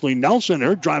to Ashley Nelson.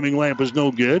 Her driving layup is no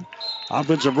good.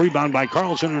 Offensive rebound by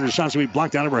Carlson, and her shot's going to be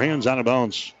blocked out of her hands, out of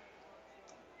bounds.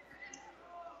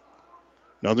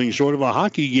 Nothing short of a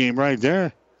hockey game right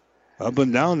there. Up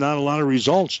and down, not a lot of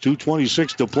results.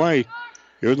 2:26 to play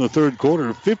here in the third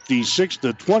quarter.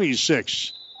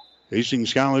 56-26.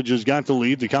 Hastings College has got the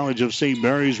lead. The College of St.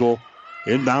 Mary's will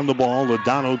inbound the ball.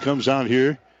 Lodato comes out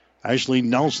here. Ashley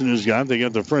Nelson has got it. They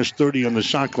got the fresh 30 on the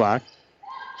shot clock.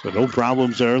 So no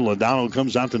problems there. Lodato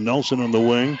comes out to Nelson on the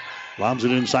wing. Lobs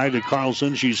it inside to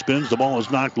Carlson. She spins. The ball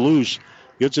is knocked loose.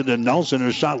 Gets it to Nelson.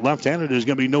 Her shot left-handed is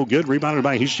going to be no good. Rebounded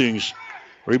by Hastings.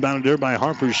 Rebounded there by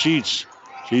Harper Sheets.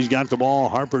 She's got the ball.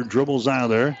 Harper dribbles out of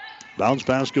there. Bounce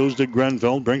pass goes to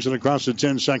Grenfeld. Brings it across the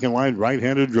 10-second line.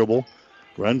 Right-handed dribble.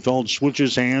 Grenfeld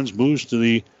switches hands. Moves to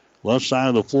the left side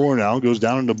of the floor now. Goes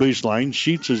down in the baseline.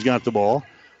 Sheets has got the ball.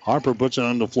 Harper puts it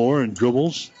on the floor and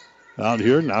dribbles out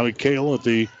here. Now to Hale at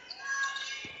the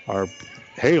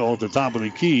top of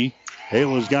the key.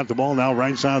 Hale has got the ball now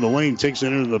right side of the lane. Takes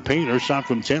it into the paint. Her shot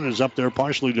from 10 is up there,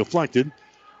 partially deflected.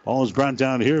 Ball is brought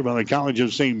down here by the College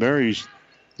of St. Mary's.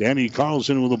 Danny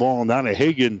Carlson with the ball. Now to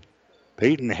Hagan.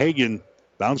 Peyton Hagan.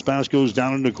 Bounce pass goes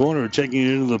down in the corner. Taking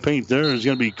it into the paint there is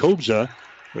going to be Kobza.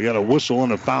 We got a whistle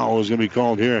and a foul is going to be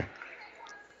called here.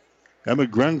 Emma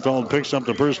Grenfell picks up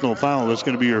the personal foul. That's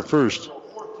going to be her first.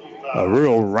 A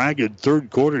real ragged third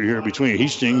quarter here between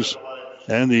Hastings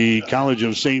and the College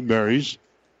of St. Mary's.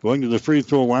 Going to the free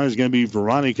throw line is going to be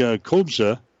Veronica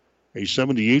Kobza, a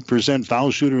 78%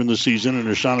 foul shooter in the season, and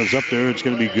her shot is up there. It's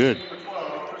going to be good.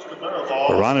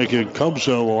 Veronica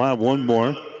Kobza will have one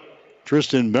more.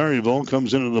 Tristan Maryville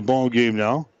comes into the ball game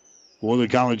now for the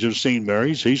College of St.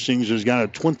 Mary's. Hastings has got a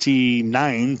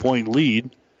 29-point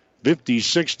lead,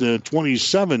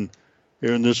 56-27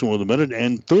 here in this one with a minute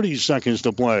and 30 seconds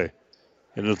to play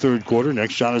in the third quarter.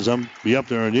 Next shot is up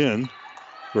there and in.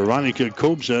 Veronica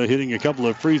Kobza hitting a couple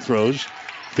of free throws.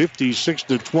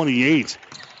 56-28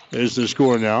 is the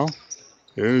score now.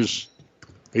 Here's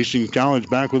Hastings College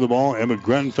back with the ball. Emma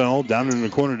Grenfell down in the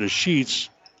corner to Sheets.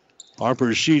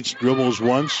 Harper Sheets dribbles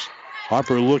once.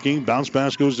 Harper looking. Bounce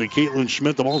pass goes to Caitlin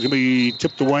Schmidt. The ball's going to be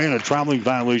tipped away, and a traveling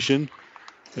violation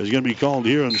is going to be called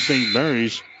here on St.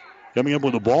 Mary's. Coming up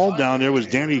with the ball down there was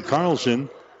Danny Carlson,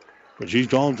 but she's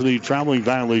called for the traveling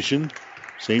violation.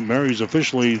 St. Mary's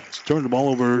officially turned the ball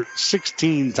over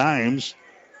 16 times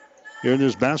here in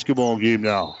this basketball game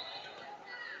now.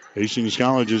 Hastings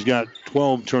College has got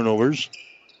 12 turnovers.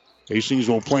 Hastings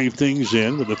will play things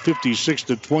in with a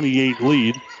 56-28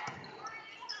 lead.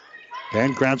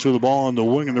 Pancratz with the ball on the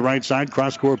wing on the right side.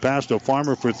 Cross-court pass to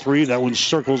Farmer for three. That one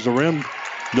circles the rim.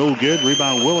 No good.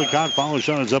 Rebound Willicott. Follow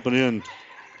shot is up and in.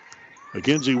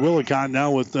 Mackenzie Willicott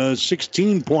now with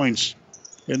 16 points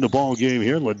in the ball game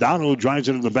here. Lodano drives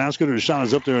into the basket. Her shot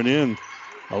is up there and in.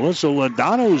 Alyssa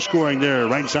Lodano scoring there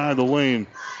right side of the lane.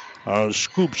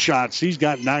 Scoop shots. He's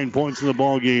got 9 points in the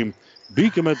ball game.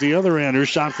 Beacom at the other end. Her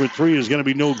shot for three is going to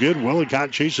be no good.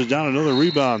 Willicott chases down another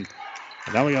rebound.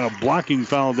 And now we got a blocking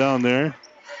foul down there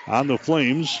on the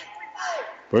Flames.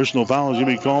 Personal foul is going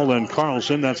to be called on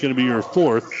Carlson. That's going to be her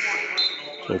fourth.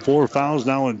 So 4 fouls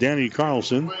now on Danny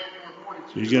Carlson.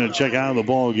 She's going to check out of the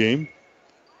ball game.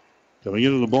 Coming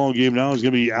into the ball game now is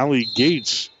going to be Allie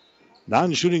Gates.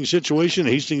 Non-shooting situation.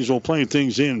 Hastings will play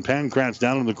things in. Pancratz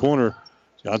down in the corner.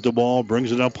 Got the ball,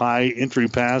 brings it up high. Entry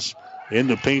pass in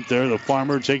the paint there. The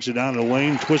Farmer takes it down the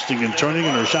lane, twisting and turning,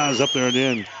 and her shot is up there and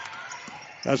in.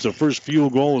 That's the first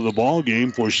field goal of the ball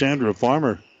game for Chandra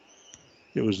Farmer.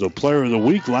 It was the player of the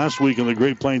week last week in the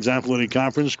Great Plains Athletic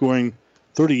Conference, scoring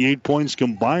 38 points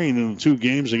combined in the two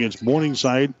games against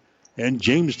Morningside and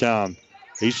Jamestown.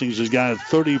 Hastings has got a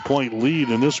 30-point lead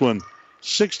in this one,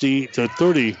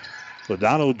 60-30.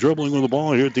 Lodano dribbling with the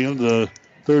ball here at the end of the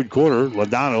third quarter.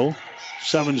 Lodano,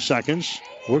 7 seconds,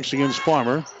 works against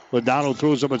Farmer. Lodano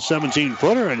throws up a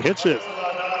 17-footer and hits it.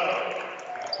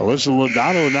 Alyssa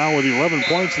Lodano now with 11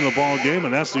 points in the ball game,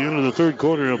 and that's the end of the third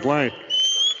quarter of play.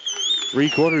 3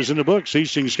 quarters in the books.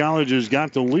 Hastings College has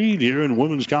got the lead here in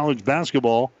women's college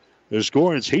basketball. The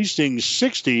score is Hastings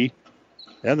 60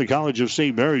 and the College of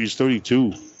St. Mary's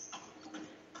 32.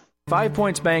 5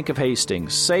 Points Bank of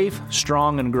Hastings, safe,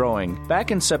 strong, and growing.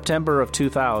 Back in September of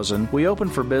 2000, we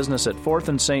opened for business at 4th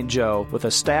and St. Joe with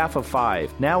a staff of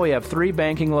 5. Now we have 3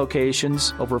 banking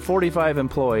locations, over 45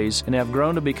 employees, and have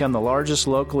grown to become the largest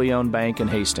locally owned bank in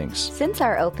Hastings. Since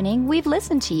our opening, we've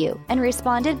listened to you and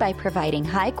responded by providing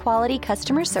high-quality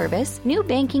customer service, new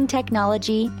banking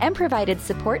technology, and provided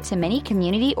support to many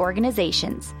community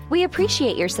organizations. We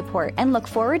appreciate your support and look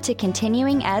forward to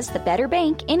continuing as the better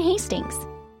bank in Hastings.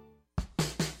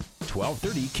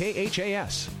 1230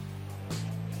 KHAS.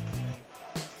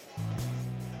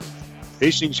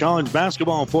 Hastings College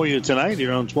basketball for you tonight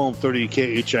here on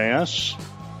 1230 KHAS.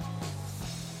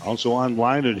 Also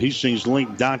online at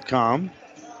hastingslink.com.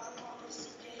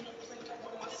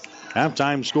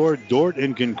 Halftime score, Dordt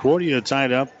and Concordia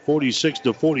tied up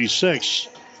 46-46.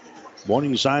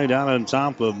 Morningside out on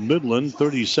top of Midland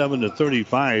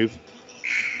 37-35.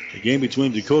 The game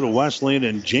between Dakota Wesleyan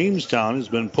and Jamestown has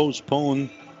been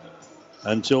postponed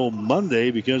until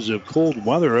Monday because of cold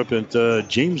weather up at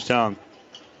Jamestown.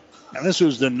 And this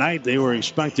was the night they were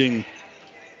expecting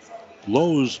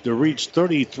lows to reach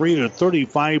 33 to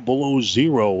 35 below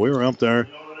zero. We were up there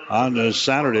on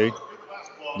Saturday.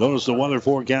 Notice the weather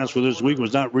forecast for this week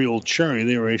was not real cherry.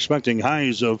 They were expecting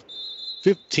highs of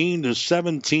 15 to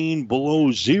 17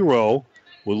 below zero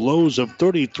with lows of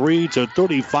 33 to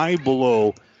 35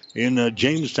 below in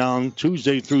Jamestown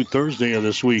Tuesday through Thursday of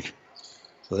this week.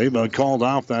 So they've called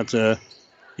off that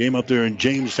game up there in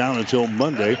Jamestown until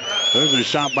Monday. There's a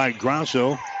shot by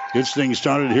Grasso. Gets things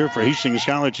started here for Hastings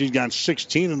College. He's got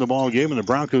 16 in the ball game, and the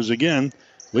Broncos again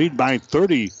lead by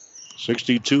 30,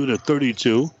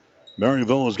 62-32.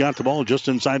 Maryville has got the ball just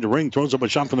inside the ring. Throws up a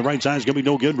shot from the right side. It's going to be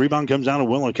no good. Rebound comes down to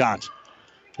Willicott.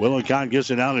 Willicott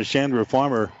gets it out to Chandra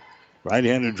Farmer.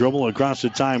 Right-handed dribble across the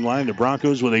timeline. The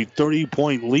Broncos with a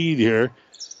 30-point lead here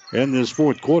in this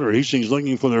fourth quarter. Hastings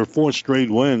looking for their fourth straight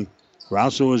win.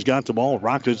 Grosso has got the ball.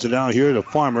 Rockets it out here to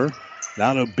Farmer.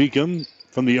 Down to Beacom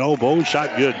from the elbow.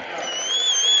 Shot good.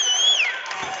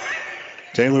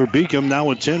 Taylor Beacom now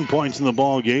with 10 points in the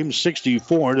ball game.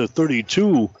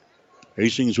 64-32.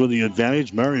 Hastings with the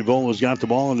advantage. Maryville has got the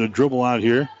ball on the dribble out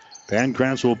here.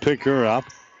 Pancratz will pick her up.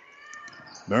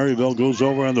 Maryville goes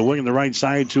over on the wing on the right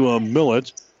side to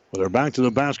Millett. With her back to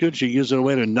the basket, she gives it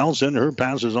away to Nelson. Her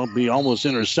pass is be almost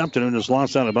intercepted and is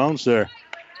lost out of bounds there.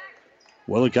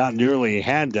 Willicott nearly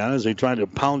had that as they tried to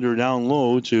pound her down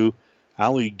low to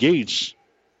Allie Gates.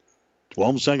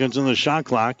 12 seconds on the shot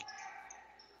clock.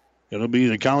 It'll be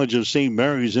the College of St.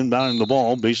 Mary's inbounding the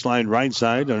ball. Baseline right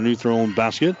side underneath their own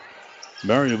basket.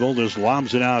 Maryville just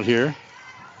lobs it out here.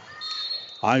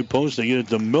 High post, they get it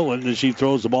to Millett, and she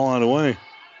throws the ball out of the way.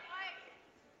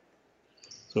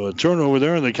 So a turnover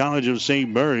there in the College of St.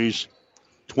 Mary's.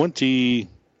 17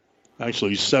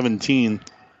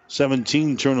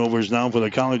 turnovers now for the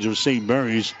College of St.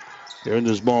 Mary's here in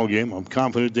this ball game. I'm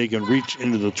confident they can reach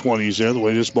into the 20s there the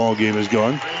way this ball game is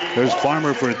going. There's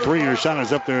Farmer for a three. Her shot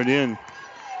is up there and in.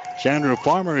 Chandra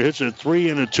Farmer hits a 3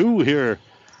 and a 2 here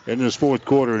in this fourth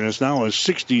quarter, and it's now a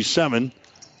 67-32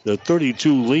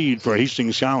 lead for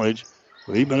Hastings College.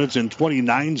 3 minutes and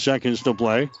 29 seconds to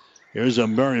play. Here's a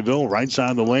Maryville right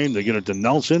side of the lane. They get it to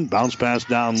Nelson. Bounce pass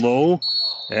down low.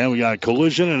 And we got a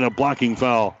collision and a blocking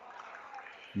foul.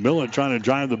 Millett trying to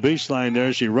drive the baseline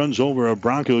there. She runs over a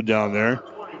Bronco down there.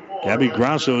 Gabby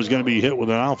Grasso is going to be hit with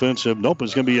an offensive. Nope,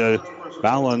 it's going to be a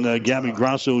foul on Gabby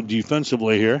Grasso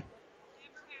defensively here.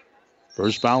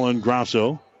 First foul on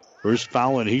Grasso. First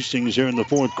foul on Hastings here in the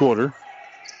fourth quarter.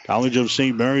 College of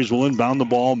St. Mary's will inbound the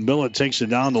ball. Millett takes it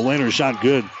down. The laner shot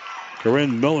good.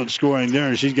 Corinne Millett scoring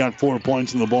there. She's got 4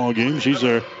 points in the ball game. She's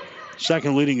their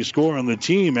second leading scorer on the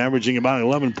team, averaging about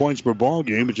 11 points per ball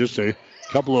game. But just a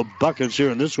couple of buckets here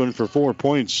in this one for 4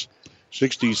 points.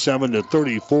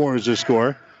 67-34 is the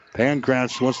score.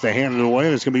 Pancratz wants to hand it away,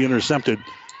 and it's going to be intercepted.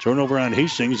 Turnover on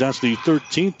Hastings. That's the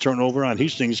 13th turnover on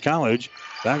Hastings College.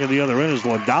 Back at the other end is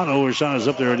Lodano. Her shot is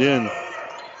up there and in.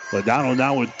 Lodano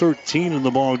now with 13 in the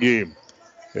ball game.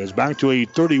 It's back to a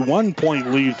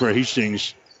 31-point lead for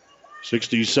Hastings.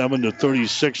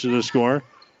 67-36 is the score.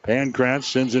 Pancratz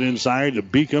sends it inside to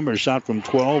Beacom. Her shot from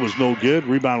 12 is no good.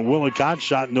 Rebound Willicott.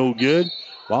 Shot no good.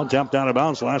 Ball tapped out of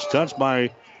bounds. Last touch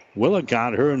by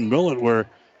Willicott. Her and Millett were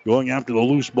going after the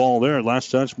loose ball there.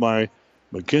 Last touch by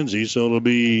McKenzie. So it'll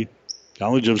be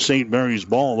College of St. Mary's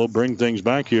ball. They'll bring things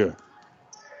back here.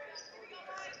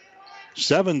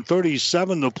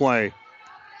 7:37 to play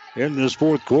in this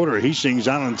fourth quarter. Hastings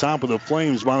out on top of the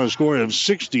Flames by a score of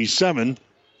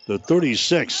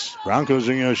 67-36. Broncos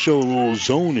are going to show a little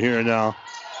zone here now.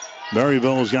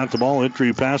 Maryville has got the ball.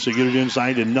 Entry pass to get it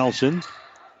inside to Nelson.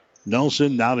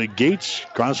 Nelson now to Gates.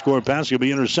 Cross-court pass will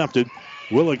be intercepted.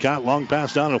 Willicott, long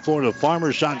pass down the floor to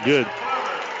Farmer. Shot good.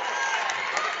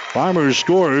 Farmer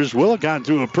scores. Willicott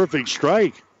threw a perfect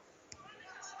strike.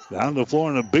 Down the floor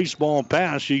on a baseball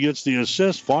pass. She gets the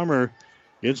assist. Farmer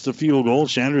gets the field goal.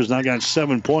 Sanders now got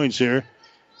 7 points here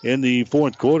in the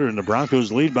fourth quarter. And the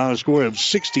Broncos lead by a score of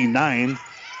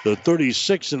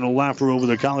 69-36 in the laugher over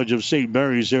the College of St.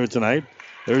 Mary's here tonight.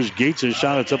 There's Gates'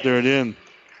 shot. It's up there at in.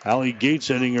 Allie Gates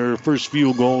hitting her first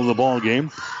field goal of the ball game.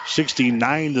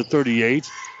 69-38.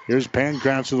 Here's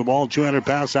Pancratz to the ball. 200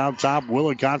 pass out top.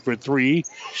 Willicott for three.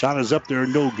 Shot is up there.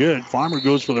 No good. Farmer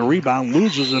goes for the rebound.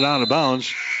 Loses it out of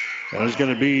bounds. And it's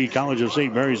going to be College of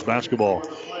St. Mary's basketball.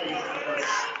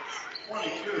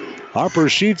 Harper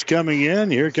Sheets coming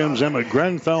in. Here comes Emma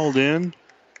Grenfeld in.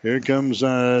 Here comes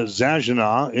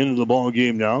Zagina into the ball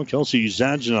game now. Kelsey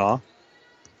Zagina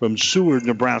from Seward,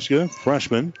 Nebraska,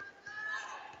 freshman.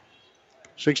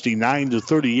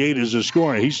 69-38 is the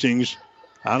score. Hastings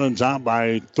out on top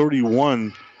by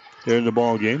 31 there in the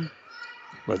ball game.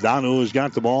 Lodano has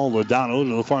got the ball. Lodano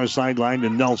to the far sideline to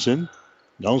Nelson.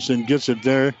 Nelson gets it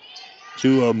there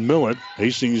to Millett.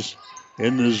 Hastings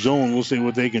in the zone. We'll see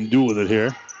what they can do with it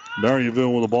here.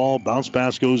 Maryville with the ball. Bounce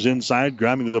pass goes inside.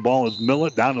 Grabbing the ball is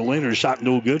Millett. Down the lane. Her shot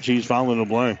no good. She's fouling the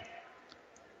play.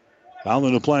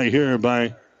 Fouling the play here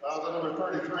by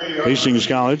Hastings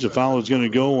College. The foul is going to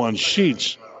go on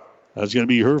Sheets. That's going to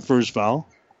be her first foul.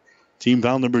 Team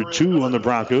foul number 2 on the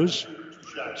Broncos.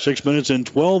 6 minutes and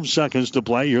 12 seconds to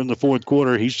play here in the fourth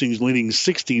quarter. Hastings leading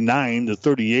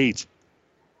 69-38.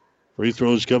 Free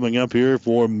throws coming up here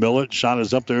for Millett. Shot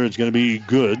is up there. It's going to be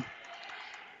good.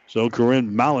 So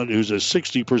Corinne Mallett, who's a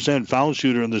 60% foul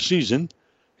shooter in the season,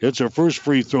 hits her first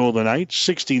free throw of the night,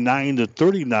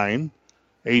 69-39.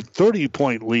 A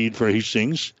 30-point lead for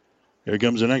Hastings. Here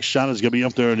comes the next shot. It's going to be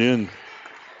up there and in.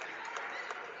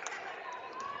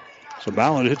 So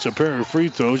Mallett hits a pair of free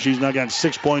throws. She's now got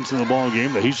 6 points in the ball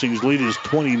game. The Hastings lead is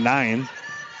 29.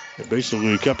 They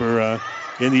basically kept her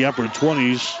in the upper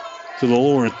 20s to the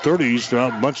lower 30s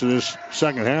throughout much of this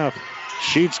second half.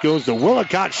 Sheets goes to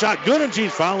Willicott. Shot good, and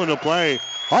she's fouling the play.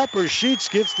 Harper Sheets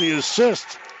gets the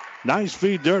assist. Nice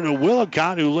feed there to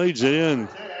Willicott, who lays it in.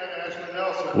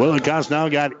 Willicott's now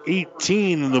got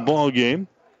 18 in the ball game.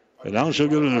 And now she'll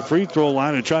go to the free throw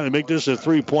line and try to make this a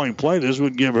 3-point play. This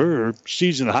would give her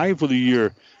season high for the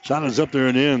year. Shot is up there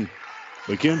and in.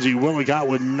 Mackenzie Willicott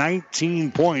with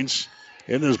 19 points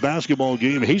in this basketball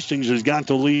game. Hastings has got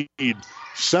to lead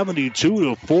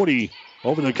 72-40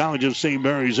 over the College of St.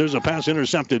 Mary's. There's a pass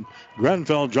intercepted.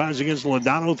 Grenfell drives against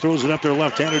Lodano, throws it up there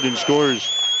left-handed and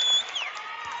scores.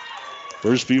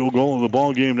 First field goal of the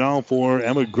ball game now for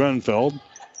Emma Grenfell.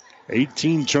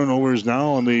 18 turnovers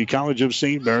now on the College of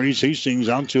St. Mary's. Hastings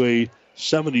out to a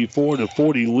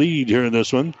 74-40 lead here in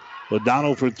this one.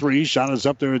 Lodano for three. Shot is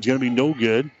up there. It's going to be no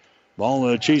good.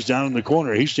 Ball chased down in the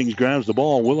corner. Hastings grabs the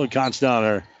ball. Willicott's down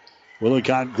there.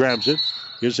 Willicott grabs it.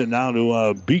 Gives it now to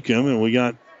Beacom. And we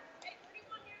got,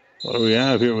 what do we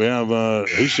have here? We have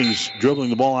Hastings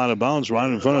dribbling the ball out of bounds right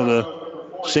in front of the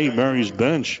St. Mary's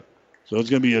bench. So it's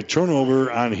going to be a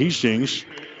turnover on Hastings.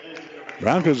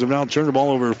 Broncos have now turned the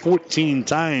ball over 14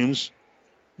 times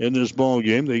in this ball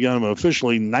game. They got them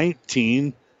officially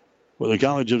 19 for the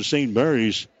College of St.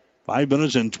 Mary's. 5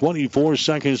 minutes and 24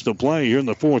 seconds to play here in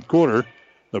the fourth quarter.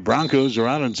 The Broncos are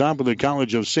out on top of the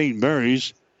College of St.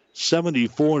 Mary's,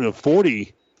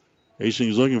 74-40.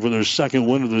 Hastings looking for their second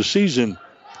win of the season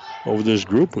over this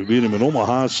group. We beat them in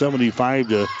Omaha,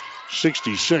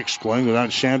 75-66, playing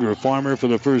without Chandra Farmer for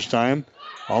the first time.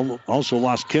 Also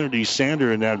lost Kennedy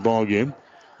Sander in that ball game.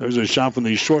 There's a shot from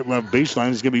the short left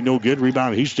baseline. It's going to be no good.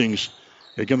 Rebound Hastings.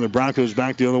 Here come the Broncos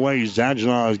back the other way.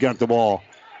 Zaginaw has got the ball.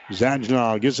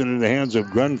 Zaginaw gets it in the hands of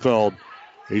Grenfell.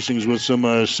 Hastings with some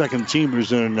second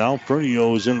teamers in it now.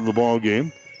 Fernio is into the ball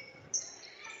game.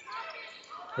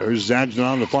 There's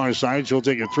Zaginaw on the far side. She'll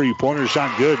take a three-pointer.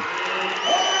 Shot good.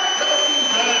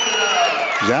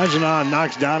 Zaginaw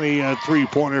knocks down a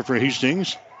three-pointer for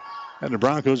Hastings. And the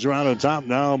Broncos are out on top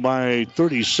now by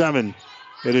 37.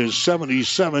 It is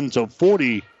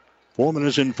 77-40. 4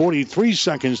 minutes and 43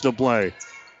 seconds to play.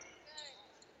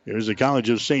 Here's the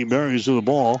College of St. Mary's to the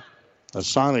ball.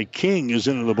 Asana King is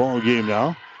into the ball game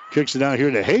now. Kicks it out here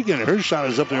to Hagan. Her shot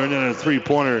is up there and then a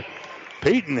three-pointer.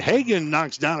 Peyton Hagan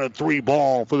knocks down a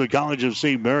three-ball for the College of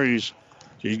St. Mary's.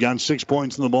 She's got 6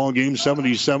 points in the ball game,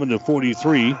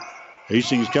 77-43.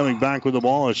 Hastings coming back with the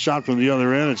ball. A shot from the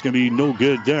other end. It's going to be no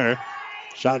good there.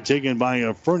 Shot taken by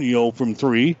Fernio from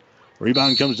three.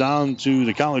 Rebound comes down to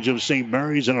the College of St.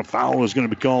 Mary's, and a foul is going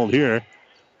to be called here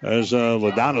as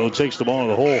Lodano takes the ball to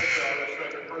the hole.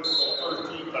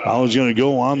 Foul is going to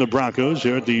go on the Broncos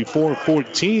here at the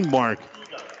 4:14 mark.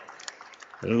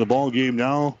 Into the ball game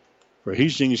now for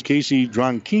Hastings, Casey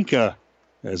Dronkinka,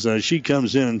 as she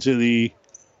comes into the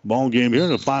ball game here in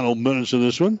the final minutes of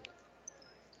this one.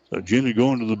 So Gina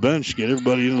going to the bench, get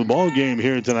everybody into the ball game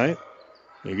here tonight.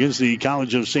 Against the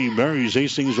College of St. Mary's,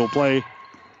 Hastings will play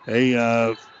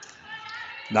a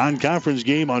non-conference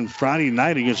game on Friday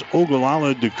night against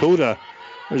Ogallala, Dakota.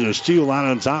 There's a steal out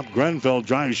on top. Grenfell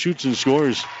drives, shoots, and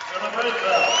scores.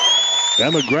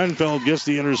 Emma Grenfell gets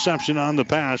the interception on the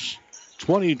pass.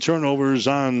 20 turnovers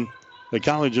on the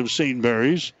College of St.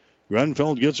 Mary's.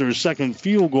 Grenfell gets her second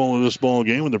field goal of this ball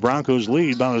game, and the Broncos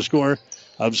lead by the score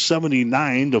of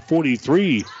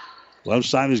 79-43. Left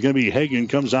side is going to be Hagan.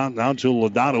 Comes out now to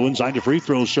Lodano inside the free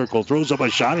throw circle. Throws up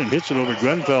a shot and hits it over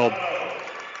Grenfell.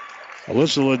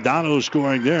 Alyssa Lodano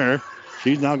scoring there.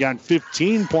 She's now got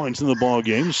 15 points in the ball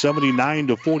game.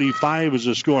 79-45 is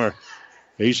the score.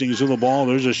 Hastings with the ball.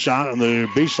 There's a shot on the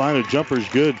baseline. A jumper's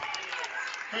good.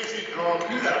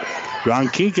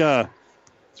 Gronkinka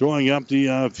throwing up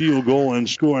the field goal and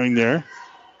scoring there.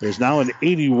 There's now an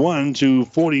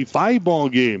 81-45 ball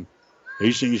game.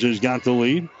 Hastings has got the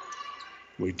lead.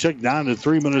 We tick down to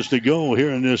 3 minutes to go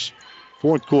here in this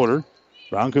fourth quarter.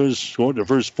 Broncos scored the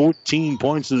first 14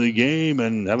 points of the game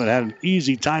and haven't had an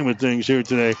easy time with things here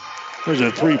today. There's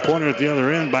a three-pointer at the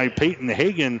other end by Peyton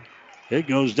Hagan. It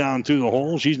goes down to the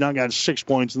hole. She's now got 6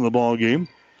 points in the ball game.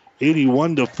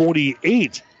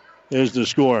 81-48 is the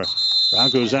score.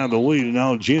 Broncos have the lead, and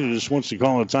now Gina just wants to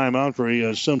call a timeout for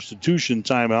a substitution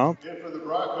timeout.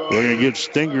 We're going to get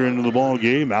Stinger into the ball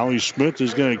game. Allie Smith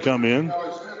is going to come in.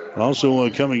 Also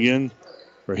coming in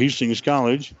for Hastings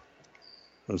College.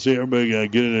 Let's see, everybody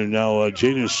get in there now.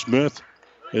 Jada Smith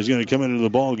is going to come into the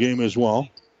ball game as well.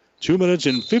 2 minutes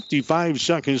and 55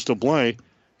 seconds to play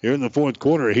here in the fourth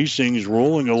quarter. Hastings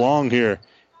rolling along here,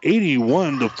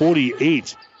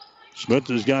 81-48. Smith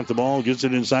has got the ball, gets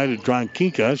it inside to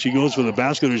Dronkinka. She goes for the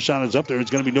basket. Her shot is up there.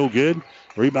 It's going to be no good.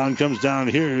 Rebound comes down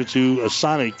here to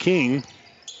Asana King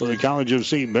for the College of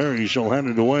St. Mary's. She'll hand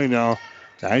it away now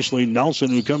to Ashley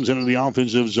Nelson, who comes into the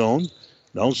offensive zone.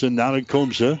 Nelson now to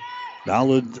Kobza. Now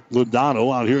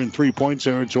Lodano out here in three-point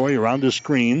territory around the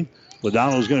screen.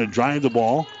 Lodano's going to drive the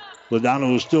ball.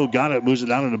 Lodano still got it, moves it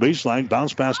down to the baseline.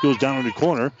 Bounce pass goes down in the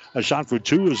corner. A shot for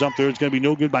two is up there. It's going to be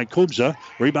no good by Kobza.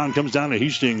 Rebound comes down to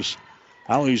Hastings.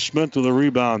 Allie Smith with the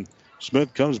rebound.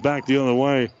 Smith comes back the other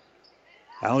way.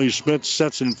 Allie Smith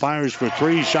sets and fires for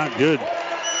three. Shot good.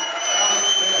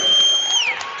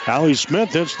 Allie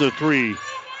Smith hits the three.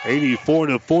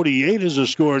 84-48 is the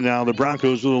score now. The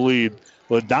Broncos with the lead.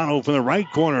 Lodano from the right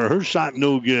corner. Her shot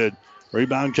no good.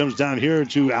 Rebound comes down here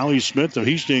to Allie Smith of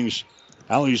Hastings.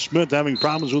 Allie Smith having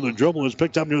problems with the dribble is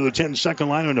picked up near the 10-second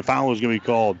line, and a foul is going to be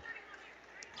called.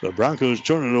 So the Broncos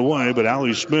turn it away, but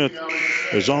Allie Smith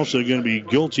is also going to be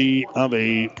guilty of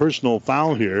a personal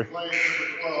foul here.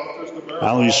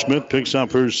 Allie Smith picks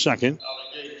up her second.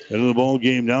 Into the ball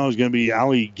game now is going to be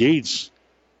Allie Gates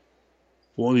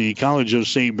for the College of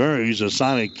St. Mary's.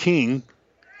 Asana King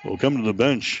will come to the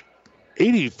bench.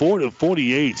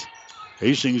 84-48.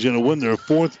 Hastings going to win their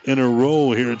fourth in a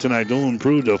row here tonight. They'll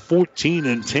improve to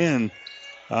 14-10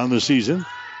 on the season.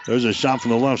 There's a shot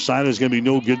from the left side. It's going to be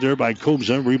no good there by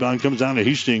Kobza. Rebound comes down to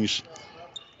Hastings.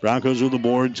 Broncos with the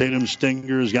board. Tatum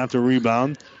Stinger has got the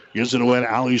rebound. Gives it away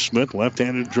to Allie Smith.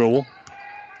 Left-handed dribble.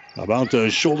 About the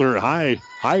shoulder high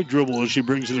dribble as she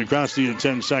brings it across the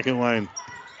 10-second line.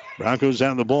 Broncos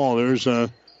have the ball. There's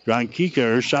Dronkinka.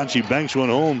 Her shot, she banks one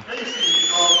home.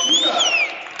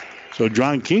 So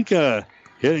Dronkinka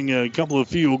hitting a couple of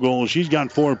field goals. She's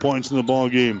got 4 points in the ball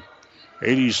game.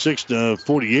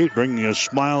 86-48, bringing a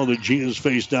smile to Gina's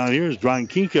face down here as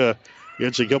Dronkinka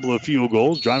gets a couple of field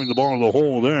goals. Driving the ball in the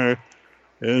hole there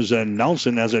is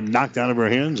Nelson, has it knocked out of her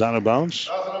hands, out of bounds.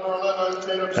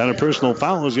 And a personal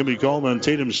foul is going to be called on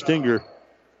Tatum Stinger.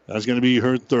 That's going to be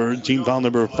her third, team foul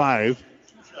number 5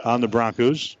 on the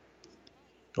Broncos.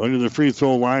 Going to the free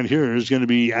throw line here is going to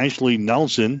be Ashley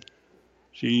Nelson.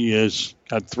 She has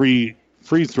got 3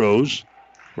 free throws.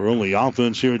 Her only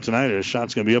offense here tonight. Her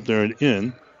shot's going to be up there and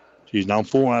in. She's now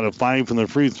 4 out of 5 from the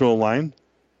free throw line.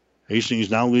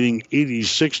 Hastings now leading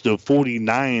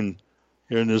 86-49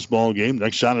 here in this ball game.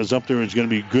 Next shot is up there. It's going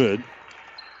to be good.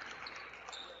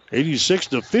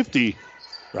 86-50.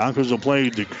 Broncos will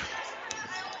play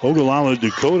Ogallala,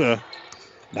 Dakota.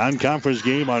 Non-conference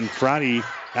game on Friday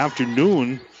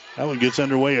afternoon. That one gets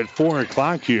underway at 4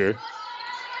 o'clock here.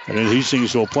 And then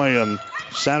Hastings will play on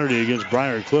Saturday against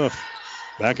Briar Cliff.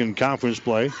 Back in conference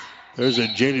play. There's a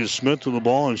Jada Smith to the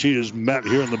ball, and she is met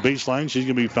here on the baseline. She's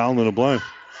going to be fouled in the play.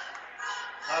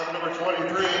 Number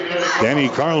 23, Danny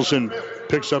Carlson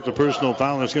picks up the personal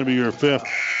foul. That's going to be her 5th.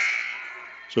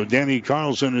 So Danny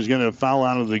Carlson is going to foul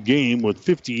out of the game with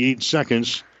 58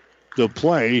 seconds to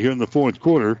play here in the fourth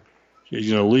quarter. She's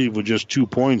going to leave with just 2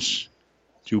 points.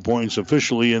 2 points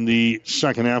officially in the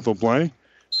second half of play.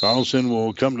 Carlson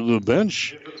will come to the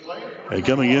bench. And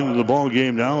coming into the ball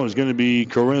game now is going to be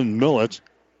Corinne Millett.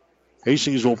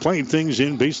 Hastings will play things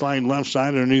in baseline left side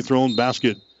underneath their own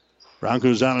basket.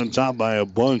 Broncos out on top by a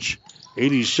bunch.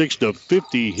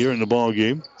 86-50 here in the ball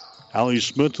game. Allie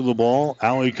Smith to the ball.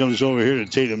 Allie comes over here to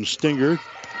Tatum Stinger.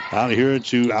 Out here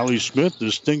to Allie Smith.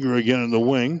 The Stinger again in the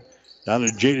wing. Down to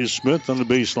Jada Smith on the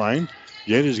baseline.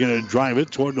 Jada's going to drive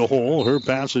it toward the hole. Her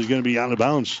pass is going to be out of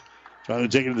bounds. Trying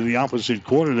to take it to the opposite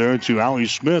corner there to Allie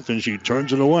Smith, and she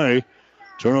turns it away.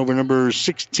 Turnover number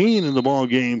 16 in the ball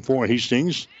game for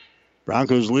Hastings.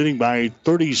 Broncos leading by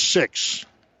 36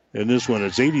 in this one.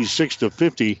 It's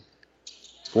 86-50.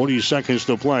 40 seconds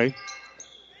to play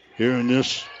here in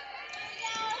this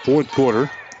fourth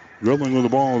quarter. Dribbling with the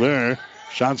ball there.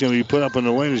 Shot's going to be put up in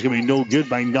the lane. It's going to be no good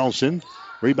by Nelson.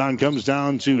 Rebound comes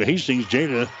down to Hastings.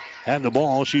 Jada had the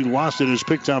ball. She lost it. It's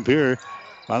picked up here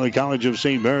by the College of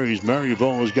St. Mary's.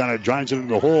 Maryville has got it. Drives it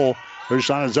into the hole. Her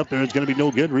shot is up there. It's going to be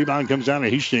no good. Rebound comes down to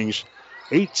Hastings.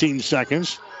 18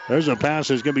 seconds. There's a pass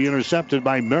that's going to be intercepted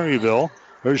by Maryville.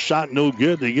 Her shot no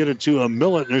good. They get it to a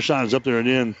Millett, and her shot is up there and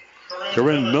in.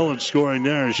 Corinne Millett scoring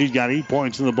there. She's got 8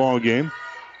 points in the ball game.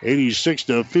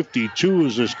 86-52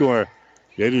 is the score.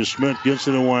 Jada Smith gets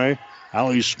it away.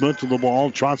 Allie Smith to the ball.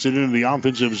 Trots it into the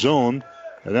offensive zone.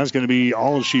 And that's going to be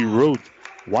all she wrote.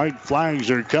 White flags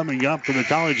are coming up for the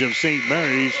College of St.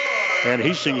 Mary's. And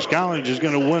Hastings College is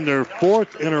going to win their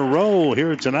 4th in a row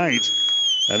here tonight.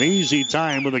 An easy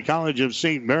time with the College of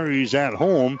St. Mary's at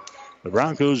home. The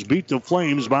Broncos beat the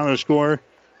Flames by the score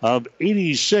of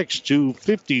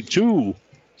 86-52.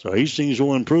 So Hastings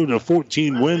will improve to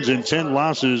 14 wins and 10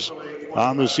 losses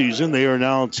on the season. They are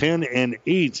now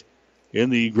 10-8 in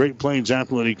the Great Plains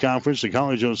Athletic Conference. The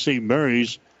College of St.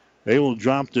 Mary's, they will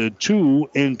drop to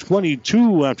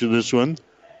 2-22 after this one.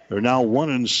 They're now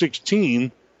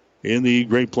 1-16 in the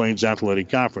Great Plains Athletic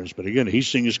Conference. But again,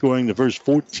 Hastings scoring the first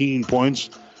 14 points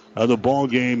of the ball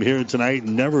game here tonight.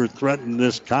 Never threatened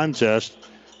this contest.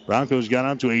 Broncos got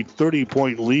out to a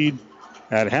 30-point lead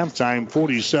at halftime,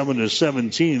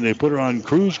 47-17. They put her on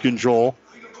cruise control,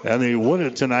 and they win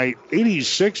it tonight,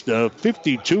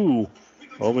 86-52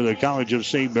 over the College of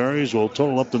St. Mary's. We'll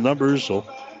total up the numbers. So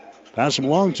pass them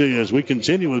along to you as we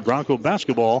continue with Bronco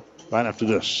basketball right after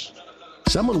this.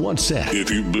 Someone once said,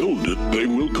 if you build it, they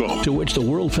will come. To which the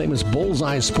world-famous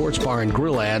Bullseye Sports Bar and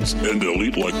Grill adds, and they'll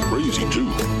eat like crazy, too.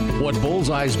 What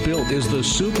Bullseye's built is the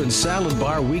soup and salad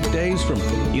bar weekdays from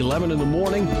 11 in the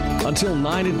morning until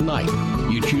 9 at night.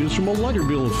 You choose from a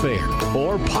Luggerbill affair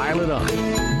or pile it on.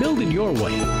 Build it your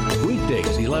way.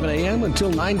 Weekdays, 11 a.m. until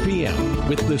 9 p.m.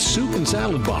 with the soup and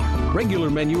salad bar.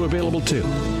 Regular menu available, too,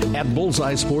 at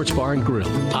Bullseye Sports Bar and Grill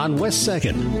on West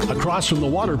 2nd, across from the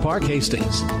Water Park,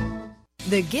 Hastings.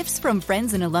 The gifts from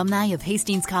friends and alumni of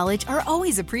Hastings College are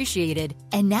always appreciated.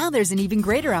 And now there's an even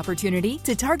greater opportunity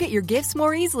to target your gifts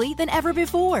more easily than ever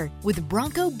before with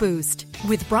Bronco Boost.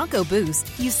 With Bronco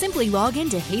Boost, you simply log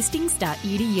into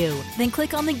hastings.edu, then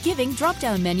click on the Giving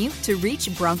drop-down menu to reach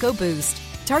Bronco Boost.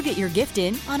 Target your gift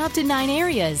in on up to 9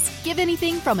 areas. Give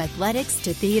anything from athletics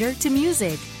to theater to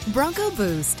music. Bronco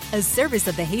Boost, a service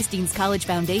of the Hastings College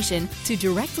Foundation to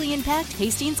directly impact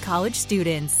Hastings College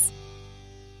students.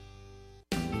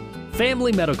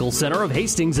 Family Medical Center of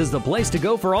Hastings is the place to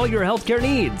go for all your healthcare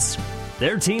needs.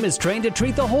 Their team is trained to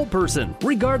treat the whole person,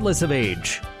 regardless of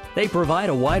age. They provide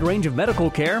a wide range of medical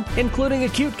care, including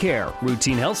acute care,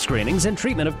 routine health screenings, and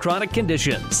treatment of chronic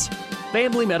conditions.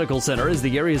 Family Medical Center is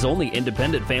the area's only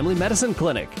independent family medicine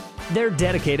clinic. They're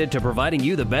dedicated to providing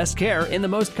you the best care in the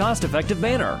most cost-effective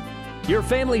manner. Your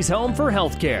family's home for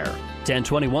health care.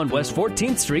 1021 West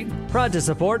 14th Street, proud to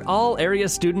support all area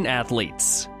student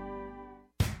athletes.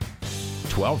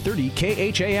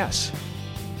 1230 KHAS.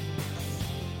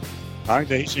 All right,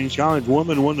 the Hastings College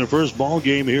women won their first ball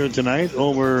game here tonight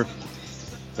over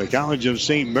the College of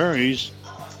St. Mary's.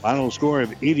 Final score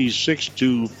of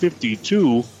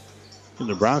 86-52. And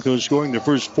the Broncos scoring the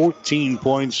first 14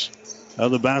 points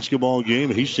of the basketball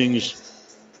game. Hastings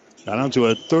got on to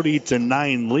a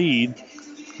 30-9 lead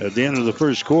at the end of the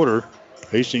first quarter.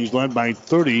 Hastings led by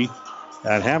 30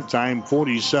 at halftime,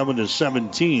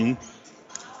 47-17.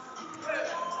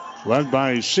 Led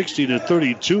by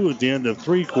 60-32 at the end of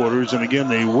 3 quarters, and again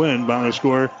they win by a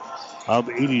score of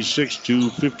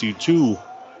 86-52.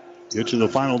 Get to the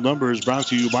final numbers brought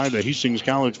to you by the Hastings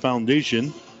College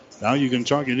Foundation. Now you can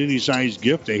target any size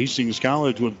gift to Hastings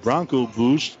College with Bronco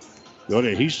Boost. Go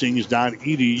to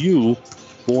hastings.edu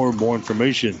for more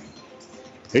information.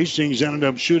 Hastings ended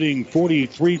up shooting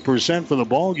 43% for the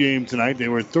ball game tonight. They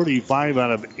were 35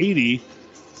 out of 80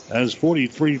 as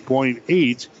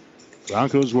 43.8.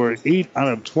 Broncos were 8 out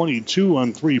of 22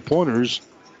 on three-pointers,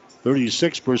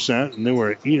 36%, and they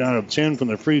were 8 out of 10 from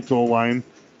the free throw line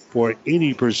for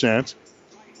 80%.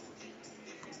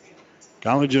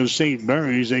 College of St.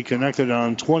 Mary's, they connected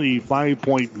on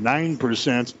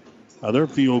 25.9% of their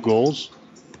field goals.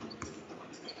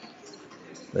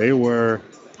 They were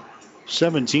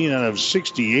 17 out of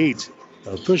 68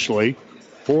 officially,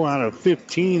 4 out of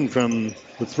 15 from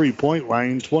the three-point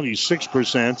line,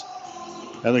 26%.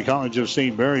 And the College of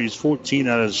St. Mary's, 14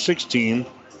 out of 16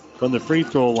 from the free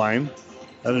throw line.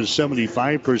 That is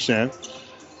 75%.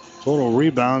 Total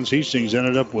rebounds, Hastings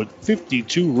ended up with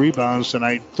 52 rebounds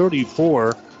tonight,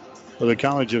 34 for the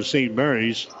College of St.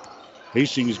 Mary's.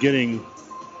 Hastings getting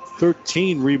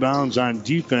 13 rebounds on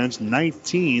defense,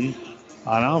 19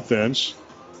 on offense.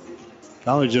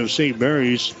 College of St.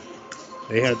 Mary's,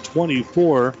 they had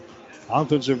 24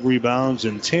 offensive rebounds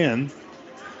and 10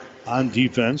 on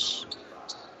defense.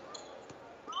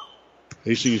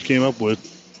 Hastings came up with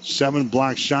 7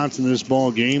 block shots in this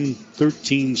ball game,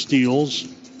 13 steals,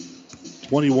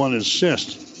 21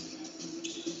 assists.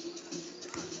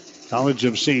 College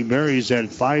of St. Mary's had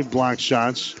 5 block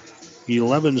shots,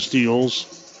 11 steals,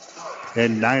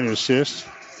 and 9 assists.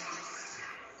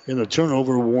 In the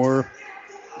turnover war,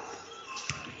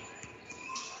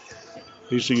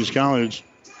 Hastings College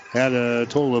had a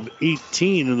total of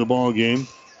 18 in the ball game.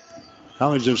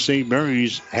 College of St.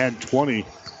 Mary's had 20.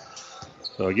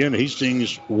 So again,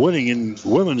 Hastings winning in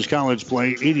women's college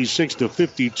play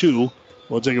 86-52.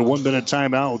 We'll take a 1-minute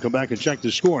timeout. We'll come back and check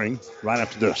the scoring right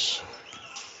after this.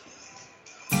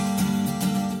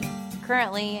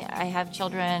 Currently, I have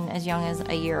children as young as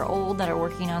a year old that are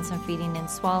working on some feeding and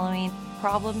swallowing,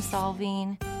 problem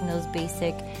solving, and those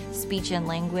basic speech and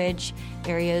language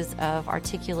areas of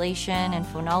articulation and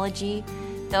phonology.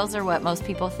 Those are what most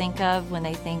people think of when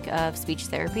they think of speech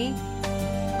therapy.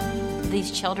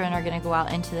 These children are going to go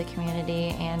out into the community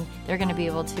and they're going to be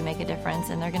able to make a difference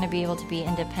and they're going to be able to be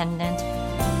independent.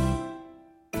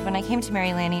 When I came to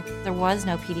Mary Lanning, there was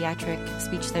no pediatric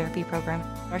speech therapy program.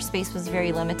 Our space was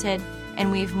very limited,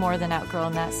 and we've more than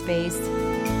outgrown that space.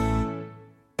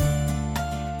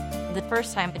 The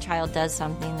first time a child does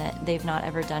something that they've not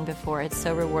ever done before, it's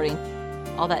so rewarding.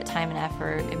 All that time and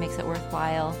effort, it makes it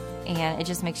worthwhile, and it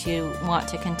just makes you want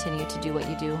to continue to do what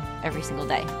you do every single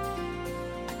day.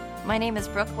 My name is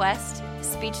Brooke West,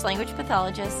 speech-language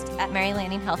pathologist at Mary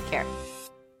Lanning Healthcare.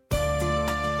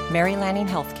 Mary Lanning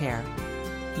Healthcare.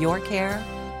 Your care,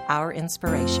 our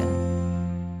inspiration.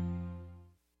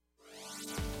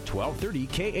 1230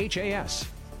 KHAS.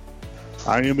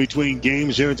 I am between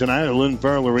games here tonight at Lynn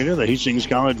Farrell Arena. The Hastings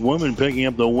College women picking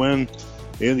up the win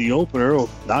in the opener,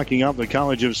 knocking out the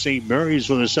College of St. Mary's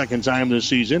for the second time this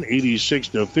season,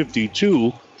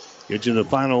 86-52. Get to the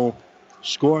final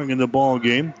scoring in the ball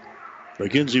game.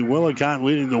 Mackenzie Willicott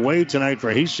leading the way tonight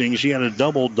for Hastings. She had a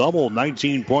double-double,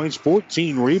 19 points,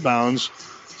 14 rebounds.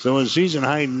 So a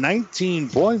season-high 19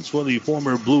 points for the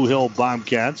former Blue Hill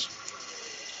Bobcats.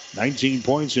 19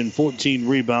 points and 14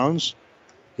 rebounds.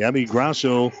 Gabby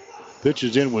Grasso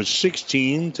pitches in with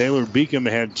 16. Taylor Beacom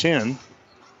had 10.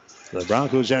 The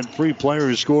Broncos had 3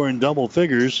 players score in double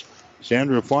figures.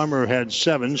 Sandra Farmer had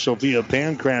 7. Sophia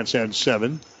Pankratz had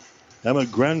 7. Emma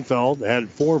Grenfeld had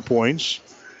 4 points.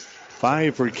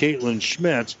 5 for Caitlin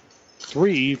Schmidt.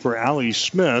 3 for Allie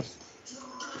Smith.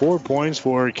 4 points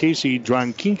for Casey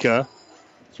Drankinka.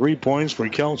 3 points for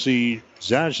Kelsey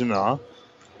Zajana.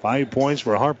 5 points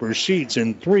for Harper Sheets.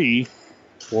 And 3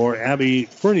 for Abby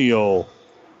Fernio.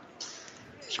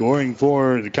 Scoring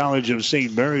for the College of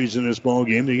St. Mary's in this ball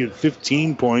game, they get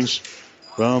 15 points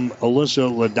from Alyssa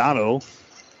Lodato.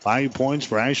 5 points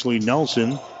for Ashley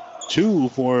Nelson. 2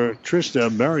 for Trista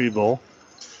Maryville.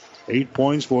 8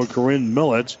 points for Corinne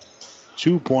Millett.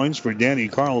 2 points for Danny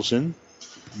Carlson.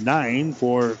 9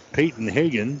 for Peyton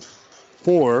Hagan.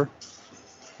 4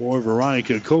 for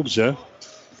Veronica Kobza.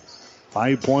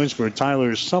 5 points for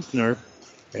Tyler Sumpner.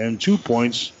 And 2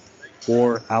 points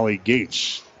for Allie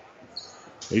Gates.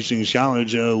 Hastings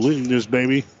College leading this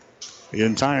baby the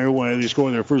entire way. They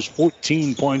scored their first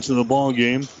 14 points in the ball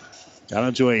game. Got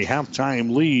into a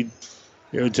halftime lead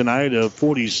here tonight of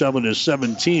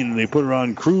 47-17. And they put her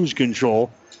on cruise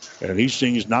control. And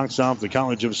Hastings knocks off the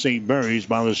College of St. Mary's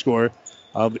by the score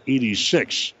of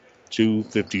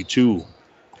 86-52.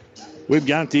 We've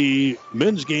got the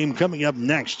men's game coming up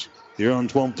next here on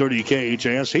 1230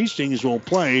 KHAS. Hastings will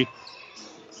play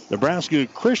Nebraska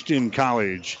Christian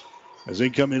College as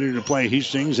they come in here to play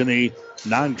Hastings in a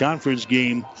non-conference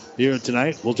game here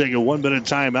tonight. We'll take a 1-minute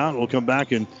timeout. We'll come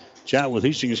back and chat with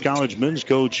Hastings College men's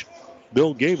coach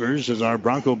Bill Gavers as our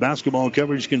Bronco basketball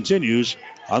coverage continues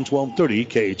on 1230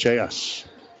 KHAS.